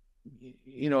 but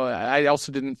I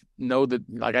also didn't know that.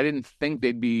 I didn't think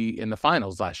they'd be in the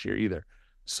finals last year either.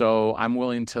 So I'm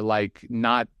willing to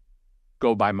not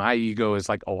go by my ego as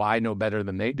like, oh, I know better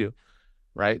than they do,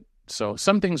 right? So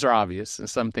some things are obvious and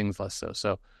some things less so.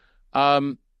 So,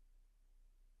 all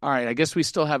right, I guess we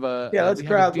still have let's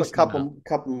grab a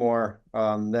couple more.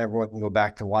 Then everyone can go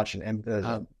back to watching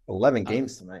 11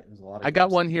 games tonight. It was a lot of I got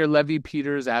games. one here. Levy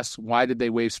Peters asks, why did they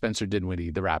waive Spencer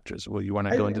Dinwiddie, the Raptors? Well, you want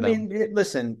to go into that?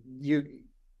 Listen,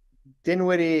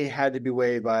 Dinwiddie had to be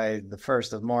waived by the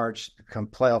 1st of March to become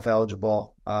playoff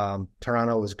eligible.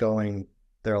 Toronto was going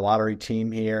their lottery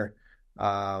team here.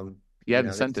 He had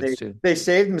incentives too. They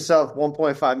saved himself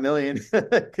 $1.5 million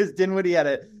because Dinwiddie had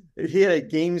a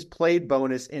games played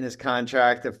bonus in his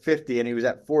contract of 50, and he was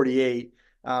at 48.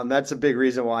 That's a big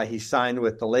reason why he signed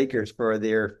with the Lakers for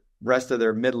their rest of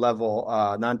their mid-level,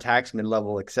 non-tax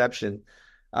mid-level exception.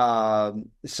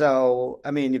 So,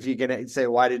 I mean, if you can say,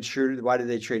 why did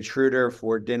they trade Schroeder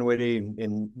for Dinwiddie?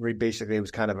 And basically it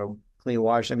was kind of a clean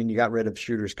wash. I mean, you got rid of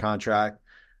Schroeder's contract.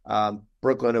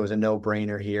 Brooklyn, it was a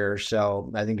no-brainer here.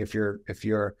 So I think if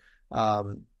you're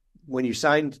when you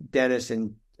signed Dennis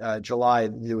in July,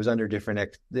 it was under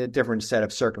different set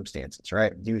of circumstances,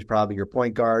 right? He was probably your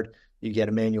point guard. You get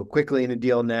Emmanuel Quickly in a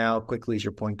deal now. Quickly is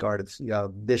your point guard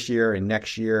this year and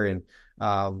next year, and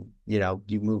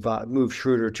you move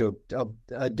Schroeder to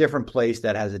a different place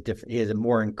that he has a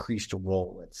more increased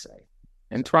role, let's say.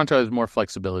 And Toronto has more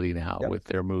flexibility now with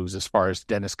their moves as far as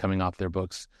Dennis coming off their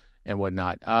books and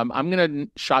whatnot. I'm going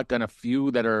to shotgun a few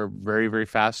that are very, very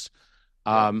fast.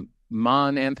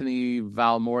 Mon Anthony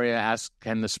Valmoria asks,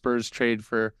 can the Spurs trade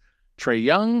for Trae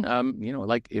Young?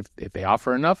 Like if they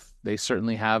offer enough, they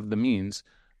certainly have the means.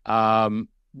 Rian,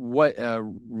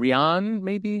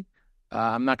 maybe?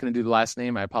 I'm not going to do the last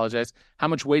name. I apologize. How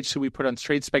much weight should we put on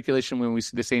trade speculation when we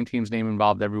see the same team's name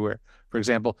involved everywhere? For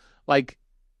example, like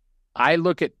I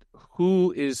look at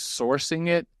who is sourcing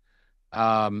it.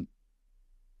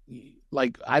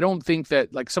 Like I don't think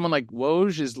that like someone like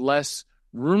Woj is less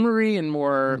rumory and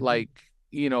more like,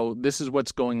 this is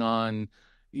what's going on.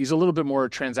 He's a little bit more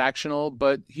transactional,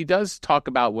 but he does talk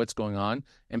about what's going on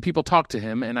and people talk to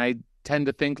him. And I tend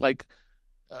to think like,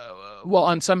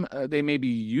 on some, they may be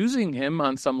using him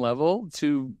on some level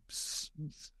to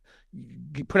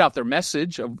put out their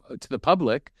message to the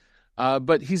public,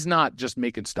 but he's not just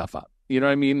making stuff up. You know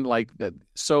what I mean? Like that.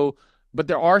 So, but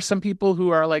there are some people who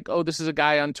are like, oh, this is a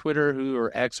guy on Twitter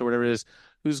or X or whatever it is,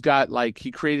 who's got like,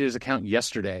 he created his account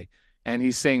yesterday and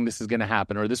he's saying this is going to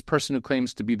happen, or this person who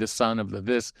claims to be the son of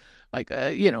this, like,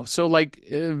 so like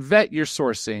vet your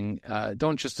sourcing.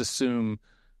 Don't just assume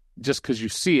just because you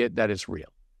see it that it's real.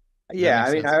 Yeah,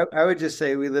 I mean, I would just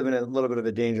say we live in a little bit of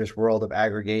a dangerous world of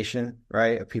aggregation,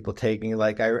 right? Of people taking,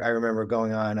 like, I remember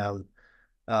going on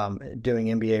doing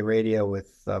NBA radio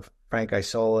with Frank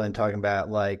Isola and talking about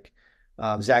like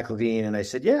Zach LaVine, and I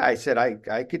said,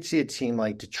 I could see a team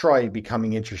like Detroit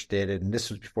becoming interested, and this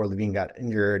was before LaVine got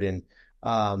injured, and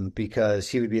because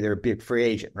he would be their big free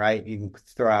agent, right? You can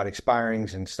throw out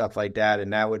expirings and stuff like that,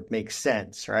 and that would make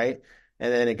sense, right?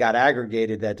 And then it got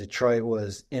aggregated that Detroit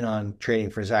was in on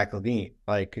trading for Zach LaVine.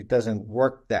 Like, it doesn't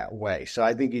work that way. So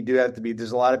I think you do have to be,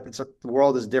 the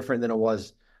world is different than it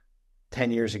was 10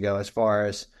 years ago as far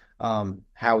as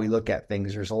how we look at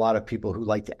things. There's a lot of people who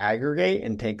like to aggregate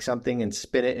and take something and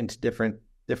spin it into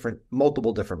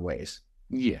multiple different ways.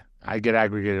 Yeah, I get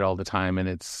aggregated all the time. And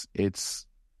it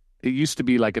used to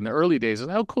be like in the early days,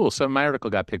 oh, cool. So my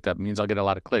article got picked up. It means I'll get a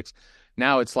lot of clicks.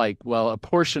 Now it's like, well, a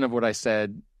portion of what I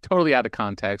said totally out of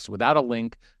context, without a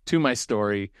link to my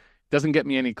story, doesn't get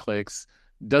me any clicks,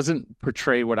 doesn't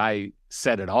portray what I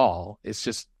said at all. It's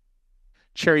just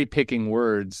cherry picking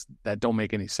words that don't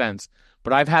make any sense.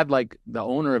 But I've had like the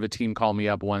owner of a team call me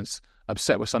up once,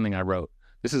 upset with something I wrote.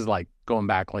 This is like going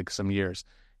back like some years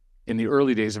in the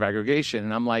early days of aggregation.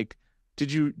 And I'm like,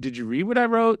 did you read what I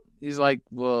wrote? He's like,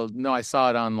 well, no, I saw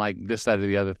it on like this, that, or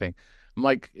the other thing. I'm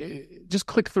like, just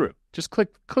click through, just click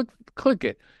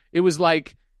it. It was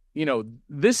like,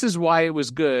 this is why it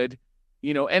was good,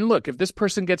 and look, if this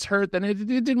person gets hurt, then it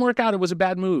didn't work out. It was a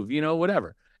bad move,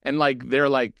 whatever. And like, they're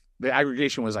like, the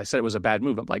aggregation was, I said it was a bad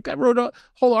move. I'm like, I wrote a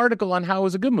whole article on how it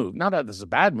was a good move. Not that this is a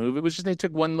bad move. It was just, they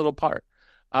took one little part.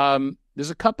 There's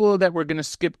a couple that we're going to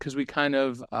skip because we kind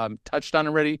of touched on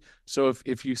already. So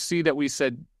if you see that we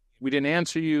said we didn't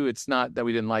answer you, it's not that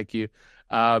we didn't like you.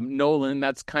 Nolan,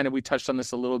 that's kind of, we touched on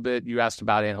this a little bit. You asked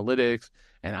about analytics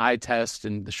and eye test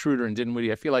and the Schroeder and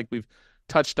Dinwiddie. I feel like we've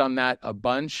touched on that a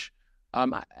bunch.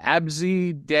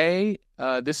 Abzi Day,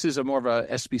 this is more of a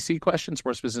SBC question,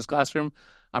 Sports Business Classroom.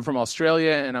 I'm from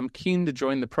Australia and I'm keen to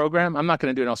join the program. I'm not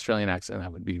going to do an Australian accent.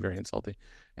 That would be very insulting.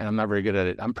 And I'm not very good at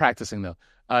it. I'm practicing though.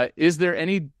 Is there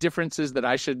any differences that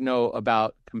I should know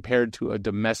about compared to a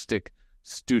domestic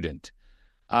student?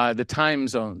 The time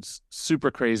zones,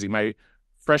 super crazy. My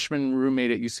freshman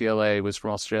roommate at UCLA was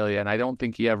from Australia, and I don't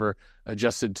think he ever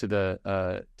adjusted to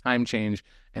the time change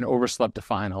and overslept a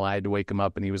final. I had to wake him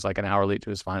up, and he was like an hour late to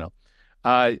his final.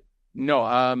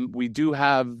 No, we do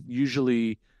have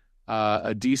usually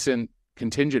a decent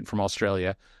contingent from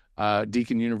Australia.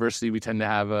 Deakin University, we tend to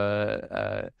have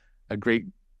a great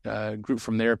group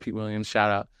from there. Pete Williams,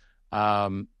 shout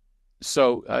out.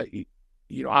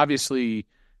 Obviously,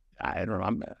 I don't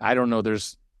know. I don't know.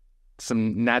 There's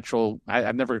some natural.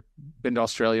 I've never been to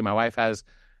Australia. My wife has.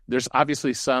 There's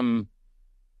obviously some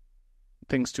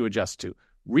things to adjust to.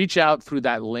 Reach out through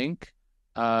that link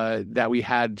that we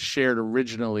had shared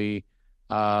originally.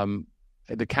 The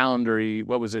calendar.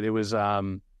 What was it? It was. I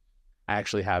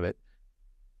actually have it.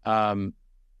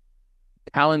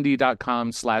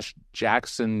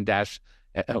 Calendly.com/Jackson dash.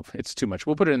 Oh, it's too much.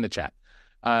 We'll put it in the chat.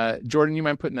 Jordan, you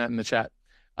mind putting that in the chat?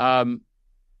 I'm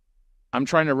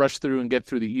trying to rush through and get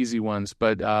through the easy ones,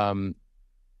 but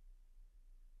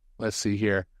let's see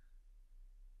here.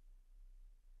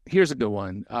 Here's a good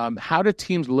one. How do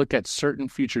teams look at certain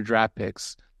future draft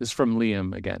picks? This is from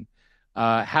Liam again.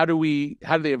 How do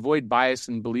they avoid bias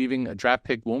in believing a draft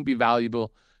pick won't be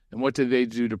valuable? And what do they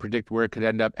do to predict where it could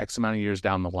end up X amount of years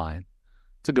down the line?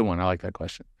 It's a good one. I like that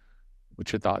question.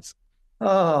 What's your thoughts?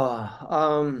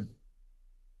 I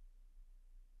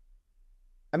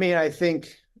mean, I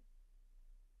think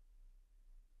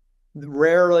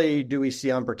rarely do we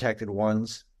see unprotected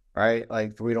ones, right?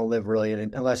 Like we don't live really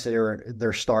unless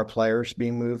they're star players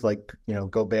being moved, like,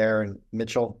 Gobert and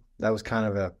Mitchell. That was kind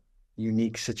of a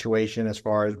unique situation as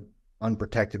far as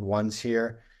unprotected ones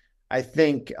here. I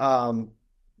think, I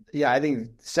think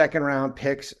second round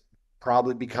picks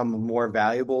probably become more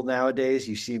valuable nowadays.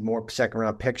 You see more second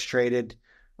round picks traded.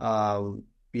 I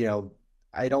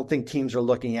don't think teams are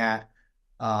looking at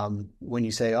when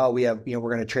you say, oh, we're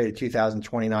going to trade a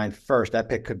 2029 first, that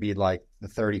pick could be like the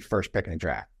 31st pick in the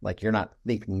draft. Like you're not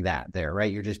thinking that there,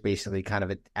 right? You're just basically kind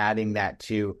of adding that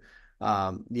to,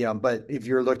 but if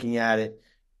you're looking at it,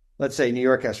 let's say New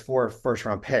York has 4 first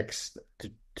round picks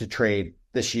to trade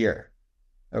this year.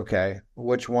 Okay.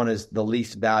 Which one is the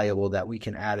least valuable that we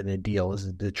can add in a deal? Is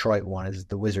it the Detroit one? Is it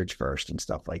the Wizards first and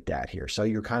stuff like that here? So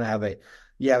you kind of have a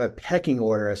pecking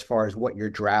order as far as what your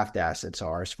draft assets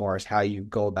are, as far as how you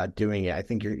go about doing it. I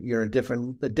think you're in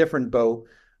a different boat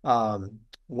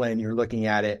when you're looking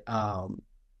at it.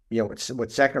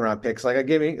 With second round picks. Like I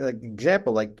give you like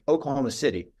example, like Oklahoma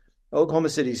City. Oklahoma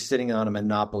City's sitting on a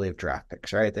monopoly of draft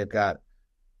picks, right? They've got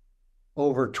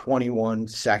over 21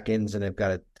 seconds and they've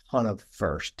got a ton of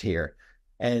first here.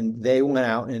 And they went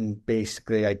out and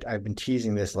basically, I've been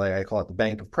teasing this, like I call it the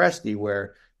Bank of Presti,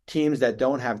 where teams that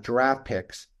don't have draft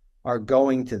picks are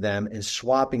going to them and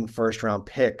swapping first round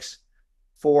picks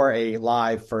for a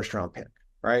live first round pick,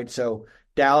 right? So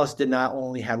Dallas did not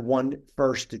only have one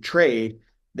first to trade,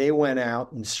 they went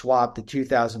out and swapped the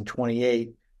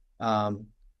 2028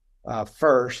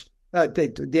 first.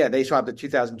 They swapped the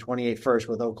 2028 first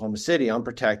with Oklahoma City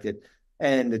unprotected.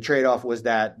 And the trade-off was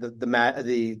that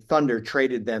the Thunder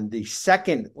traded them the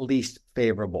second least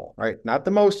favorable, right? Not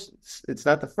the most, it's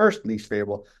not the first least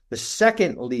favorable, the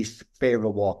second least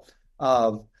favorable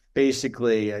of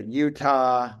basically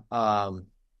Utah,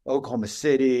 Oklahoma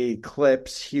City,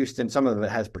 Clips, Houston. Some of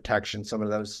it has protection, some of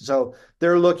those. So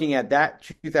they're looking at that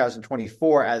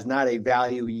 2024 as not a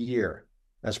value year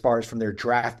as far as from their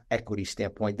draft equity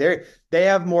standpoint. They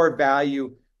have more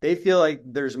value. They feel like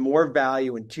there's more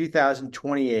value in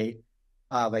 2028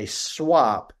 of a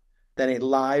swap than a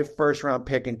live first-round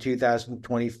pick in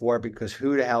 2024, because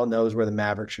who the hell knows where the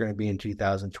Mavericks are going to be in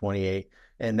 2028.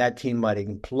 And that team might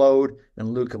implode,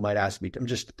 and Luka might ask to be – I'm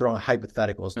just throwing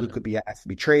hypotheticals. Luka could be asked to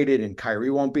be traded, and Kyrie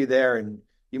won't be there, and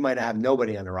you might have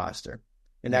nobody on the roster.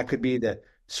 And that could be the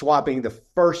swapping the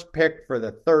first pick for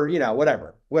the third,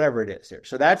 whatever it is here.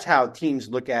 So that's how teams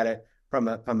look at it from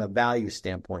a value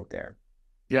standpoint there.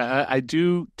 Yeah, I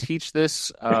do teach this.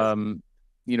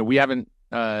 We haven't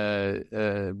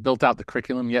built out the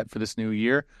curriculum yet for this new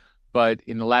year, but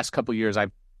in the last couple of years,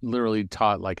 I've literally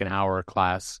taught like an hour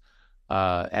class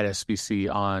at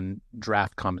SBC on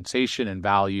draft compensation and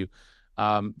value.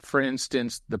 For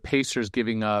instance, the Pacers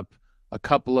giving up a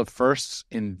couple of firsts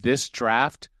in this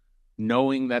draft,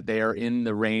 knowing that they are in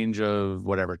the range of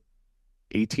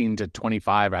 18 to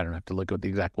 25. I don't have to look at the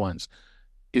exact ones.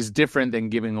 Is different than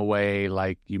giving away,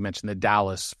 like you mentioned, the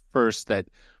Dallas first that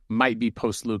might be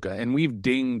post Luka. And we've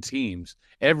dinged teams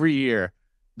every year.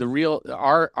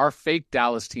 Our fake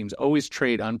Dallas teams always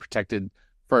trade unprotected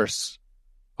firsts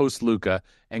post Luka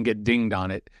and get dinged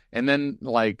on it. And then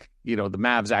the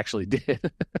Mavs actually did.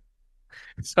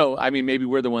 So, I mean, maybe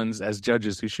we're the ones as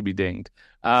judges who should be dinged.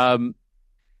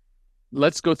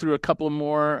 Let's go through a couple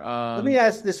more. Let me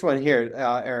ask this one here,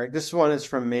 Eric. This one is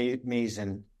from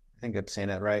Mason. I think I'm saying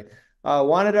that right.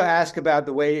 Wanted to ask about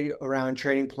the way around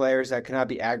trading players that cannot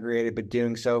be aggregated, but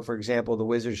doing so. For example, the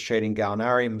Wizards trading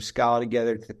Gallinari and Muscala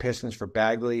together to the Pistons for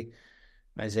Bagley,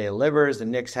 Isaiah Livers, the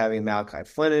Knicks having Malachi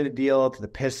Flynn in a deal to the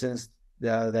Pistons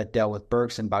that dealt with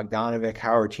Burks and Bogdanovic.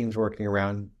 How are teams working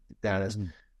around that? Is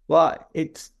well,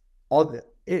 it's all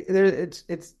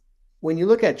it's when you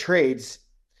look at trades,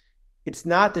 it's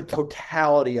not the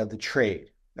totality of the trade.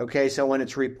 Okay, so when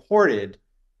it's reported,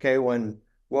 okay, when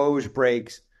Woj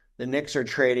breaks, the Knicks are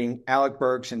trading Alec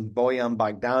Burks and Bojan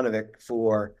Bogdanovic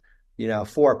for,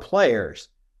 4 players.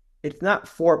 It's not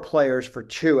 4 players for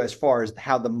 2 as far as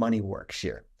how the money works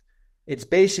here. It's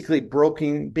basically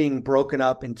being broken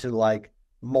up into like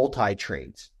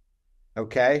multi-trades.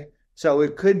 Okay. So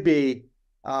it could be,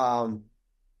 2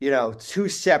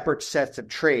 separate sets of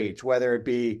trades, whether it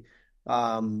be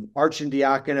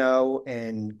Arcidiacono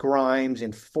and Grimes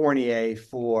and Fournier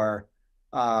for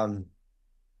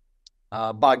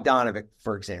Bogdanovic,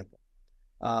 for example.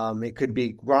 It could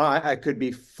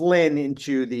be Flynn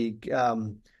into the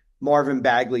Marvin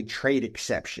Bagley trade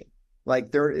exception.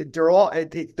 Like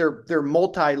they're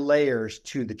multi layers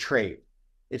to the trade.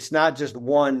 It's not just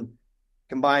one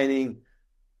combining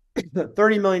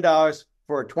 $30 million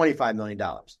for $25 million.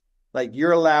 Like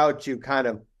you're allowed to kind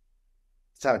of,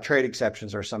 it's how trade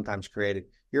exceptions are sometimes created.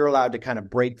 You're allowed to kind of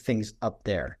break things up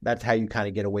there. That's how you kind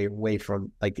of get away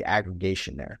from like the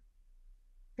aggregation there.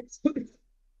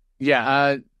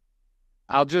 Yeah,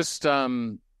 I'll just let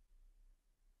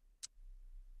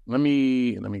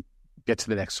me get to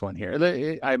the next one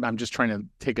here. I'm just trying to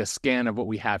take a scan of what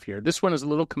we have here. This one is a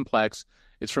little complex.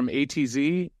 It's from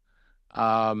ATZ,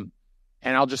 and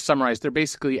I'll just summarize. They're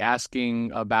basically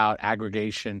asking about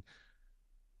aggregation.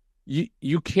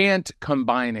 You can't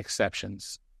combine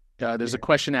exceptions. There's a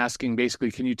question asking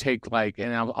basically, can you take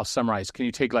and I'll summarize. Can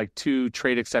you take 2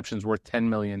 trade exceptions worth $10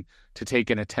 million to take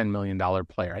in a $10 million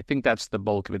player? I think that's the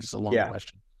bulk of it. It's a long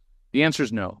question. The answer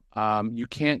is no. You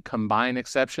can't combine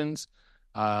exceptions.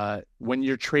 When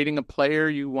you're trading a player,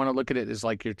 you want to look at it as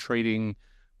like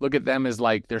look at them as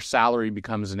like their salary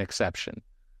becomes an exception,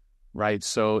 right?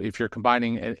 So if you're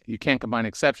combining, you can't combine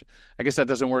exception. I guess that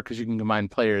doesn't work because you can combine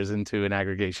players into an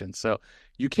aggregation. So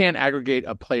you can't aggregate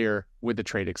a player with a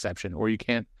trade exception, or you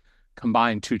can't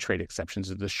combine 2 trade exceptions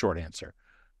is the short answer.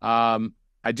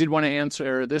 I did want to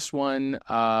answer this one.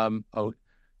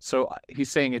 So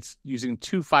he's saying it's using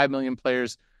 2 $5 million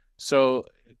players. So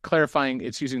clarifying,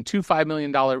 it's using 2 $5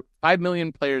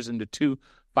 million players into 2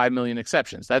 $5 million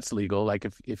exceptions. That's legal. Like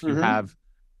if you have,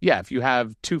 if you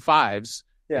have 2 5s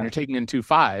and you're taking in 2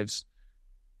 5s,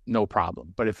 no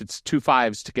problem. But if it's 2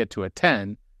 5s to get to a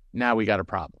 10, now we got a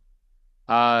problem.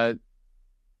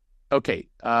 Okay.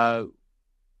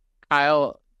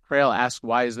 Kyle Crail asked,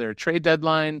 why is there a trade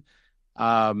deadline?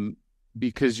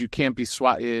 Because you can't be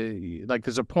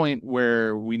there's a point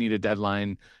where we need a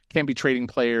deadline. Can't be trading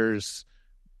players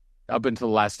up until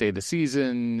the last day of the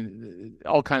season,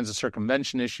 all kinds of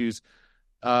circumvention issues.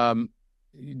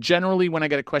 Generally, when I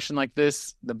get a question like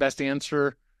this, the best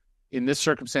answer in this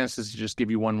circumstance is to just give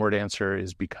you one word answer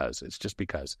is because. It's just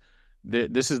because.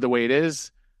 This is the way it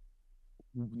is.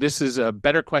 This is a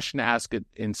better question to ask it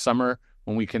in summer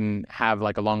when we can have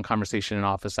like a long conversation in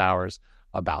office hours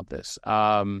about this.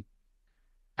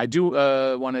 I do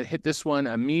want to hit this one.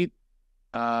 Amit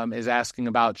is asking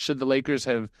about, should the Lakers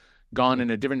have gone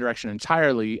in a different direction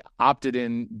entirely, opted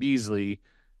in Beasley?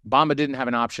 Bamba didn't have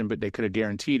an option, but they could have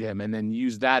guaranteed him and then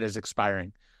used that as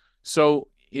expiring. So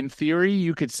in theory,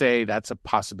 you could say that's a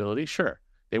possibility. Sure,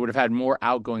 they would have had more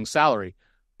outgoing salary.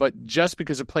 But just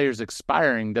because a player's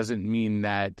expiring doesn't mean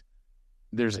that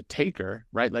there's a taker,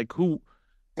 right? Like who?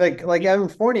 Like Evan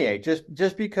Fournier,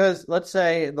 just because, let's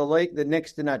say the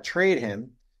Knicks did not trade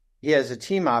him, he has a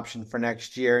team option for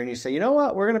next year, and you say, you know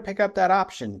what, we're going to pick up that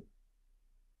option.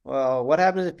 Well, what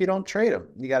happens if you don't trade him?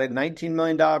 You got a $19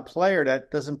 million player that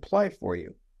doesn't play for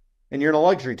you, and you're in a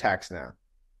luxury tax now.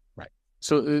 Right.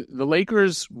 So the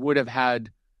Lakers would have had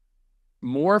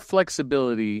more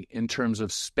flexibility in terms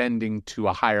of spending to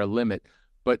a higher limit,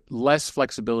 but less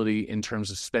flexibility in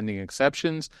terms of spending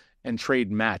exceptions and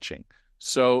trade matching.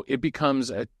 So it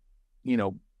becomes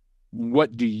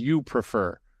what do you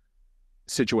prefer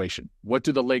situation? What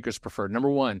do the Lakers prefer? Number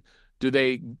one, do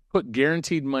they put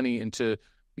guaranteed money into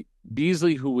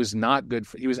Beasley, who was not good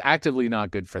he was actively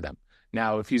not good for them.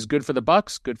 Now, if he's good for the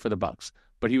Bucks, good for the Bucks,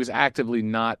 but he was actively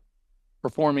not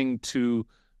performing to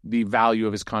the value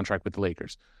of his contract with the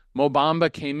Lakers. Mo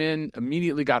Bamba came in,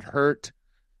 immediately got hurt.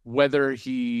 Whether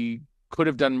he could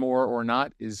have done more or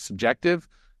not is subjective.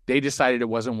 They decided it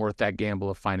wasn't worth that gamble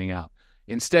of finding out.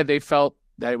 Instead, they felt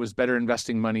that it was better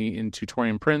investing money into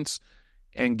Taurean Prince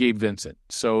and Gabe Vincent.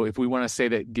 So if we want to say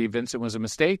that Gabe Vincent was a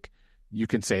mistake, you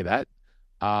can say that.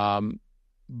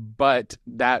 But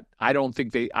that I don't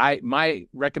think my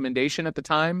recommendation at the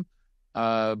time,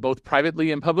 both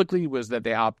privately and publicly, was that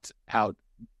they opt out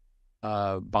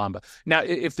Bamba. Now,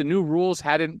 if the new rules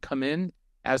hadn't come in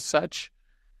as such,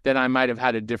 then I might have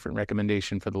had a different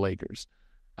recommendation for the Lakers.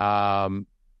 All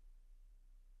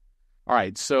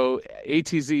right, so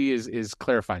ATZ is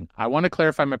clarifying. I want to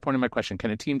clarify my point of my question.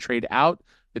 Can a team trade out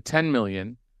the $10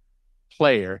 million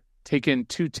player, take in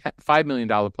two $5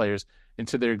 million players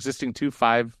into their existing two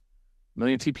 $5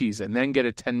 million TPs, and then get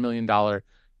a $10 million,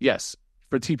 yes,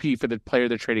 for TP for the player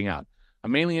they're trading out?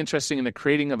 I'm mainly interested in the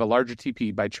creating of a larger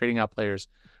TP by trading out players.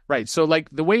 Right, so like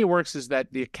the way it works is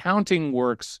that the accounting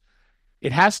works,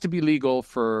 it has to be legal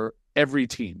for every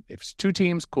team. If it's 2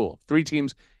 teams, cool. 3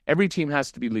 teams, every team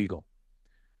has to be legal.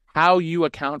 How you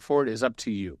account for it is up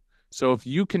to you. So if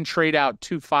you can trade out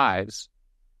 2 5s,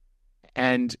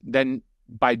 and then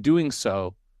by doing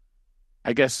so,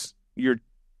 I guess you're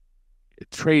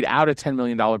trade out a $10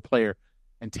 million player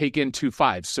and take in 2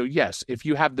 5s. So yes, if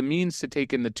you have the means to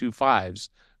take in the 2 5s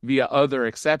via other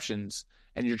exceptions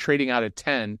and you're trading out a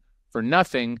 10 for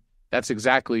nothing, that's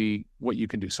exactly what you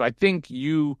can do. So I think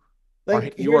you are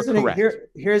correct.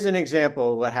 Here's an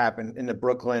example of what happened in the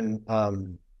Brooklyn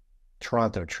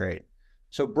Toronto trade.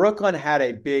 So Brooklyn had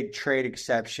a big trade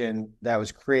exception that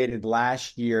was created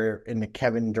last year in the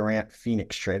Kevin Durant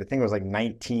Phoenix trade. I think it was like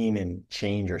 19 and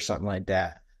change or something like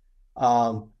that.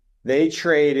 They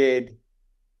traded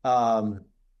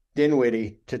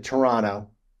Dinwiddie to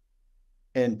Toronto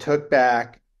and took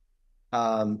back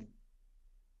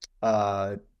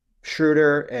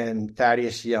Schroeder and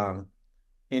Thaddeus Young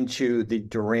into the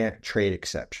Durant trade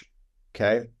exception.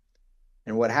 Okay.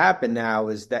 And what happened now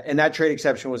is that, and that trade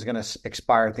exception was going to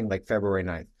expire, I think, like February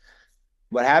 9th.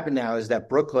 What happened now is that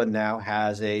Brooklyn now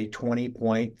has a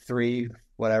 $20.3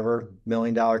 whatever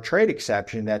million trade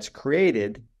exception that's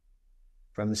created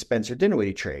from the Spencer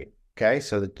Dinwiddie trade. Okay.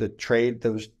 So the trade,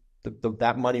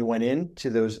 that money went into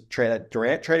that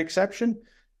Durant trade exception.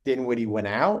 Dinwiddie went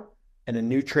out, and a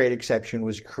new trade exception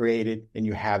was created, and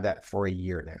you have that for a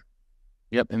year now.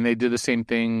 Yep. And they did the same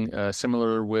thing,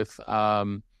 similar with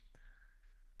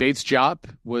Bates Diop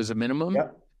was a minimum.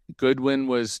 Yep. Goodwin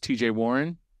was TJ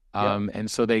Warren.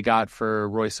 And so they got for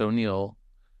Royce O'Neal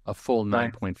a full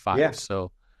 9.5. Yeah.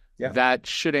 So that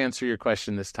should answer your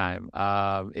question this time.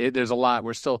 There's a lot.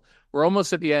 We're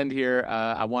almost at the end here.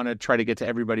 I want to try to get to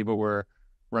everybody, but we're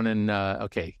running.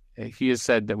 Okay. He has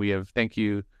said that thank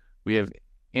you. We have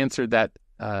answered that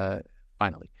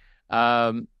finally.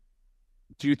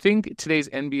 Do you think today's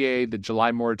NBA, the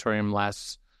July moratorium,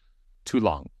 lasts too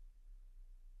long?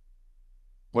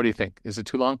 What do you think? Is it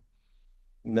too long?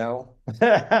 No.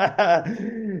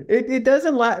 It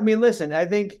doesn't last. I mean, listen, I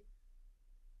think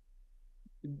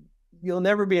you'll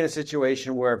never be in a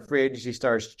situation where free agency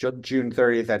starts June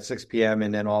 30th at 6 p.m.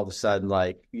 and then all of a sudden,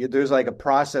 there's like a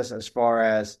process as far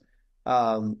as,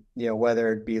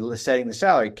 whether it be setting the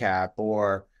salary cap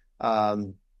or,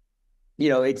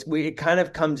 it kind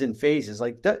of comes in phases.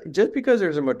 Like just because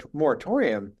there's a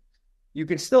moratorium, you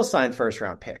can still sign first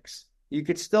round picks. You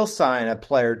could still sign a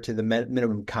player to the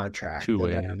minimum contract.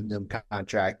 Minimum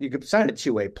contract. You could sign a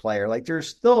 2-way player. Like there's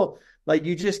still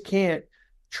you just can't.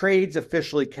 Trades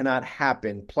officially cannot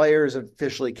happen. Players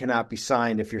officially cannot be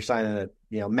signed if you're signing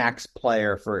a max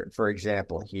player for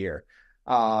example here.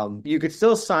 You could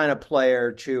still sign a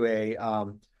player to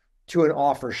an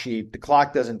offer sheet. The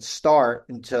clock doesn't start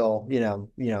until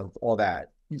all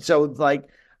that. So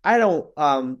I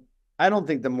don't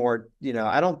think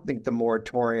the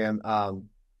moratorium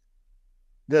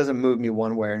doesn't move me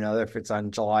one way or another if it's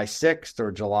on July 6th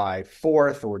or July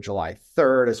 4th or July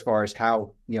 3rd as far as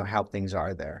how things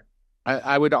are there.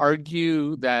 I would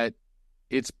argue that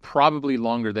it's probably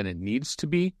longer than it needs to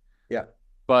be. Yeah.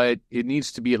 But it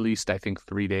needs to be at least, I think,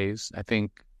 3 days. I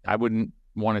think I wouldn't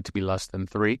want it to be less than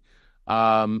 3.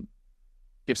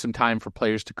 Give some time for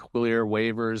players to clear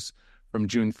waivers from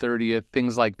June 30th,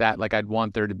 things like that. Like I'd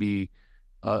want there to be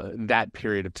that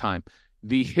period of time.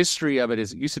 The history of it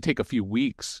is it used to take a few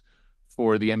weeks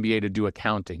for the NBA to do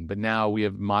accounting, but now we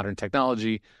have modern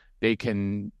technology. They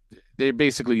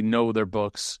basically know their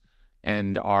books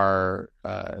and are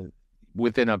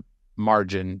within a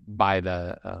margin by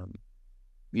the,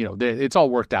 it's all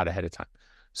worked out ahead of time.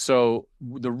 So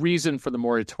the reason for the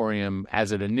moratorium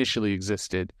as it initially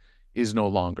existed is no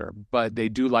longer, but they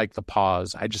do like the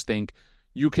pause. I just think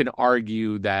you can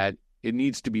argue that it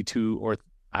needs to be 2 or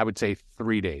I would say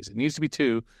 3 days. It needs to be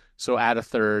 2, so add a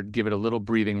third, give it a little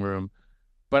breathing room.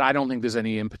 But I don't think there's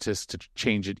any impetus to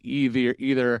change it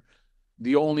either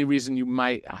the only reason you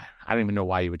might, I don't even know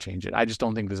why you would change it. I just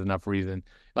don't think there's enough reason.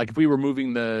 Like if we were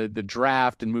moving the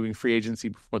draft and moving free agency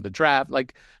before the draft,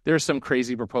 like there's some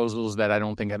crazy proposals that I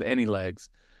don't think have any legs,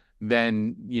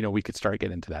 then, we could start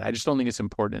getting into that. I just don't think it's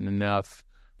important enough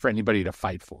for anybody to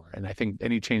fight for. And I think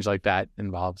any change like that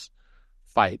involves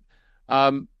fight.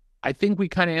 I think we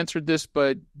kind of answered this,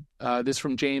 but this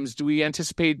from James. Do we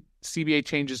anticipate CBA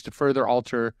changes to further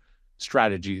alter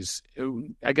strategies?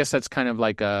 I guess that's kind of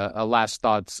like a last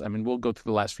thoughts. I mean, we'll go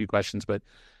through the last few questions, but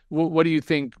what do you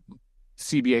think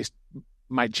CBA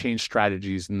might change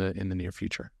strategies in the near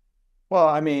future? Well,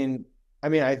 I mean,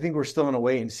 I think we're still in a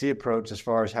wait and see approach as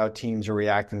far as how teams are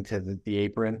reacting to the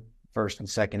apron, first and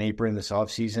second apron this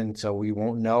offseason. So we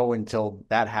won't know until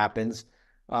that happens.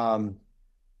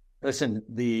 Listen,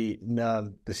 the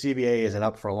CBA isn't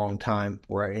up for a long time.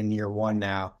 We're in year one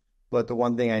now. But the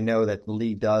one thing I know that the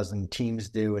league does and teams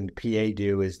do and PA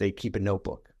do is they keep a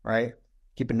notebook, right?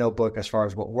 Keep a notebook as far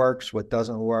as what works, what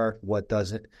doesn't work, what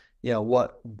doesn't,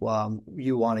 what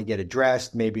you want to get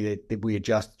addressed. Maybe we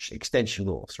adjust extension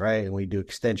rules, right? And we do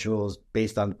extension rules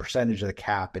based on the percentage of the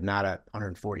cap and not at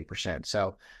 140%.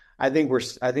 So I think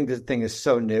this thing is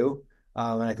so new.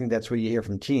 And I think that's what you hear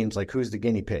from teams, like who's the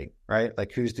guinea pig, right?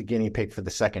 Like who's the guinea pig for the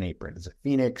second apron? Is it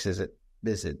Phoenix? Is it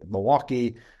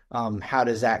Milwaukee? How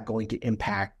does that going to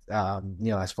impact,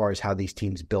 as far as how these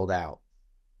teams build out?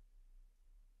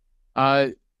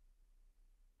 I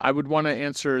would want to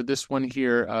answer this one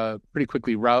here pretty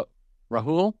quickly.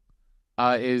 Rahul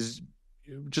is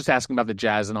just asking about the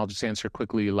Jazz, and I'll just answer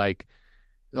quickly. Like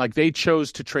they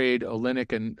chose to trade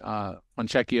Olynyk and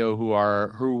Fontecchio,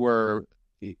 who were,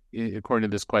 according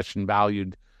to this question,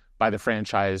 valued by the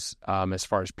franchise as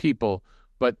far as people,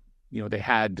 but they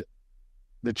had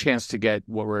the chance to get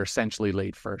what were essentially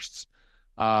late firsts.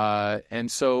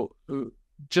 And so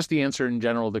just the answer in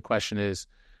general, the question is,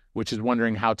 which is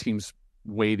wondering how teams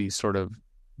weigh these sort of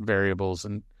variables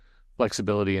and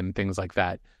flexibility and things like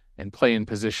that and play in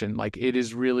position. Like it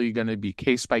is really going to be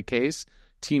case by case,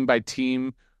 team by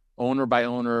team, owner by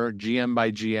owner, GM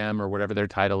by GM, or whatever their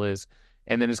title is.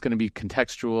 And then it's going to be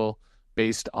contextual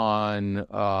based on,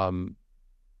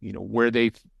 where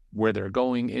they're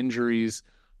going, injuries,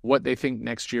 what they think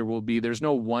next year will be. There's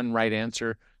no one right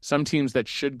answer. Some teams that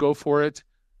should go for it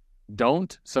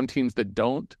don't. Some teams that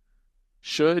don't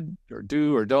should or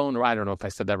do or don't, or I don't know if I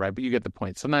said that right, but you get the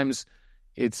point. Sometimes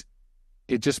it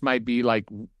just might be like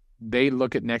they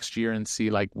look at next year and see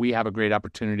like we have a great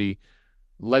opportunity.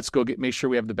 Let's go make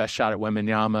sure we have the best shot at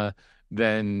Wembanyama.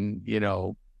 Then,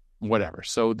 whatever.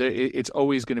 So it's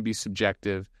always going to be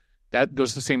subjective. That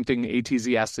goes the same thing.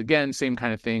 ATZ asked again, same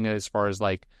kind of thing as far as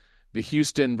like the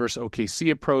Houston versus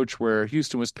OKC approach, where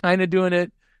Houston was kind of doing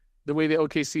it the way the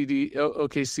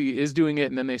OKC is doing it,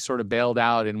 and then they sort of bailed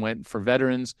out and went for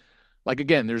veterans. Like,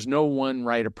 again, there's no one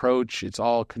right approach. It's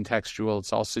all contextual.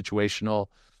 It's all situational.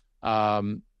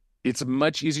 It's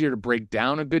much easier to break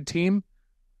down a good team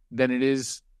than it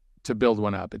is to build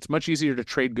one up. It's much easier to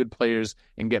trade good players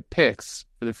and get picks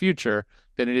for the future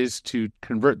than it is to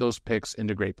convert those picks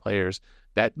into great players.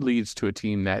 That leads to a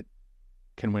team that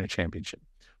can win a championship,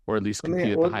 or at least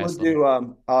compete at the highest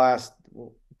level. I'll ask,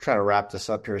 we'll try to wrap this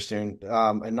up here soon.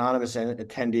 Anonymous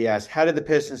attendee asked, how did the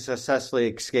Pistons successfully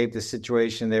escape the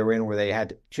situation they were in where they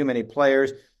had too many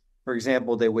players? For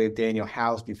example, they waived Daniel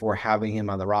House before having him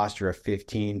on the roster of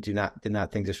 15. Did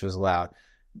not think this was allowed.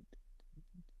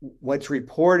 What's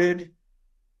reported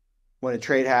when a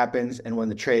trade happens and when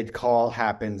the trade call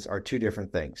happens are two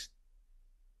different things.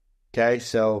 Okay,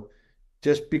 so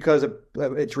just because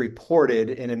it's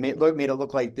reported and it made it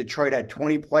look like Detroit had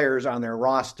 20 players on their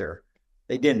roster,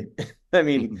 they didn't. I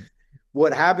mean,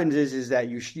 what happens is that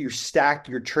you stack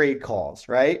your trade calls,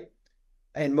 right?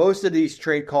 And most of these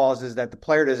trade calls is that the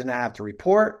player doesn't have to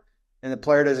report and the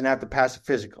player doesn't have to pass a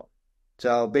physical.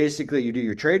 So basically, you do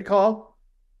your trade call.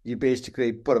 You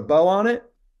basically put a bow on it,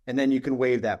 and then you can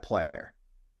waive that player,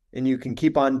 and you can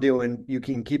keep on doing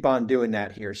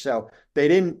that here. So they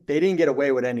didn't get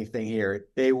away with anything here.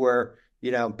 They were,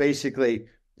 basically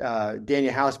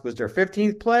Daniel House was their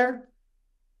 15th player.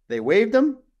 They waived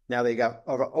him. Now they got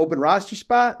an open roster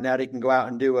spot. Now they can go out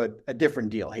and do a different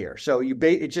deal here. So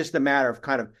it's just a matter of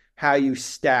kind of how you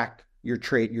stack your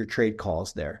trade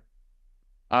calls there.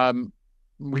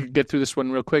 We can get through this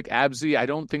one real quick. Abzi, I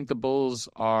don't think the Bulls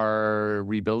are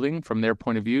rebuilding from their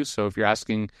point of view. So if you're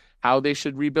asking how they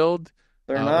should rebuild,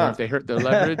 they're not. Or if they hurt their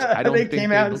leverage, I don't they think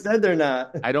came out and said they're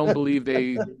not. I don't believe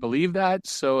they believe that.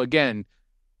 So again,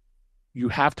 you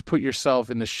have to put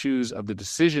yourself in the shoes of the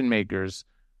decision makers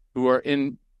who are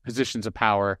in positions of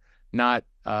power, not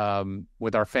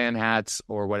with our fan hats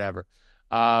or whatever.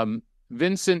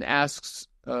 Vincent asks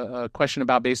a question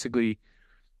about basically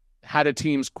how do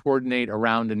teams coordinate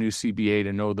around a new CBA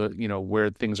to know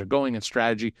where things are going and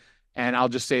strategy. And I'll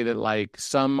just say that like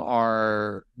some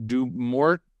do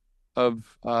more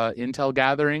of intel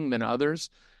gathering than others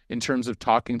in terms of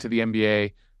talking to the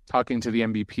NBA, talking to the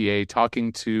MBPA,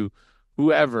 talking to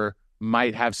whoever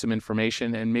might have some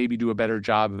information and maybe do a better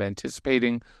job of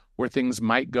anticipating where things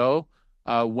might go.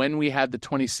 When we had the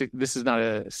 26, this is not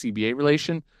a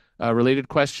CBA related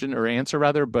question or answer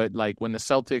rather, but like when the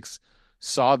Celtics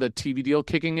saw the TV deal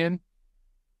kicking in,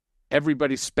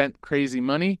 everybody spent crazy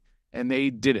money and they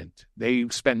didn't. They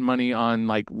spent money on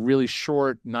like really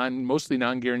short, mostly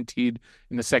non-guaranteed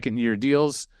in the second year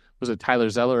deals. Was it Tyler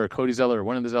Zeller or Cody Zeller or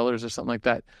one of the Zellers or something like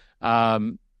that?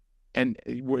 And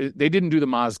they didn't do the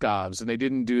Mozgovs and they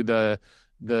didn't do the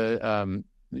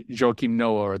Joakim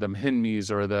Noah or the Hinmies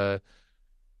or the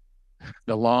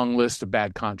long list of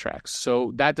bad contracts.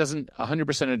 So that doesn't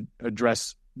 100%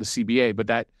 address the CBA, but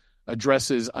that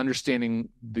addresses understanding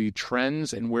the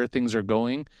trends and where things are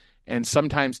going. And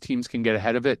sometimes teams can get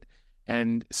ahead of it.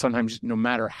 And sometimes no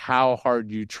matter how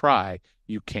hard you try,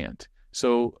 you can't.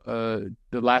 So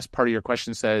the last part of your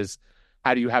question says,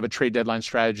 how do you have a trade deadline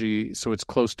strategy so it's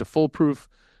close to foolproof?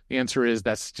 The answer is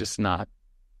it's just not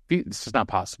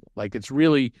possible. Like it's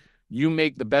really, you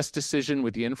make the best decision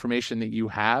with the information that you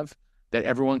have that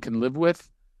everyone can live with.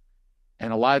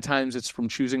 And a lot of times it's from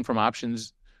choosing from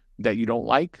options that you don't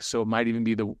like. So it might even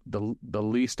be the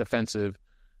least offensive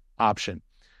option.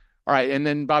 All right. And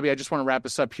then, Bobby, I just want to wrap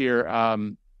us up here.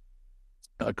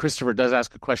 Christopher does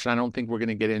ask a question I don't think we're going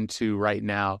to get into right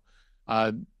now.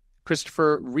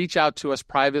 Christopher, reach out to us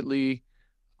privately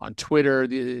on Twitter,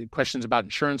 the questions about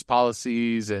insurance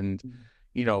policies and,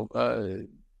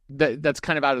 that's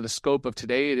kind of out of the scope of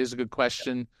today. It is a good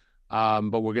question,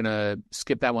 but we're going to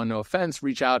skip that one. No offense.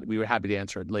 Reach out. We were happy to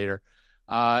answer it later.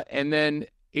 And then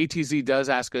ATZ does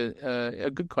ask a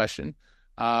good question.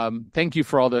 Thank you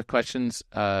for all the questions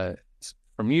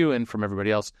from you and from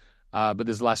everybody else. But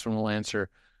this is the last one we'll answer.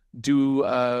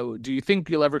 Do you think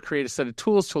you'll ever create a set of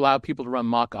tools to allow people to run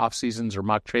mock off seasons or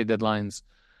mock trade deadlines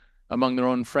among their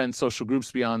own friends, social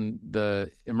groups beyond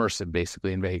the Immersive,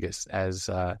 basically in Vegas, as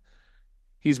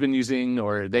he's been using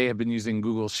or they have been using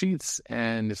Google Sheets,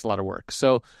 and it's a lot of work.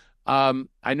 So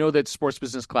I know that Sports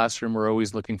Business Classroom, we're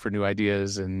always looking for new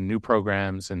ideas and new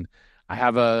programs, and I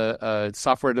have a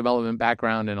software development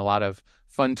background and a lot of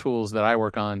fun tools that I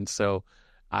work on. So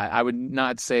I would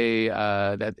not say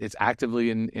that it's actively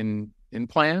in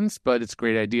plans, but it's a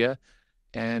great idea.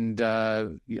 And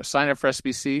sign up for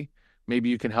SBC. Maybe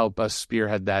you can help us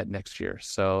spearhead that next year.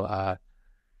 So,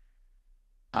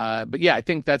 but yeah, I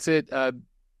think that's it.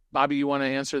 Bobby, you want to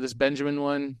answer this Benjamin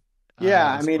one? Yeah,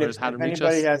 I mean, if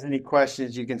anybody has any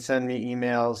questions, you can send me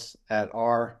emails at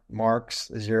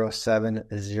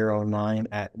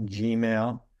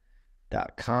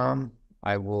rmarks0709@gmail.com.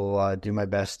 I will do my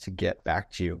best to get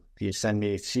back to you if you send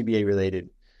me CBA-related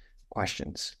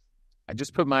questions. I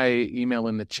just put my email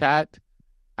in the chat.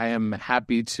 I am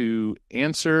happy to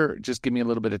answer. Just give me a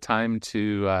little bit of time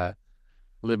to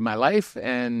live my life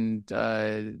and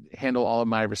handle all of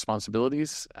my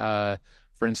responsibilities. For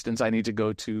instance, I need to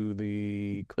go to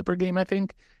the Clipper game, I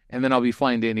think, and then I'll be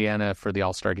flying to Indiana for the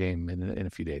All-Star game in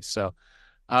a few days. So,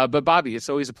 but Bobby, it's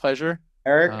always a pleasure.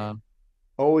 Eric,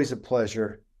 always a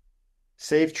pleasure.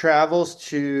 Safe travels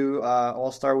to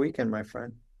All-Star Weekend, my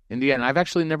friend. Indiana. I've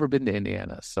actually never been to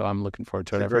Indiana, so I'm looking forward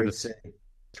to it. I've heard it's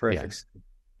terrific. Yeah.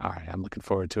 All right, I'm looking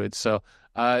forward to it. So,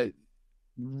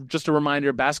 just a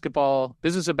reminder: basketball,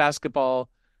 business of basketball,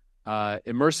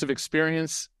 immersive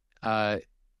experience.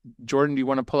 Jordan, do you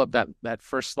want to pull up that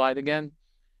first slide again,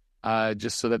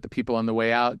 just so that the people on the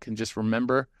way out can just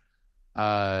remember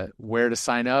where to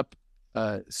sign up?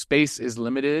 Space is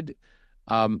limited.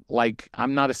 Like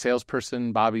I'm not a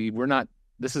salesperson, Bobby. We're not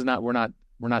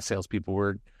salespeople.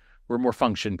 We're more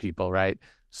function people, right?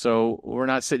 So we're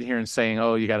not sitting here and saying,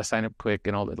 oh, you got to sign up quick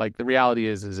and all that. Like the reality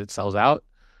is it sells out.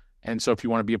 And so if you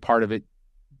want to be a part of it,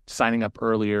 signing up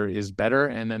earlier is better.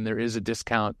 And then there is a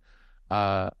discount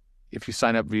if you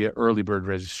sign up via early bird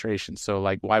registration. So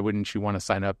like, why wouldn't you want to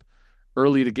sign up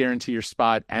early to guarantee your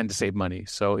spot and to save money?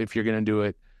 So if you're going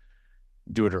to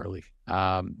do it early.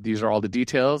 These are all the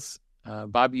details.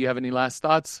 Bobby, you have any last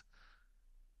thoughts?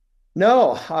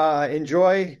 No,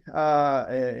 enjoy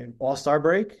All-Star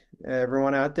break.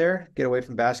 Everyone out there, get away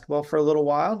from basketball for a little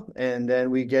while, and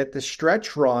then we get the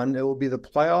stretch run. It will be the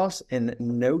playoffs in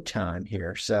no time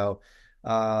here. So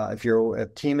if you're a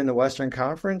team in the Western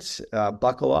Conference,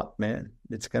 buckle up, man.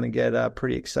 It's going to get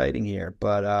pretty exciting here.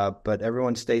 But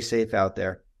everyone stay safe out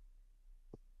there.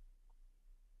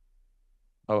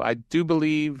 Oh, I do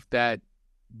believe that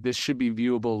this should be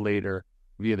viewable later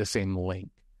via the same link.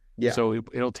 Yeah. So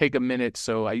it'll take a minute.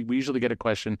 So we usually get a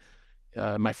question.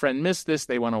 My friend missed this.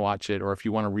 They want to watch it. Or if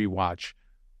you want to rewatch,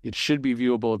 it should be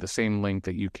viewable at the same link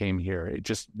that you came here.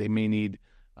 They may need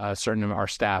certain of our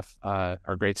staff,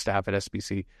 our great staff at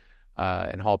SBC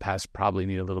and Hall Pass probably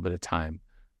need a little bit of time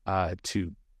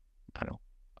to,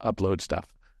 upload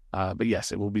stuff. But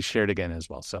yes, it will be shared again as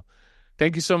well. So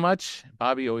thank you so much,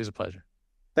 Bobby. Always a pleasure.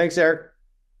 Thanks, Eric.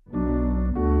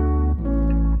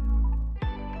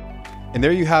 And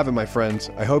there you have it, my friends.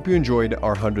 I hope you enjoyed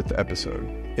our 100th episode.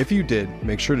 If you did,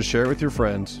 make sure to share it with your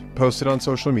friends, post it on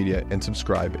social media, and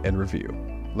subscribe and review.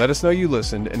 Let us know you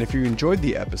listened, and if you enjoyed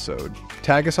the episode,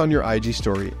 tag us on your IG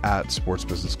story at Sports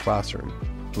Business Classroom.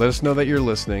 Let us know that you're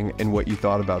listening and what you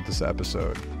thought about this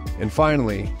episode. And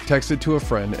finally, text it to a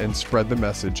friend and spread the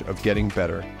message of getting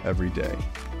better every day.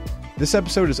 This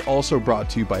episode is also brought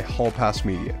to you by Hall Pass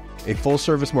Media, a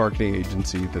full-service marketing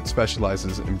agency that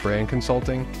specializes in brand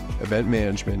consulting, event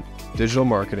management, digital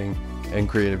marketing, and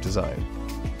creative design.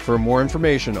 For more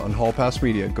information on Hall Pass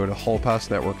Media, go to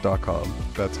hallpassnetwork.com.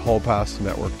 That's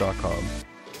hallpassnetwork.com.